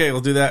ones. Okay, I'll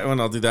do that one.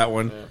 I'll do that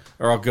one,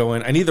 or I'll go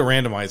in. I need the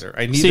randomizer.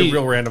 I need See- the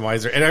real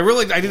randomizer, and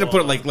I need to put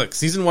it like, look,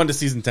 season 1 to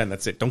season 10.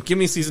 That's it. Don't give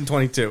me season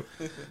 22.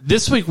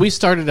 This week we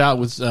started out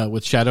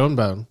with Shadow and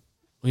Bone.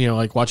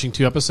 Like watching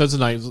 2 episodes a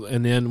night,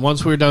 and then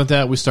once we were done with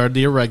that, we started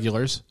the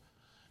Irregulars.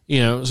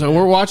 So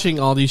we're watching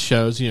all these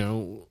shows. There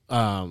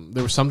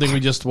was something we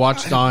just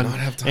watched on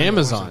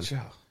Amazon.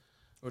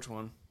 Which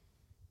one?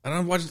 I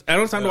don't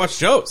have time to watch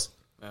shows.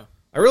 Yeah.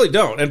 I really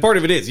don't. And part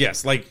of it is,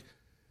 yes, like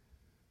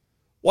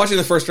watching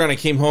the first round, I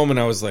came home and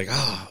I was like,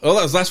 that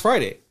was last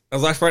Friday. I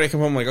came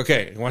home like,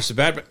 okay, I can watch the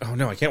Bad Oh,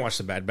 no, I can't watch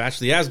the Bad Batch.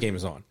 The Az game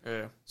is on.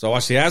 Yeah. So I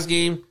watched the Az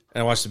game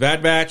and I watched the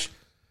Bad Batch.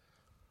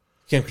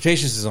 Camp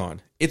Cretaceous is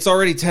on. It's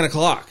already 10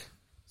 o'clock.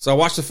 So I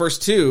watched the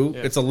first 2.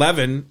 Yeah. It's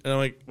 11. And I'm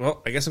like,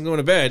 well, I guess I'm going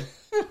to bed.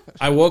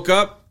 I woke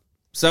up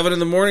 7 in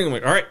the morning. I'm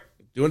like, all right,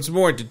 doing some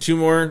more. Did 2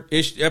 more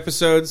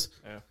episodes.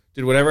 Yeah.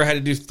 Did whatever I had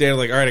to do today. I'm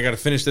like, all right, I got to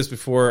finish this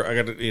before I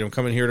got to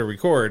come in here to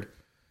record.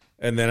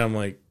 And then I'm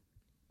like,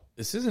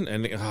 this isn't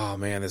ending. Oh,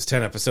 man, there's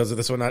 10 episodes of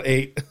this one, not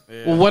 8.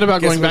 Yeah. Well, what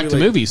about going back to like,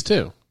 movies,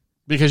 too?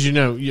 Because, you're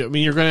going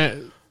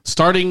to,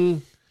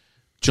 starting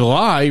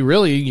July,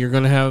 really, you're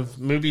going to have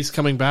movies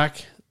coming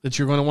back that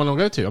you're going to want to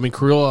go to. I mean,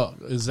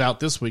 Cruella is out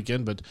this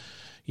weekend, but,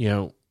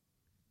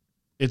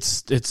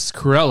 it's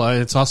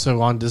Cruella. It's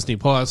also on Disney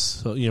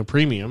Plus,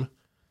 premium.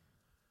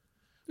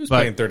 Who's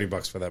paying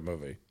 $30 for that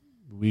movie?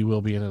 we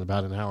will be in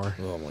about an hour.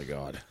 Oh my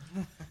god!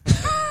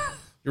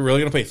 You're really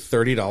gonna pay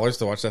 $30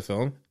 to watch that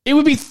film? It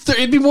would be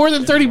it'd be more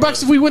than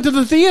 $30 if we went to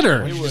the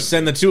theater. Just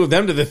send the two of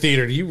them to the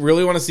theater. Do you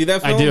really want to see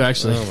that film? I do,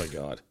 actually. Oh my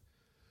god!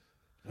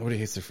 Nobody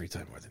hates their free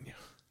time more than you.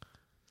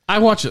 I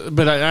watch it,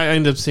 but I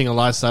end up seeing a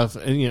lot of stuff,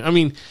 and I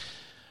mean,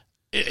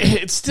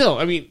 it's still.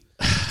 I mean,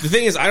 the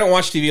thing is, I don't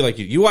watch TV like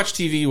you. You watch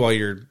TV while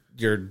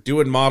you're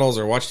doing models,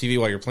 or watch TV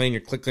while you're playing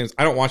your click claims.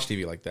 I don't watch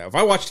TV like that. If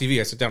I watch TV,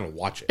 I sit down and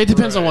watch it. It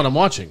depends on what I'm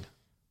watching.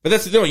 But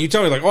that's the thing. You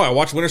tell me like, oh, I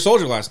watched Winter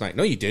Soldier last night.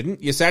 No, you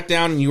didn't. You sat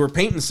down and you were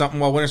painting something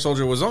while Winter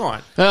Soldier was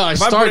on. Well, I if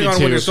started I'm putting on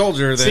to Winter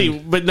Soldier, then see,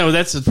 but no,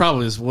 that's the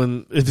problem. Is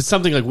when if it's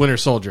something like Winter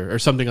Soldier or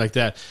something like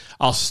that,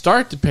 I'll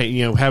start to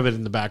paint. Have it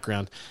in the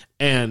background,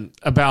 and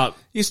about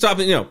you stop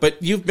it.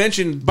 But you've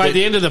mentioned by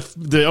the end of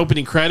the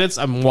opening credits,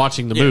 I'm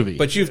watching the movie.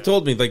 But you've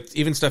told me like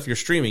even stuff you're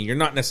streaming, you're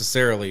not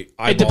necessarily.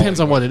 It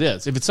depends on what it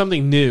is. If it's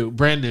something new,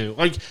 brand new,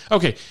 like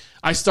okay,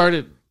 I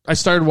started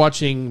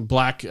watching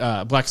Black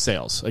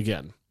Sails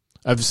again.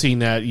 I've seen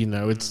that,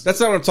 it's...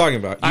 That's not what I'm talking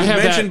about. You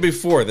mentioned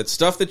before that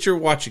stuff that you're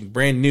watching,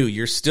 brand new,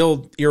 you're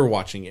still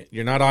ear-watching it.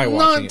 You're not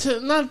eye-watching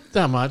it. Not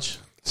that much.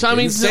 So, I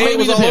mean, say it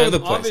was all over the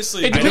place.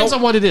 Obviously, it depends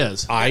on what it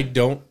is. I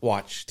don't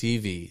watch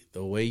TV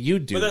the way you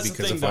do,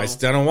 because if I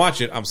sit down and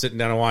watch it, I'm sitting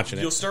down and watching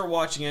it. You'll start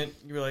watching it,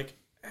 you're like,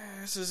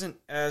 this isn't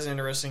as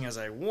interesting as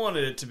I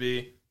wanted it to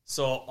be,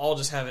 so I'll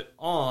just have it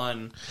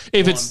on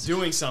if while I'm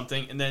doing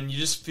something, and then you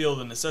just feel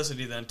the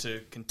necessity then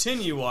to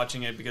continue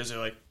watching it because you're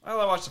like, oh,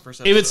 I watched the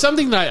first episode. If it's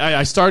something that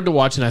I started to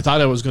watch and I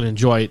thought I was going to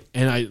enjoy it,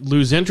 and I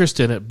lose interest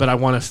in it, but I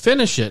want to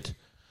finish it,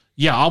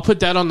 yeah, I'll put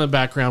that on the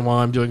background while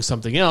I'm doing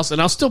something else,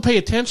 and I'll still pay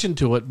attention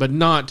to it, but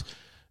not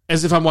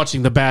as if I'm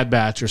watching The Bad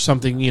Batch or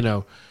something,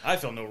 I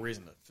feel no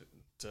reason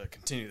to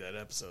continue that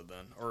episode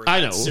then, or I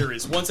that know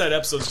series. Once that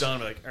episode's done,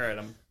 I'm like, all right,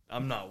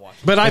 I'm not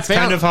watching. But That's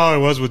kind of how it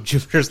was with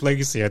Jupiter's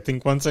Legacy. I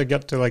think once I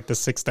got to like the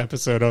 6th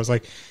episode, I was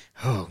like,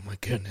 "Oh my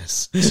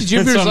goodness!"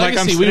 Jupiter's I'm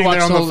Legacy. We watched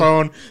there on the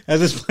phone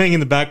as it's playing in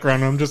the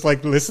background. I'm just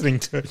like listening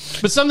to it.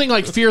 But something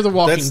like Fear the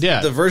Walking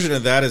Dead. The version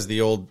of that is the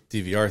old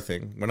DVR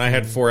thing. When I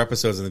had 4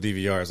 episodes in the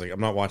DVR, I was like,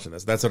 "I'm not watching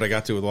this." That's what I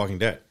got to with Walking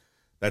Dead.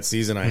 That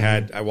season,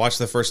 I watched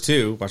the first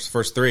 2, watched the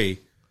first 3.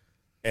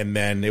 And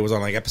then it was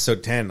on like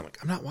episode 10. I'm like,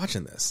 I'm not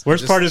watching this.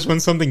 Worst part is when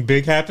something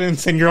big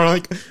happens and you're all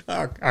like,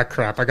 oh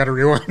crap, I got to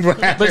rewind what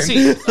happened. But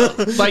see,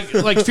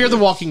 like Fear the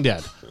Walking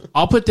Dead,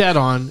 I'll put that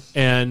on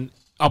and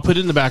I'll put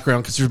it in the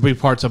background because there's big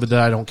parts of it that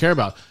I don't care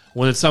about.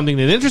 When it's something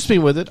that interests me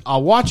with it,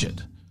 I'll watch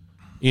it,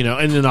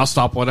 and then I'll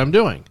stop what I'm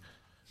doing.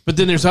 But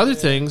then there's other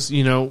things,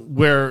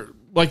 where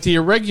like The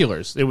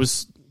Irregulars, it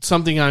was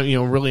something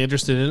I'm really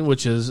interested in,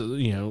 which is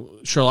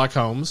Sherlock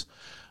Holmes.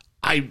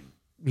 I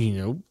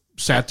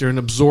sat there and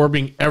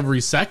absorbing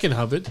every second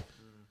of it.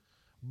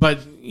 But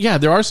yeah,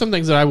 there are some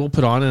things that I will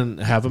put on and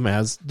have them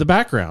as the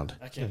background.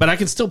 But I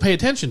can still pay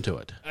attention to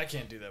it. I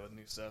can't do that with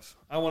new stuff.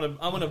 I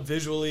want to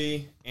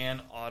visually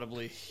and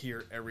audibly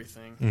hear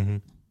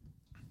everything.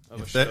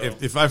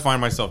 Mm-hmm. If I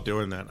find myself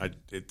doing that,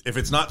 if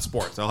it's not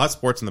sports, I'll have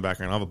sports in the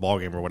background. I'll have a ball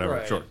game or whatever.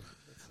 Right. Sure.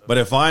 But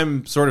if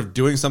I'm sort of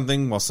doing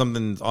something while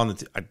something's on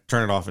I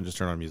turn it off and just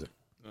turn on music.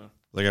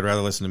 Like I'd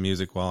rather listen to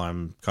music while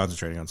I'm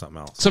concentrating on something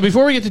else. So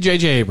before we get to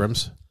J.J.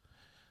 Abrams,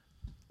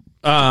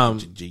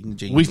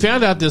 we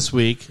found out this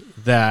week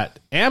that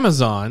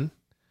Amazon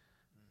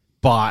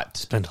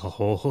spent a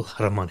whole lot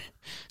of money.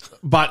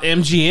 Bought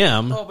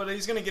MGM. Oh, but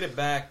he's going to get it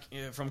back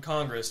from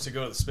Congress to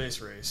go to the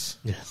space race.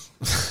 Yes.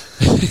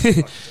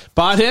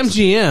 Bought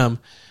MGM,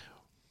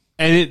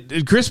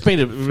 and Chris made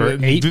for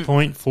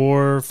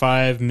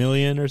 $8.45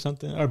 million or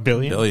something, or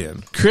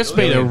billion. Chris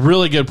made a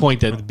really good point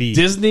that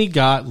Disney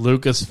got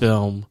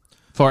Lucasfilm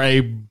for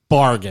a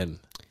bargain.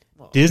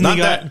 Disney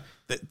got.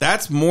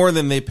 That's more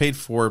than they paid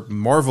for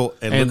Marvel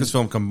and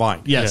Lucasfilm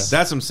combined. Yes.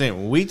 That's what I'm saying.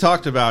 When we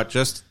talked about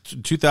just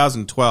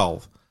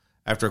 2012,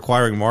 after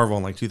acquiring Marvel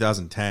in like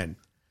 2010,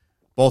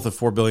 both at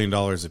 $4 billion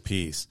a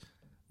piece,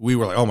 we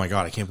were like, oh my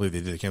God, I can't believe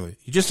they did it. I can't believe it.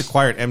 You just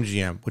acquired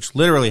MGM, which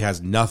literally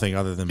has nothing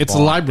other than it's a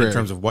library in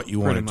terms of what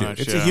you want to do. Much,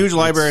 it's a huge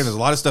library and there's a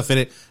lot of stuff in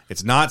it.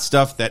 It's not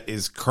stuff that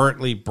is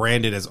currently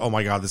branded as, oh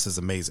my God, this is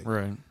amazing.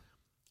 Right.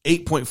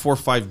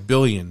 $8.45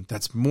 billion.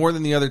 That's more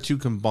than the other two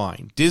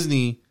combined.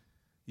 Disney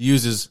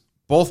uses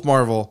both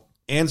Marvel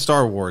and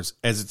Star Wars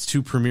as its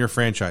 2 premier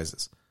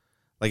franchises.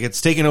 Like,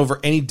 it's taken over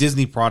any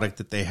Disney product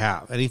that they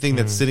have. Anything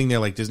that's sitting there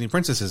like Disney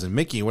Princesses and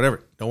Mickey and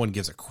whatever, no one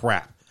gives a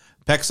crap.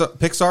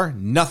 Pixar,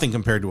 nothing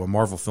compared to a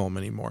Marvel film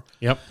anymore.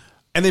 Yep.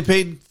 And they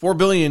paid $4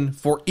 billion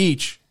for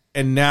each,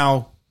 and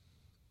now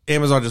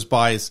Amazon just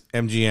buys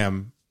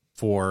MGM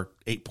for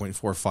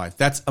 $8.45.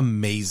 That's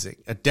amazing.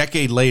 A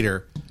decade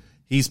later,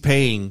 he's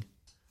paying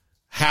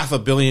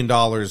 $500 million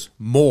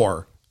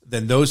more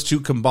than those two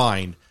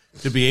combined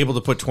to be able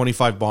to put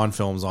 25 Bond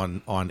films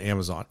on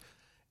Amazon.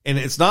 And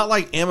it's not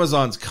like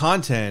Amazon's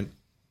content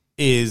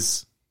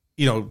is,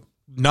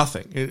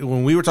 nothing.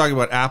 When we were talking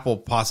about Apple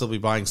possibly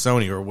buying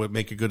Sony, or would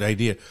make a good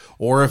idea,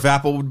 or if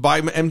Apple would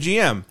buy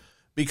MGM,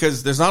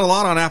 because there's not a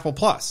lot on Apple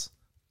Plus.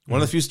 One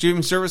of the few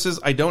streaming services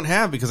I don't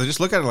have, because I just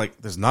look at it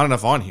like there's not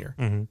enough on here.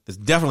 There's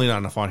definitely not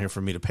enough on here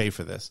for me to pay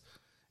for this.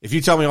 If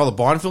you tell me all the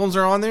Bond films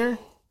are on there,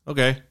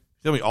 okay.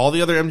 Tell me all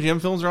the other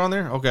MGM films are on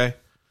there, okay.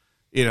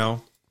 You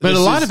know, but a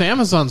lot of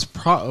Amazon's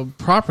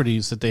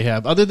properties that they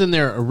have, other than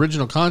their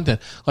original content,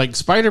 like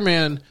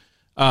Spider-Man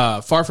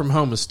Far From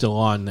Home is still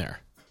on there.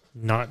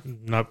 Not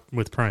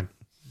with Prime.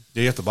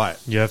 you have to buy it.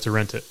 You have to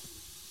rent it.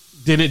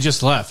 Then it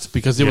just left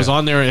because it was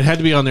on there. It had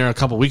to be on there a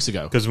couple weeks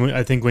ago. Because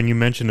I think when you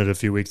mentioned it a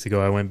few weeks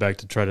ago, I went back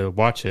to try to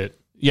watch it.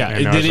 Yeah,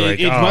 and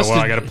I was like,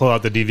 I got to pull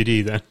out the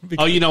DVD then.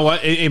 Oh, you know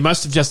what? It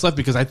must have just left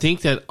because I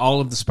think that all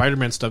of the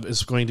Spider-Man stuff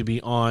is going to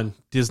be on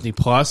Disney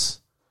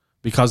Plus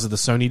because of the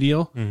Sony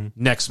deal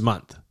next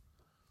month.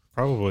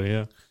 Probably,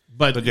 yeah.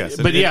 But yes,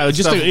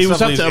 it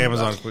was up to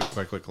Amazon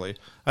quite quickly.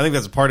 I think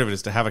that's a part of it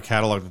is to have a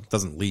catalog that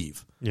doesn't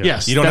leave. Yeah.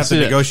 Yes, You don't have to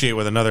negotiate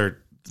with another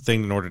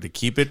thing in order to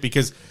keep it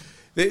because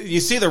you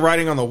see the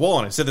writing on the wall.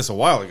 And I said this a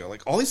while ago.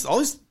 Like all these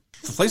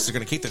places are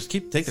going to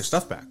take their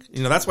stuff back.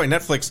 You know, that's why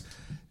Netflix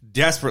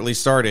desperately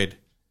started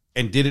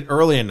and did it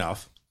early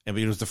enough. And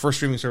it was the first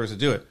streaming service to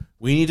do it.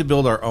 We need to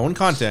build our own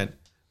content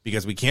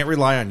because we can't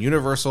rely on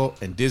Universal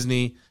and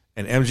Disney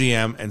and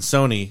MGM and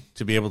Sony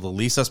to be able to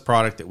lease us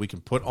product that we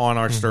can put on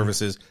our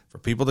services for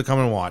people to come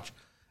and watch.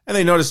 And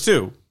they noticed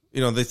too,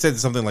 you know, they said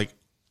something like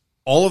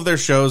all of their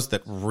shows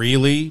that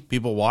really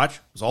people watch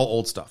was all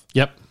old stuff.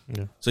 Yep.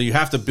 Yeah. So you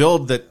have to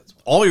build that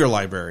all your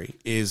library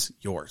is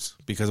yours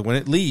because when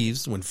it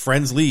leaves, when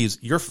Friends leaves,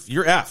 you're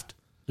effed.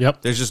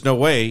 Yep. There's just no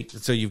way.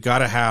 So you've got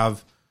to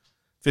have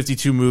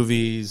 52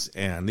 movies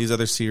and these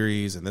other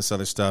series and this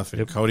other stuff.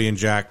 And Cody and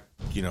Jack,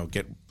 you know,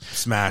 get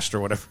smashed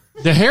or whatever.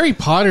 The Harry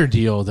Potter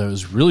deal, though,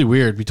 is really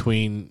weird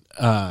between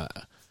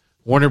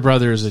Warner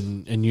Brothers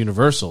and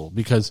Universal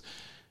because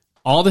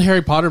all the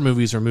Harry Potter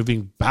movies are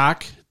moving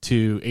back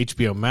to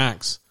HBO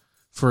Max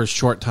for a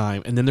short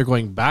time, and then they're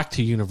going back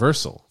to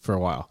Universal for a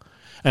while.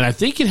 And I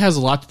think it has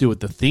a lot to do with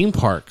the theme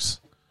parks,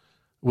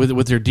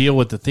 with their deal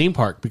with the theme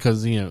park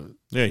because, you know...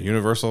 Yeah,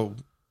 Universal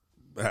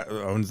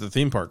owns the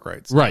theme park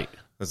rights. Right.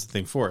 That's the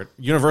thing for it.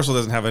 Universal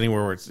doesn't have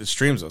anywhere where it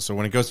streams those. So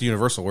when it goes to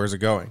Universal, where's it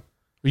going?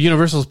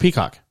 Universal's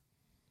Peacock.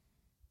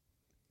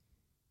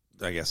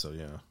 I guess so,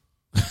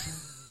 yeah.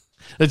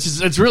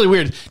 It's really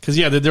weird because,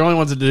 yeah, they're the only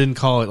ones that didn't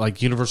call it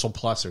like Universal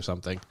Plus or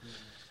something.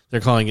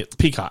 They're calling it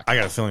Peacock. I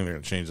got a feeling they're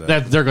going to change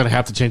that. They're going to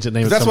have to change the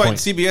name at That's some why point.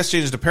 CBS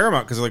changes to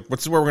Paramount because like,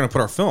 what's where we're going to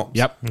put our films?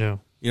 Yep. Yeah.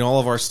 You know, all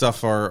of our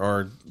stuff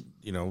are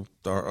you know,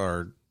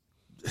 are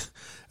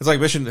it's like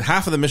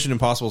half of the Mission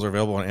Impossibles are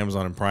available on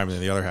Amazon and Prime, and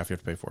then the other half you have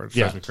to pay for it. It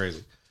drives me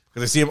crazy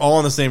because I see them all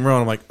in the same row,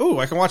 and I'm like, oh,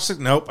 I can watch 6.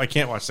 Nope, I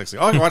can't watch 6.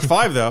 Oh, I can watch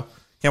 5 though.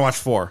 Can't watch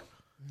 4.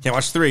 Can't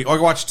watch 3. Oh, I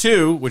can watch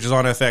 2, which is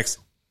on FX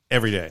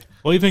every day.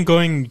 Well, even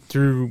going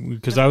through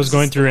because I was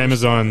going through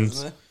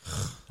Amazon's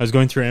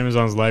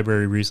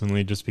library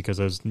recently just because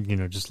I was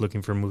just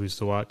looking for movies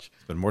to watch.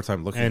 Spend more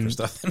time looking for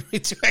stuff than we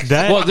do.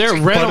 Their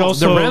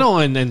rental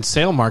and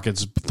sale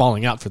market's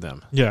falling out for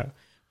them. Yeah.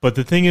 But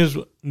the thing is,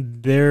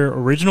 their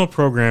original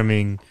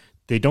programming,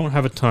 they don't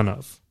have a ton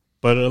of.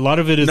 But a lot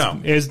of it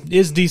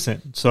is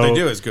decent. So they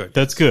do is good.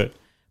 That's good.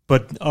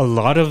 But a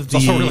lot of it's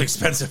also really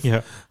expensive.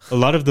 Yeah. A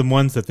lot of the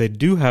ones that they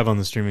do have on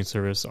the streaming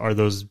service are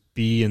those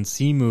B and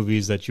C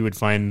movies that you would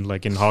find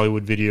like in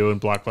Hollywood Video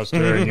and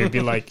Blockbuster, and you'd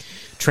be like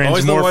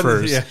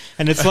Transmorphers.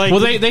 And it's like,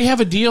 well, they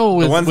have a deal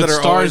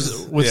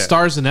with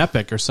Stars and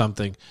Epic or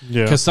something.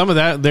 Yeah. Because some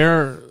of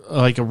their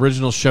like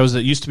original shows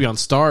that used to be on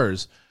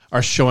Stars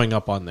are showing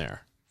up on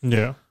there.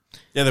 Yeah.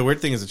 Yeah, the weird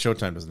thing is that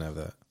Showtime doesn't have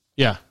that.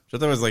 Yeah.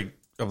 Showtime was like,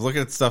 I was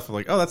looking at stuff, I'm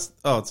like, it's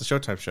a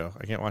Showtime show.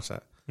 I can't watch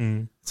that.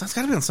 So it's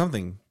got to be on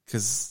something,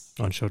 because...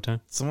 On Showtime?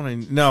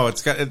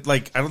 It's got,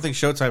 I don't think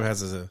Showtime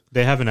has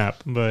They have an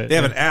app, but... They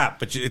have an app,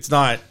 but it's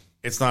not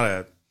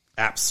a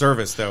app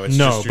service, though. It's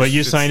but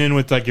you sign in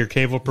with, like, your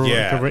cable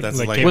provider.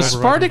 Yeah, was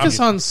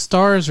Spartacus on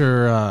Stars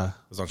or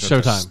was on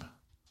Showtime?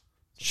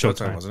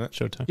 Showtime, wasn't it?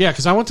 Showtime. Yeah,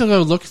 because I went to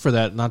go look for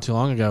that not too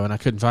long ago, and I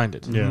couldn't find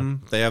it. Yeah.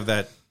 They have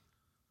that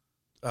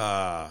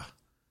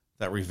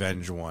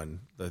revenge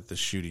one, the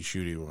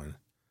shooty one.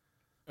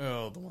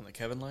 Oh, the one that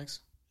Kevin likes?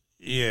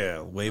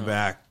 Yeah, way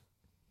back.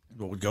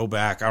 What would go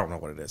back? I don't know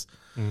what it is.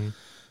 It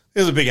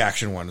was a big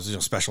action one. It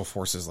was special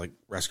forces, like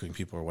rescuing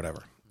people or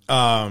whatever.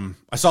 I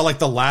saw like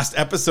the last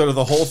episode of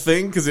the whole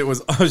thing because it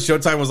was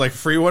Showtime was like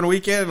free one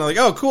weekend, and I'm like,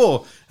 oh,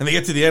 cool. And they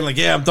get to the end, like,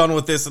 yeah, I'm done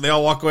with this, and they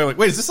all walk away like,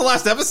 wait, is this the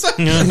last episode?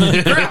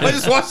 Crap, I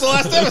just watched the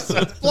last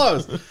episode. It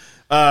blows.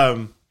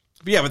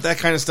 But that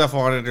kind of stuff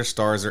on it, or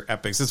Stars or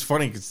Epics. It's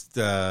funny because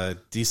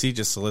DC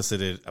just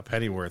solicited a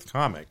Pennyworth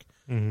comic,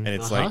 and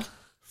it's like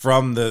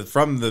from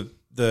the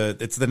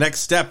it's the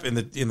next step in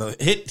the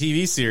hit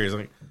TV series.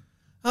 I'm like,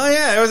 oh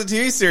yeah, it was a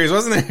TV series,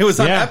 wasn't it? It was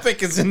on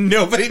Epic, and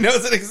nobody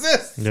knows it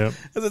exists because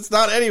it's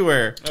not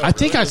anywhere. I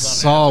think I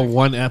saw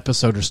one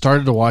episode or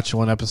started to watch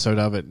one episode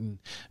of it and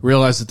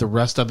realized that the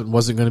rest of it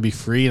wasn't going to be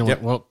free, and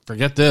went, well,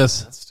 forget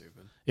this. That's stupid.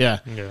 Yeah.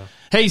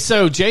 Hey,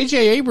 so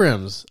J.J.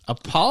 Abrams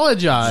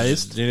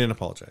apologized. He didn't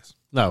apologize.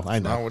 No, I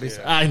know. Not what he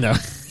said. I know.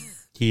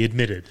 He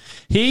admitted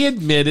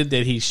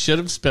that he should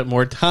have spent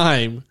more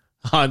time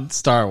on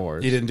Star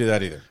Wars. He didn't do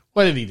that either.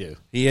 What did he do?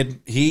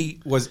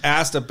 He was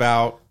asked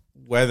about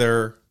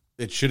whether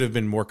it should have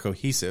been more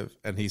cohesive.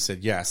 And he said,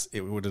 yes,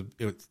 it would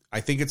have.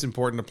 I think it's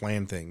important to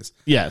plan things.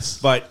 Yes.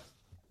 But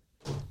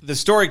the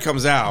story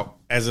comes out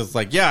as it's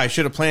like, yeah, I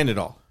should have planned it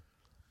all.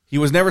 He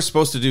was never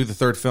supposed to do the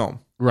third film.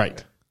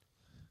 Right.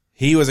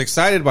 He was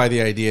excited by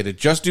the idea to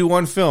just do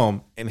one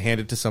film and hand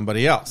it to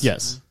somebody else.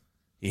 Yes.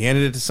 He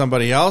handed it to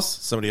somebody else.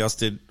 Somebody else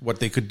did what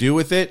they could do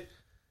with it.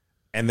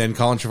 And then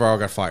Colin Trevorrow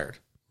got fired.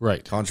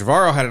 Right. Colin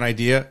Trevorrow had an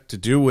idea to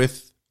do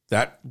with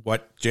that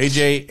what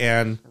JJ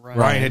and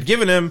Ryan had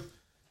given him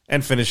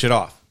and finish it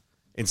off.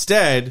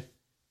 Instead,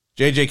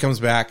 JJ comes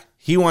back.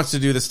 He wants to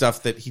do the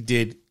stuff that he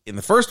did in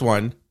the first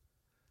one.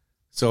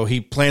 So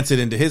he plants it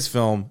into his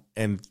film,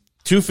 and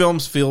two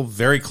films feel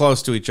very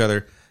close to each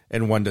other,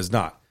 and one does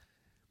not.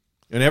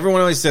 And everyone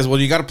always says, well,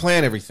 you got to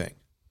plan everything.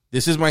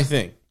 This is my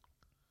thing.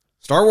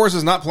 Star Wars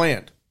is not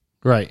planned.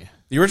 Right.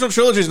 The original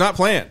trilogy is not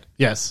planned.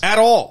 Yes. At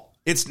all.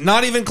 It's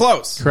not even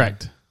close.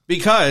 Correct.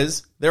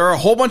 Because there are a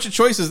whole bunch of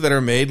choices that are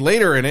made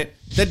later in it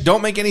that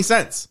don't make any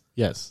sense.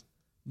 Yes.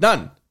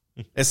 None.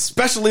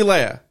 Especially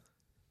Leia.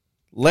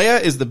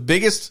 Leia is the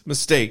biggest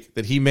mistake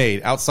that he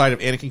made outside of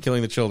Anakin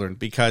killing the children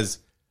because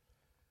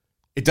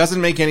it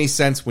doesn't make any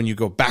sense when you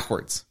go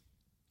backwards.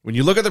 When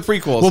you look at the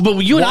prequels, Well, but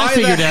you and I why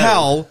figured the out-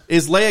 hell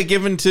is Leia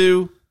given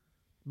to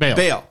Bail.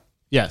 Bail?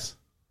 Yes.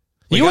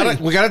 We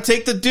gotta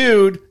take the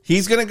dude.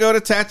 He's gonna go to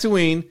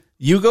Tatooine.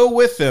 You go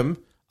with him.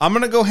 I'm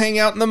gonna go hang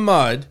out in the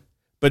mud.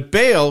 But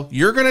Bail,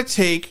 you're gonna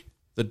take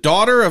the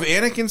daughter of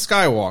Anakin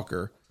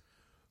Skywalker,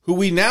 who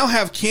we now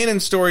have canon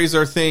stories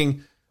are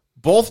saying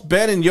both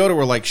Ben and Yoda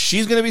were like,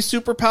 she's gonna be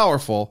super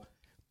powerful.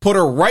 Put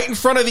her right in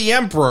front of the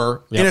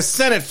Emperor in a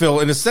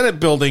Senate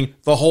building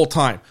the whole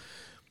time.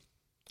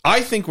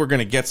 I think we're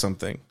gonna get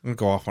something. I'm gonna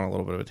go off on a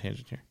little bit of a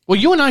tangent here. Well,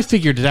 you and I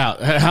figured it out.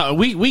 How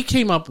we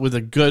came up with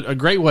a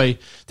great way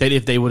that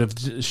if they would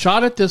have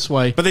shot it this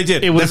way, But they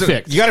did. it would have That's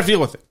fixed. You got to deal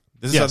with it.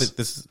 This is Yes. how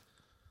this is.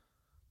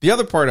 The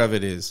other part of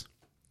it is,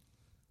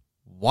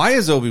 why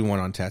is Obi-Wan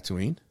on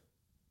Tatooine?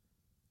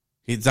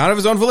 He's not of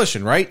his own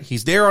volition, right?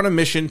 He's there on a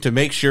mission to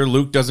make sure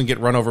Luke doesn't get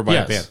run over by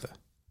a Yes. bantha.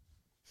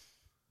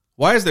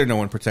 Why is there no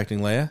one protecting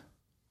Leia?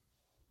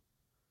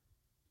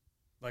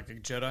 Like a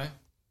Jedi.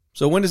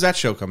 So when does that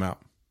show come out?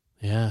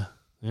 Yeah.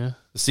 Yeah.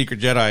 The Secret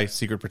Jedi,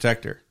 Secret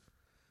Protector.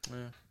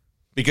 Yeah.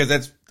 Because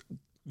that's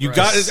you Right.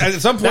 got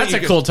at some point. That's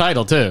a cool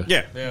title too.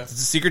 Yeah, Yeah. it's a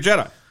Secret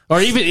Jedi. Or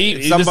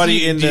even somebody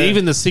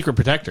even the Secret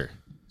Protector.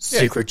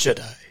 Secret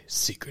Jedi,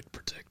 Secret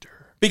Protector.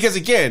 Because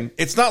again,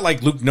 it's not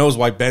like Luke knows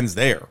why Ben's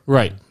there.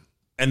 Right.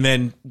 And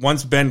then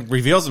once Ben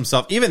reveals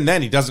himself, even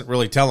then he doesn't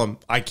really tell him,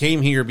 I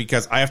came here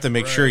because I have to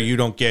make sure you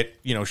don't get,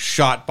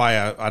 shot by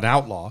an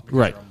outlaw.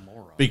 Right.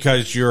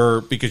 Because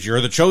you're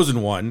the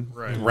chosen one.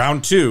 Right.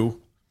 Round 2.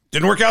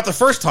 Didn't work out the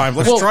first time.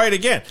 Let's try it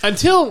again.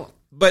 Until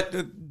But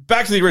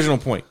back to the original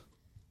point.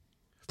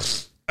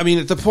 I mean,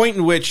 at the point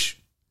in which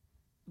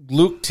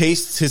Luke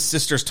tastes his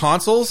sister's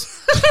tonsils,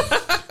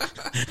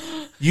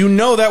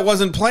 that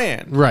wasn't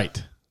planned.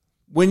 right.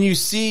 When you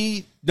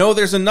see, no,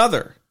 there's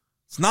another.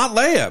 It's not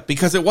Leia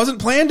because it wasn't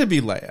planned to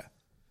be Leia.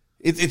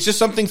 It's just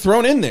something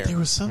thrown in there. There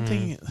was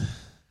something.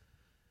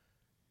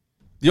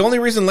 The only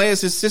reason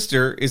Leia's his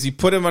sister is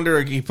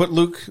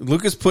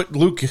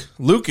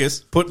Lucas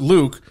put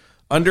Luke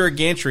under a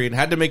gantry and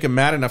had to make him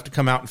mad enough to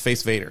come out and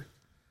face Vader.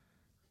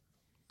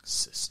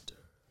 Sister.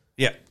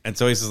 Yeah. And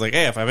so he says like,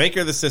 hey, if I make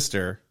her the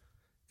sister,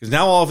 because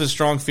now all of his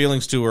strong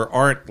feelings to her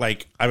aren't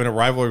like I'm in a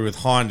rivalry with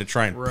Han to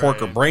try and pork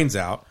her brains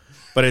out,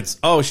 but it's,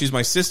 oh, she's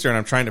my sister and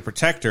I'm trying to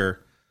protect her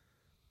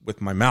with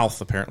my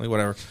mouth, apparently,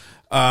 whatever.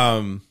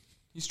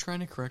 He's trying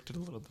to correct it a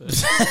little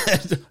bit.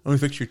 Let me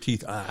fix your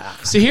teeth.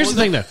 See, here's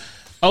the thing though.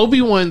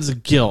 Obi-Wan's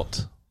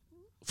guilt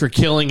for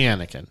killing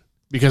Anakin,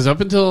 because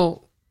up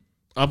until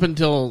the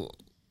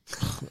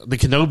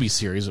Kenobi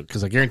series,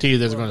 because I guarantee you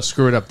they're going to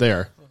screw it up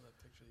there.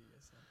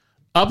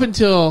 Up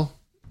until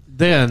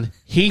then,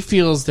 he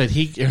feels that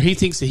he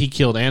thinks that he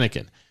killed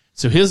Anakin.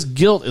 So his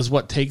guilt is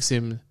what keeps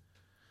him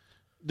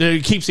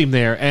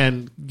there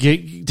and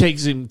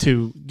takes him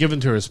to given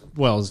to his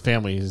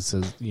family. He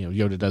says,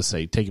 Yoda does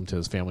say take him to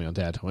his family on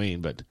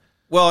Tatooine, but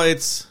Well,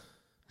 it's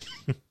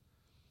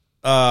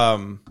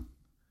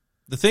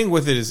the thing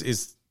with it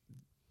is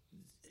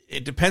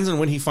it depends on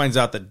when he finds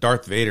out that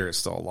Darth Vader is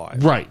still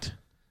alive. right,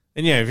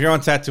 And yeah, if you're on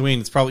Tatooine,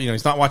 it's probably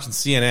he's not watching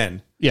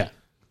CNN. yeah.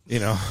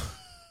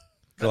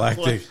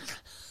 Galactic.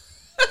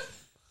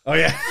 Oh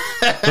yeah.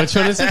 Which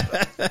one is it?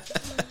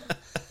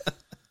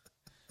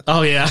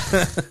 Oh yeah.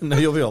 No,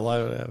 you'll be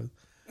alive when it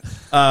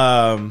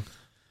happens.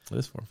 What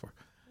is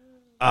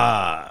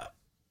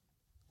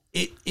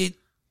 4-4?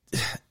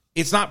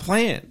 It's not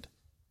planned.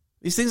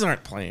 These things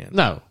aren't planned.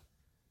 No.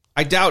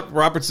 I doubt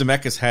Robert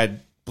Zemeckis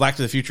had Black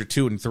to the Future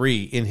 2 and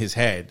 3 in his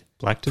head.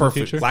 Black to the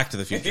Future? Black to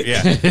the Future.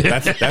 Yeah,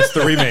 that's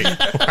the remake.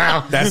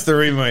 Wow, that's the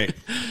remake.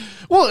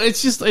 Well,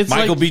 it's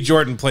Michael like, B.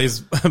 Jordan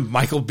plays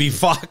Michael B.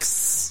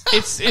 Fox.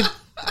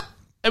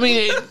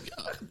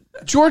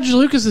 George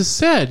Lucas has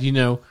said,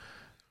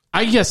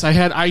 I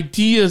had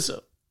ideas,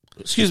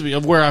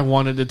 of where I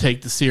wanted to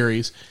take the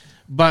series,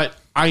 but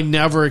I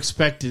never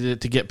expected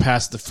it to get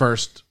past the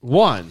first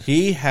one.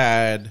 He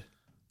had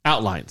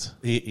outlines.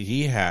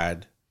 He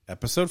had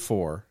episode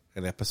 4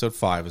 and episode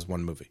 5 is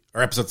one movie,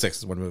 or episode 6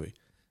 is one movie.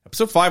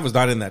 Episode 5 was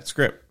not in that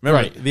script.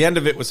 Remember, Right. the end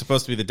of it was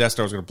supposed to be the Death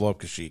Star was going to blow up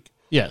Kashyyyk,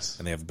 Yes.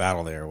 and they have a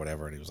battle there or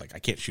whatever. And he was like, "I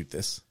can't shoot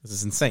this. This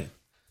is insane."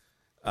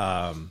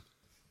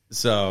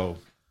 So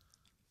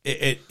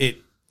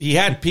he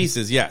had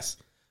pieces. Yes,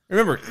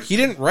 remember he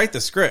didn't write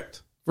the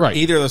script. Right.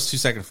 Either of those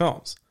 2-second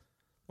films.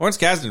 Lawrence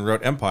Kasdan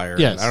wrote Empire.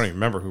 Yes. And I don't even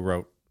remember who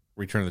wrote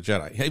Return of the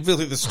Jedi.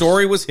 The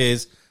story was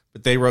his,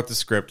 but they wrote the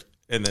script,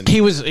 and then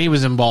He was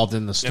involved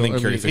in the story. then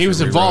Carrie He Fisher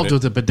was involved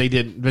rewrote with it, but they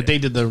didn't. But they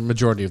did the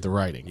majority of the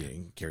writing.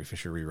 and Carrie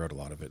Fisher rewrote a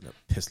lot of it, and it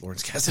pissed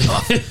Lawrence Kasdan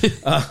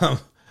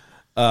off.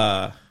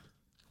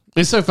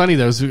 It's so funny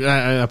though.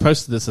 I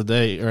posted this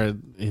today,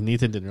 and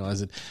Ethan didn't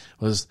realize it.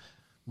 Was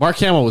Mark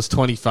Hamill was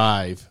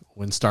 25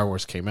 when Star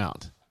Wars came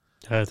out?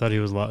 I thought he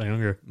was a lot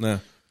younger. No.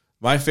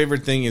 My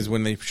favorite thing is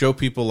when they show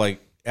people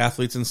like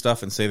athletes and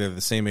stuff and say they're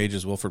the same age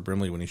as Wilford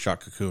Brimley when he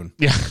shot Cocoon.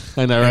 Yeah,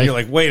 I know, And right? you're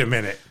like, wait a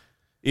minute.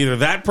 Either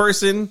that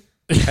person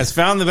has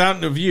found the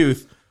fountain of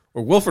youth,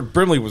 or Wilford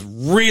Brimley was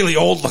really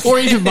old looking. Or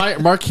even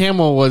Mark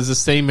Hamill was the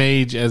same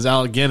age as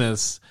Alec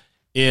Guinness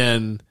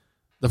in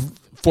The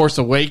Force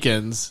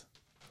Awakens.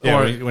 Yeah,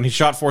 Or- when he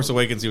shot Force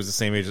Awakens, he was the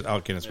same age as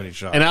Alec Guinness when he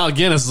shot. And Alec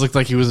Guinness looked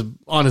like he was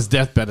on his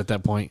deathbed at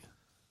that point.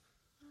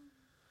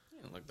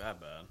 It didn't look that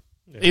bad.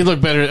 He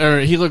looked better, or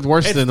he looked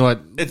worse than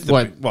what it's the-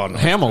 well, no,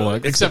 Hamill it's really-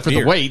 looked, it's except the for the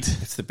beard. weight.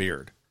 It's the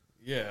beard.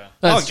 Yeah.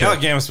 That's true.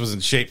 Alec Guinness was in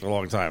shape for a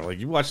long time. Like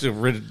you watched the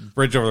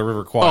Bridge over the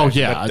River Kwai. Oh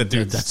yeah, that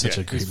dude's- that's such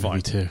yeah, a great he's movie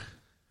fun. too.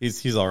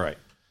 He's all right.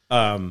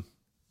 A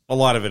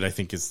lot of it, I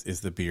think, is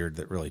the beard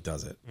that really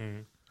does it.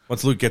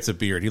 Once Luke gets a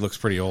beard, he looks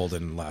pretty old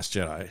in Last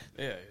Jedi.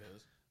 Yeah, it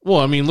is. Well,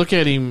 I mean, look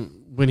at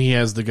him when he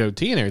has the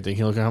goatee and everything.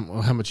 He look how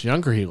much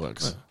younger he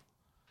looks.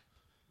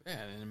 Yeah,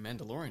 and in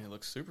Mandalorian, it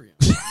looks super young.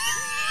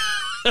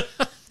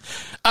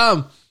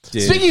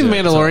 Speaking of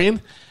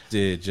Mandalorian,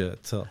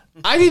 Digital.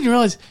 I didn't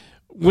realize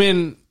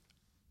when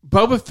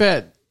Boba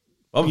Fett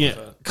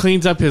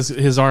cleans up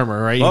his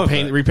armor, right? Boba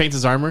He Fett. repaints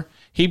his armor.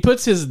 He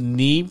puts his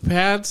knee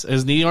pads,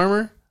 his knee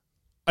armor,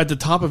 at the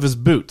top of his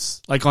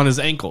boots, like on his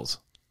ankles.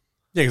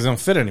 Yeah, because they don't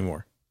fit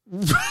anymore.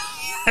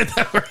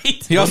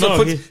 Right? He also no,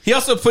 puts he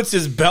also puts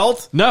his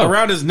belt No.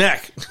 around his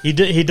neck. He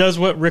does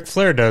what Ric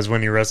Flair does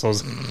when he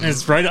wrestles.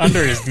 It's right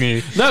under his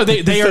knee. No, they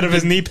Instead are of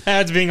his knee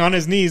pads being on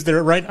his knees,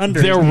 they're right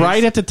under. they're his knees.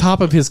 right at the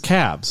top of his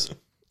calves.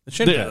 The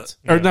shin pads.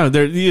 Or no,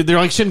 they're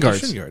like shin guards.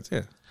 Shin guards,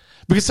 yeah.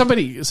 Because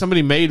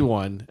somebody made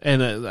one,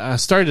 and I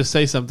started to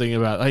say something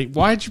about like,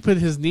 why did you put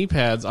his knee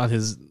pads on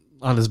his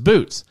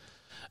boots?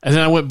 And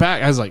then I went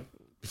back. I was like,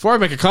 before I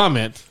make a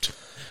comment,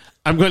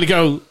 I'm going to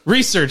go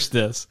research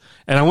this.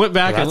 And I went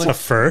back. That's and a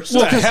first.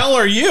 What the hell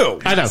are you?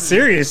 I know.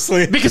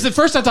 Seriously. Because at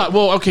first I thought,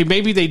 well, okay,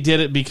 maybe they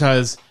did it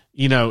because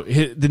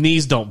the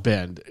knees don't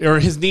bend, or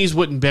his knees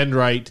wouldn't bend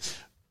right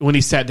when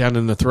he sat down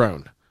in the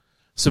throne.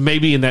 So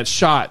maybe in that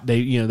shot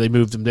they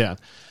moved him down.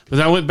 But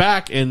then I went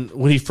back, and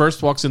when he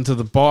first walks into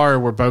the bar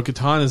where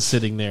Bo-Katan is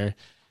sitting there,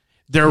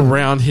 they're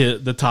around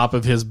the top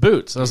of his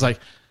boots. I was like,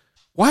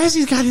 why has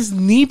he got his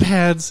knee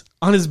pads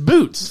on his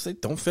boots? They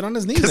don't fit on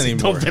his knees Because they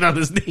anymore. don't fit on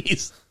his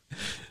knees.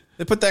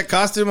 They put that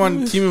costume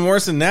on Team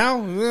Morrison now?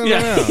 I don't Yeah,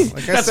 know.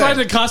 Like I that's said, why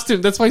the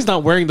costume. That's why he's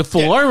not wearing the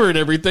full armor and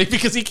everything,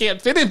 because he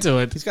can't fit into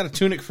it. he's got a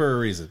tunic for a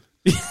reason.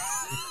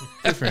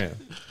 Good for him.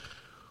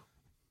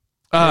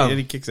 And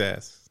he kicks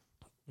ass.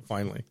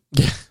 Finally.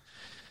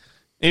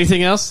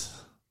 Anything else?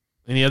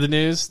 Any other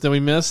news that we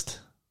missed?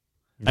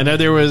 I know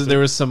there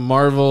was some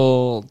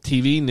Marvel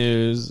TV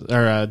news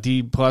or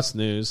D Plus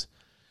news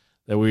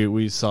that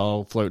we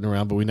saw floating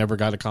around, but we never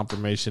got a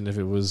confirmation if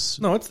it was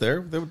No, it's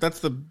there. That's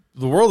the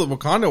World of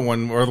Wakanda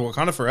one, or the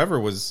Wakanda Forever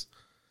was.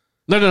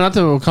 no, not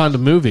the Wakanda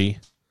movie.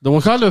 The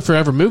Wakanda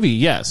Forever movie,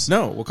 yes.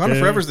 No, Wakanda Yeah.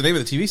 Forever is the name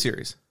of the TV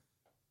series.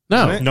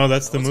 No, Isn't it? No,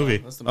 that's the movie.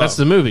 that's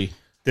the movie.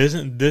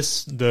 Isn't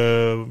this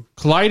the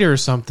Collider or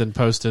something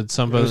posted it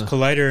somebody. was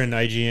Collider and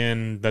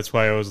IGN? That's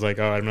why I was like,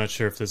 oh, I'm not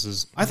sure if this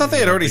is. I thought they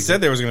had already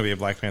said there was going to be a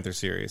Black Panther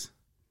series.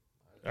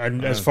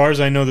 As far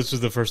as I know, this was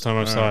the first time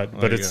I saw it,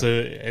 well, but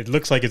there you it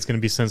looks like it's going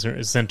to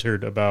be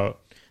centered about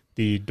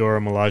the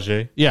Dora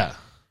Milaje Yeah.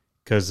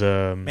 because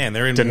Man,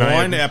 they're in Denai-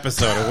 one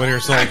episode of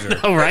Winter Soldier.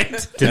 Oh,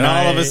 right. And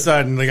all of a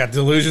sudden, they got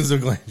delusions of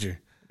grandeur.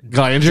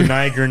 Glanger.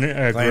 Denai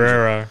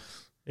Guerrera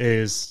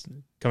is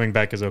coming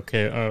back as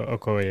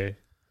Okoye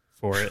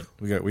for it.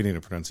 We need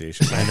a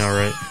pronunciation. I know,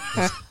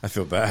 right? I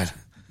feel bad.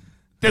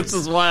 This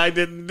is why I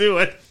didn't do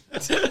it.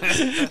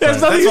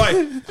 That's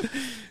why,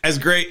 as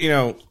great,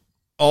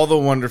 all the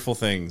wonderful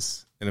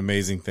things and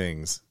amazing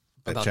things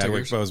that About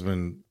Chadwick Tigers.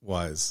 Boseman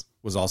was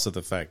also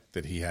the fact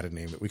that he had a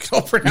name that we could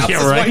all pronounce Yeah,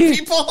 as right? white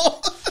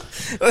people.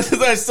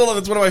 I still love.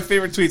 It's one of my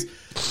favorite tweets.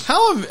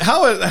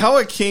 How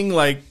a king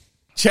like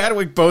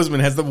Chadwick Boseman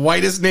has the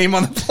whitest name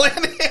on the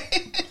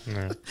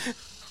planet?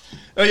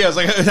 Oh yeah, I was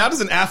like, how does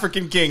an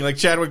African king like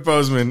Chadwick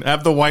Boseman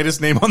have the whitest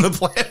name on the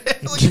planet?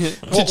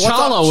 Like, what's up,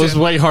 T'Challa was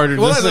way harder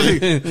Well, to that's say.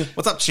 the thing.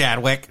 What's up,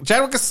 Chadwick?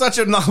 Chadwick is such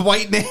a not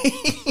white name.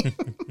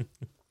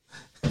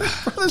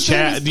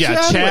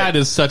 Chad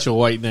is such a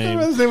white name.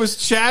 His name was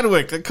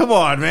Chadwick. Like, come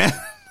on, man.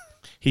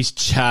 He's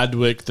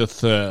Chadwick the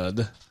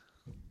Third,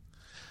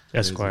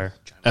 Esquire.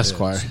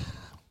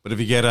 But if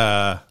you get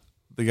the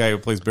guy who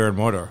plays Baron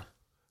Mordo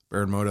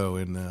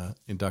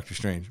in Doctor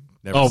Strange,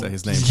 never say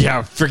his name.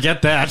 Yeah,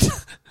 forget that.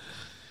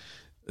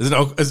 Is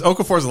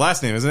Okafor's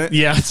last name, isn't it?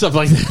 Yeah, stuff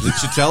like that. Is it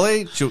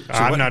Chitele?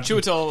 I'm not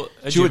Chiwetel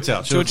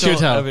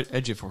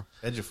Chiwetel.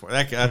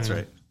 Ejiofor. That's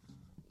right.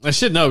 I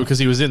should know because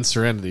he was in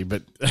Serenity,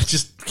 but I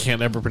just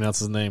can't ever pronounce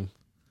his name.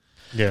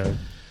 Yeah.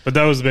 But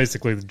that was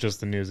basically just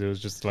the news. It was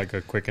just like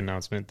a quick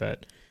announcement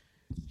that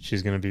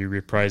she's going to be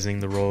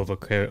reprising the role of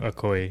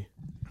Okoye.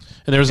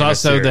 And there was In a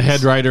also the series.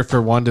 head writer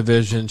for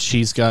WandaVision.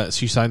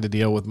 She signed a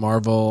deal with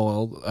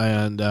Marvel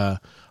and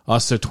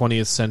also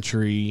 20th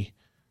Century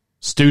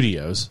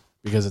Studios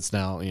because it's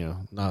now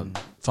not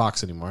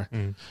Fox anymore.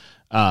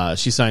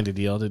 She signed a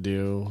deal to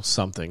do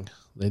something.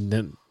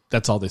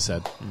 That's all they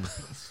said.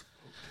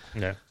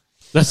 Yeah.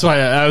 That's why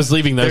I was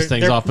leaving those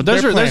things off. But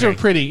those are planning.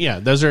 pretty. Yeah,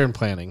 those are in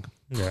planning.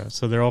 Yeah,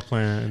 so they're all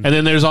planning. And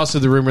then there's also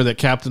the rumor that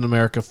Captain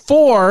America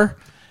 4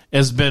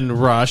 has been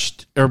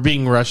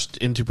being rushed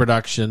into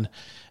production,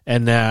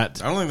 and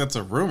that I don't think that's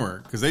a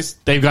rumor because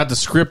they've got the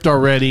script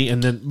already.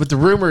 But the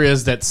rumor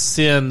is that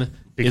Sin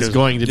is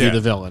going to be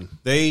the villain.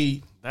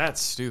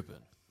 That's stupid.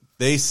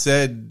 They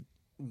said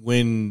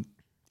when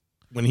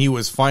he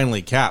was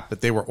finally Cap that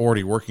they were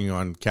already working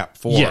on Cap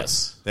 4.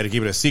 Yes. That he'd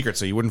keep it a secret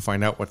so you wouldn't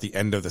find out what the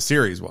end of the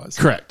series was.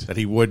 Correct. That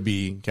he would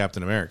be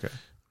Captain America.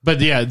 But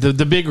yeah,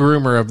 the big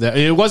rumor of that,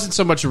 it wasn't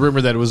so much a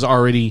rumor that it was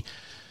already,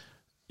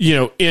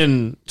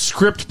 in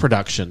script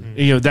production,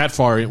 that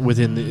far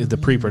within the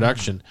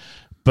pre-production,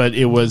 but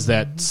it was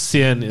that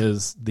Sin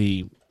is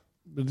going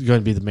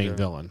to be the main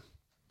villain.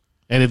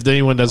 And if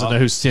anyone doesn't know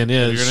who Sin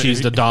is,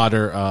 she's the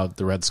daughter of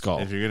the Red Skull.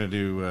 If you're gonna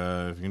do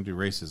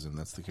racism,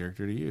 that's the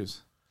character to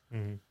use.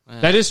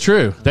 That is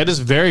true. That is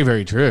very,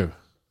 very true.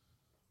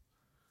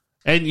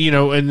 And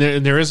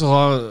there is a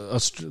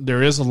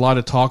lot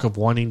of talk of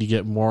wanting to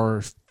get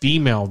more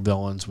female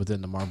villains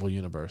within the Marvel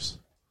universe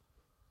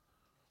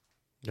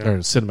or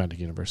cinematic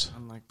universe.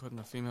 I'm like putting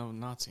a female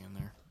Nazi in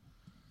there.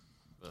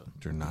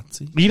 You're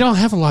Nazi. You don't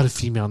have a lot of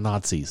female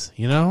Nazis,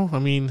 I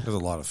mean, There's a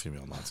lot of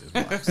female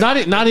Nazis.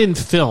 not in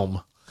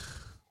film.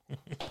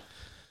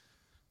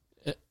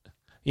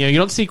 You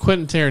don't see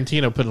Quentin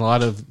Tarantino putting a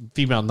lot of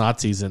female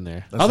Nazis in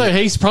there. Although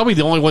he's probably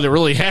the only one that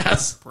really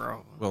has.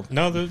 Bro. Well,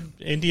 No, the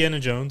Indiana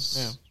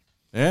Jones.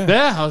 yeah.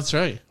 Yeah, that's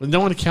right. No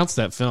one counts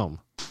that film.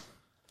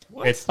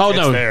 It's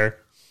no. there.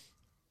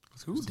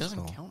 Who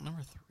doesn't count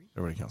number 3?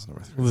 Everybody counts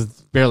number 3. It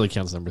barely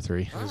counts number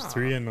 3. There's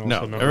 3 and also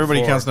No, number everybody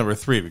 4. counts number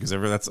 3 because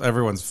that's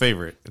everyone's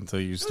favorite until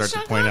you start to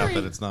point out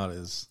that it's not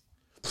as.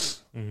 It's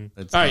All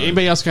right, not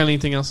anybody else got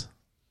anything else?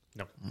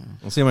 No.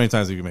 We'll see how many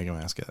times we can make a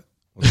mascot.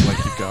 We'll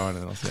keep going,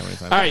 and I'll see how many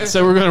times. All right,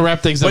 so we're going to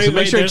wrap things up. Wait, So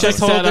make sure to there's check a us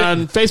whole out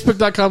on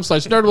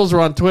Facebook.com/Nerdables.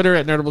 We're on Twitter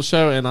at Nerdables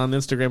Show and on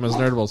Instagram as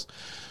Nerdables.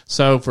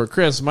 So for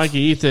Chris, Mikey,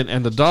 Ethan,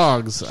 and the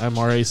dogs, I'm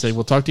RA saying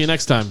we'll talk to you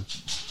next time.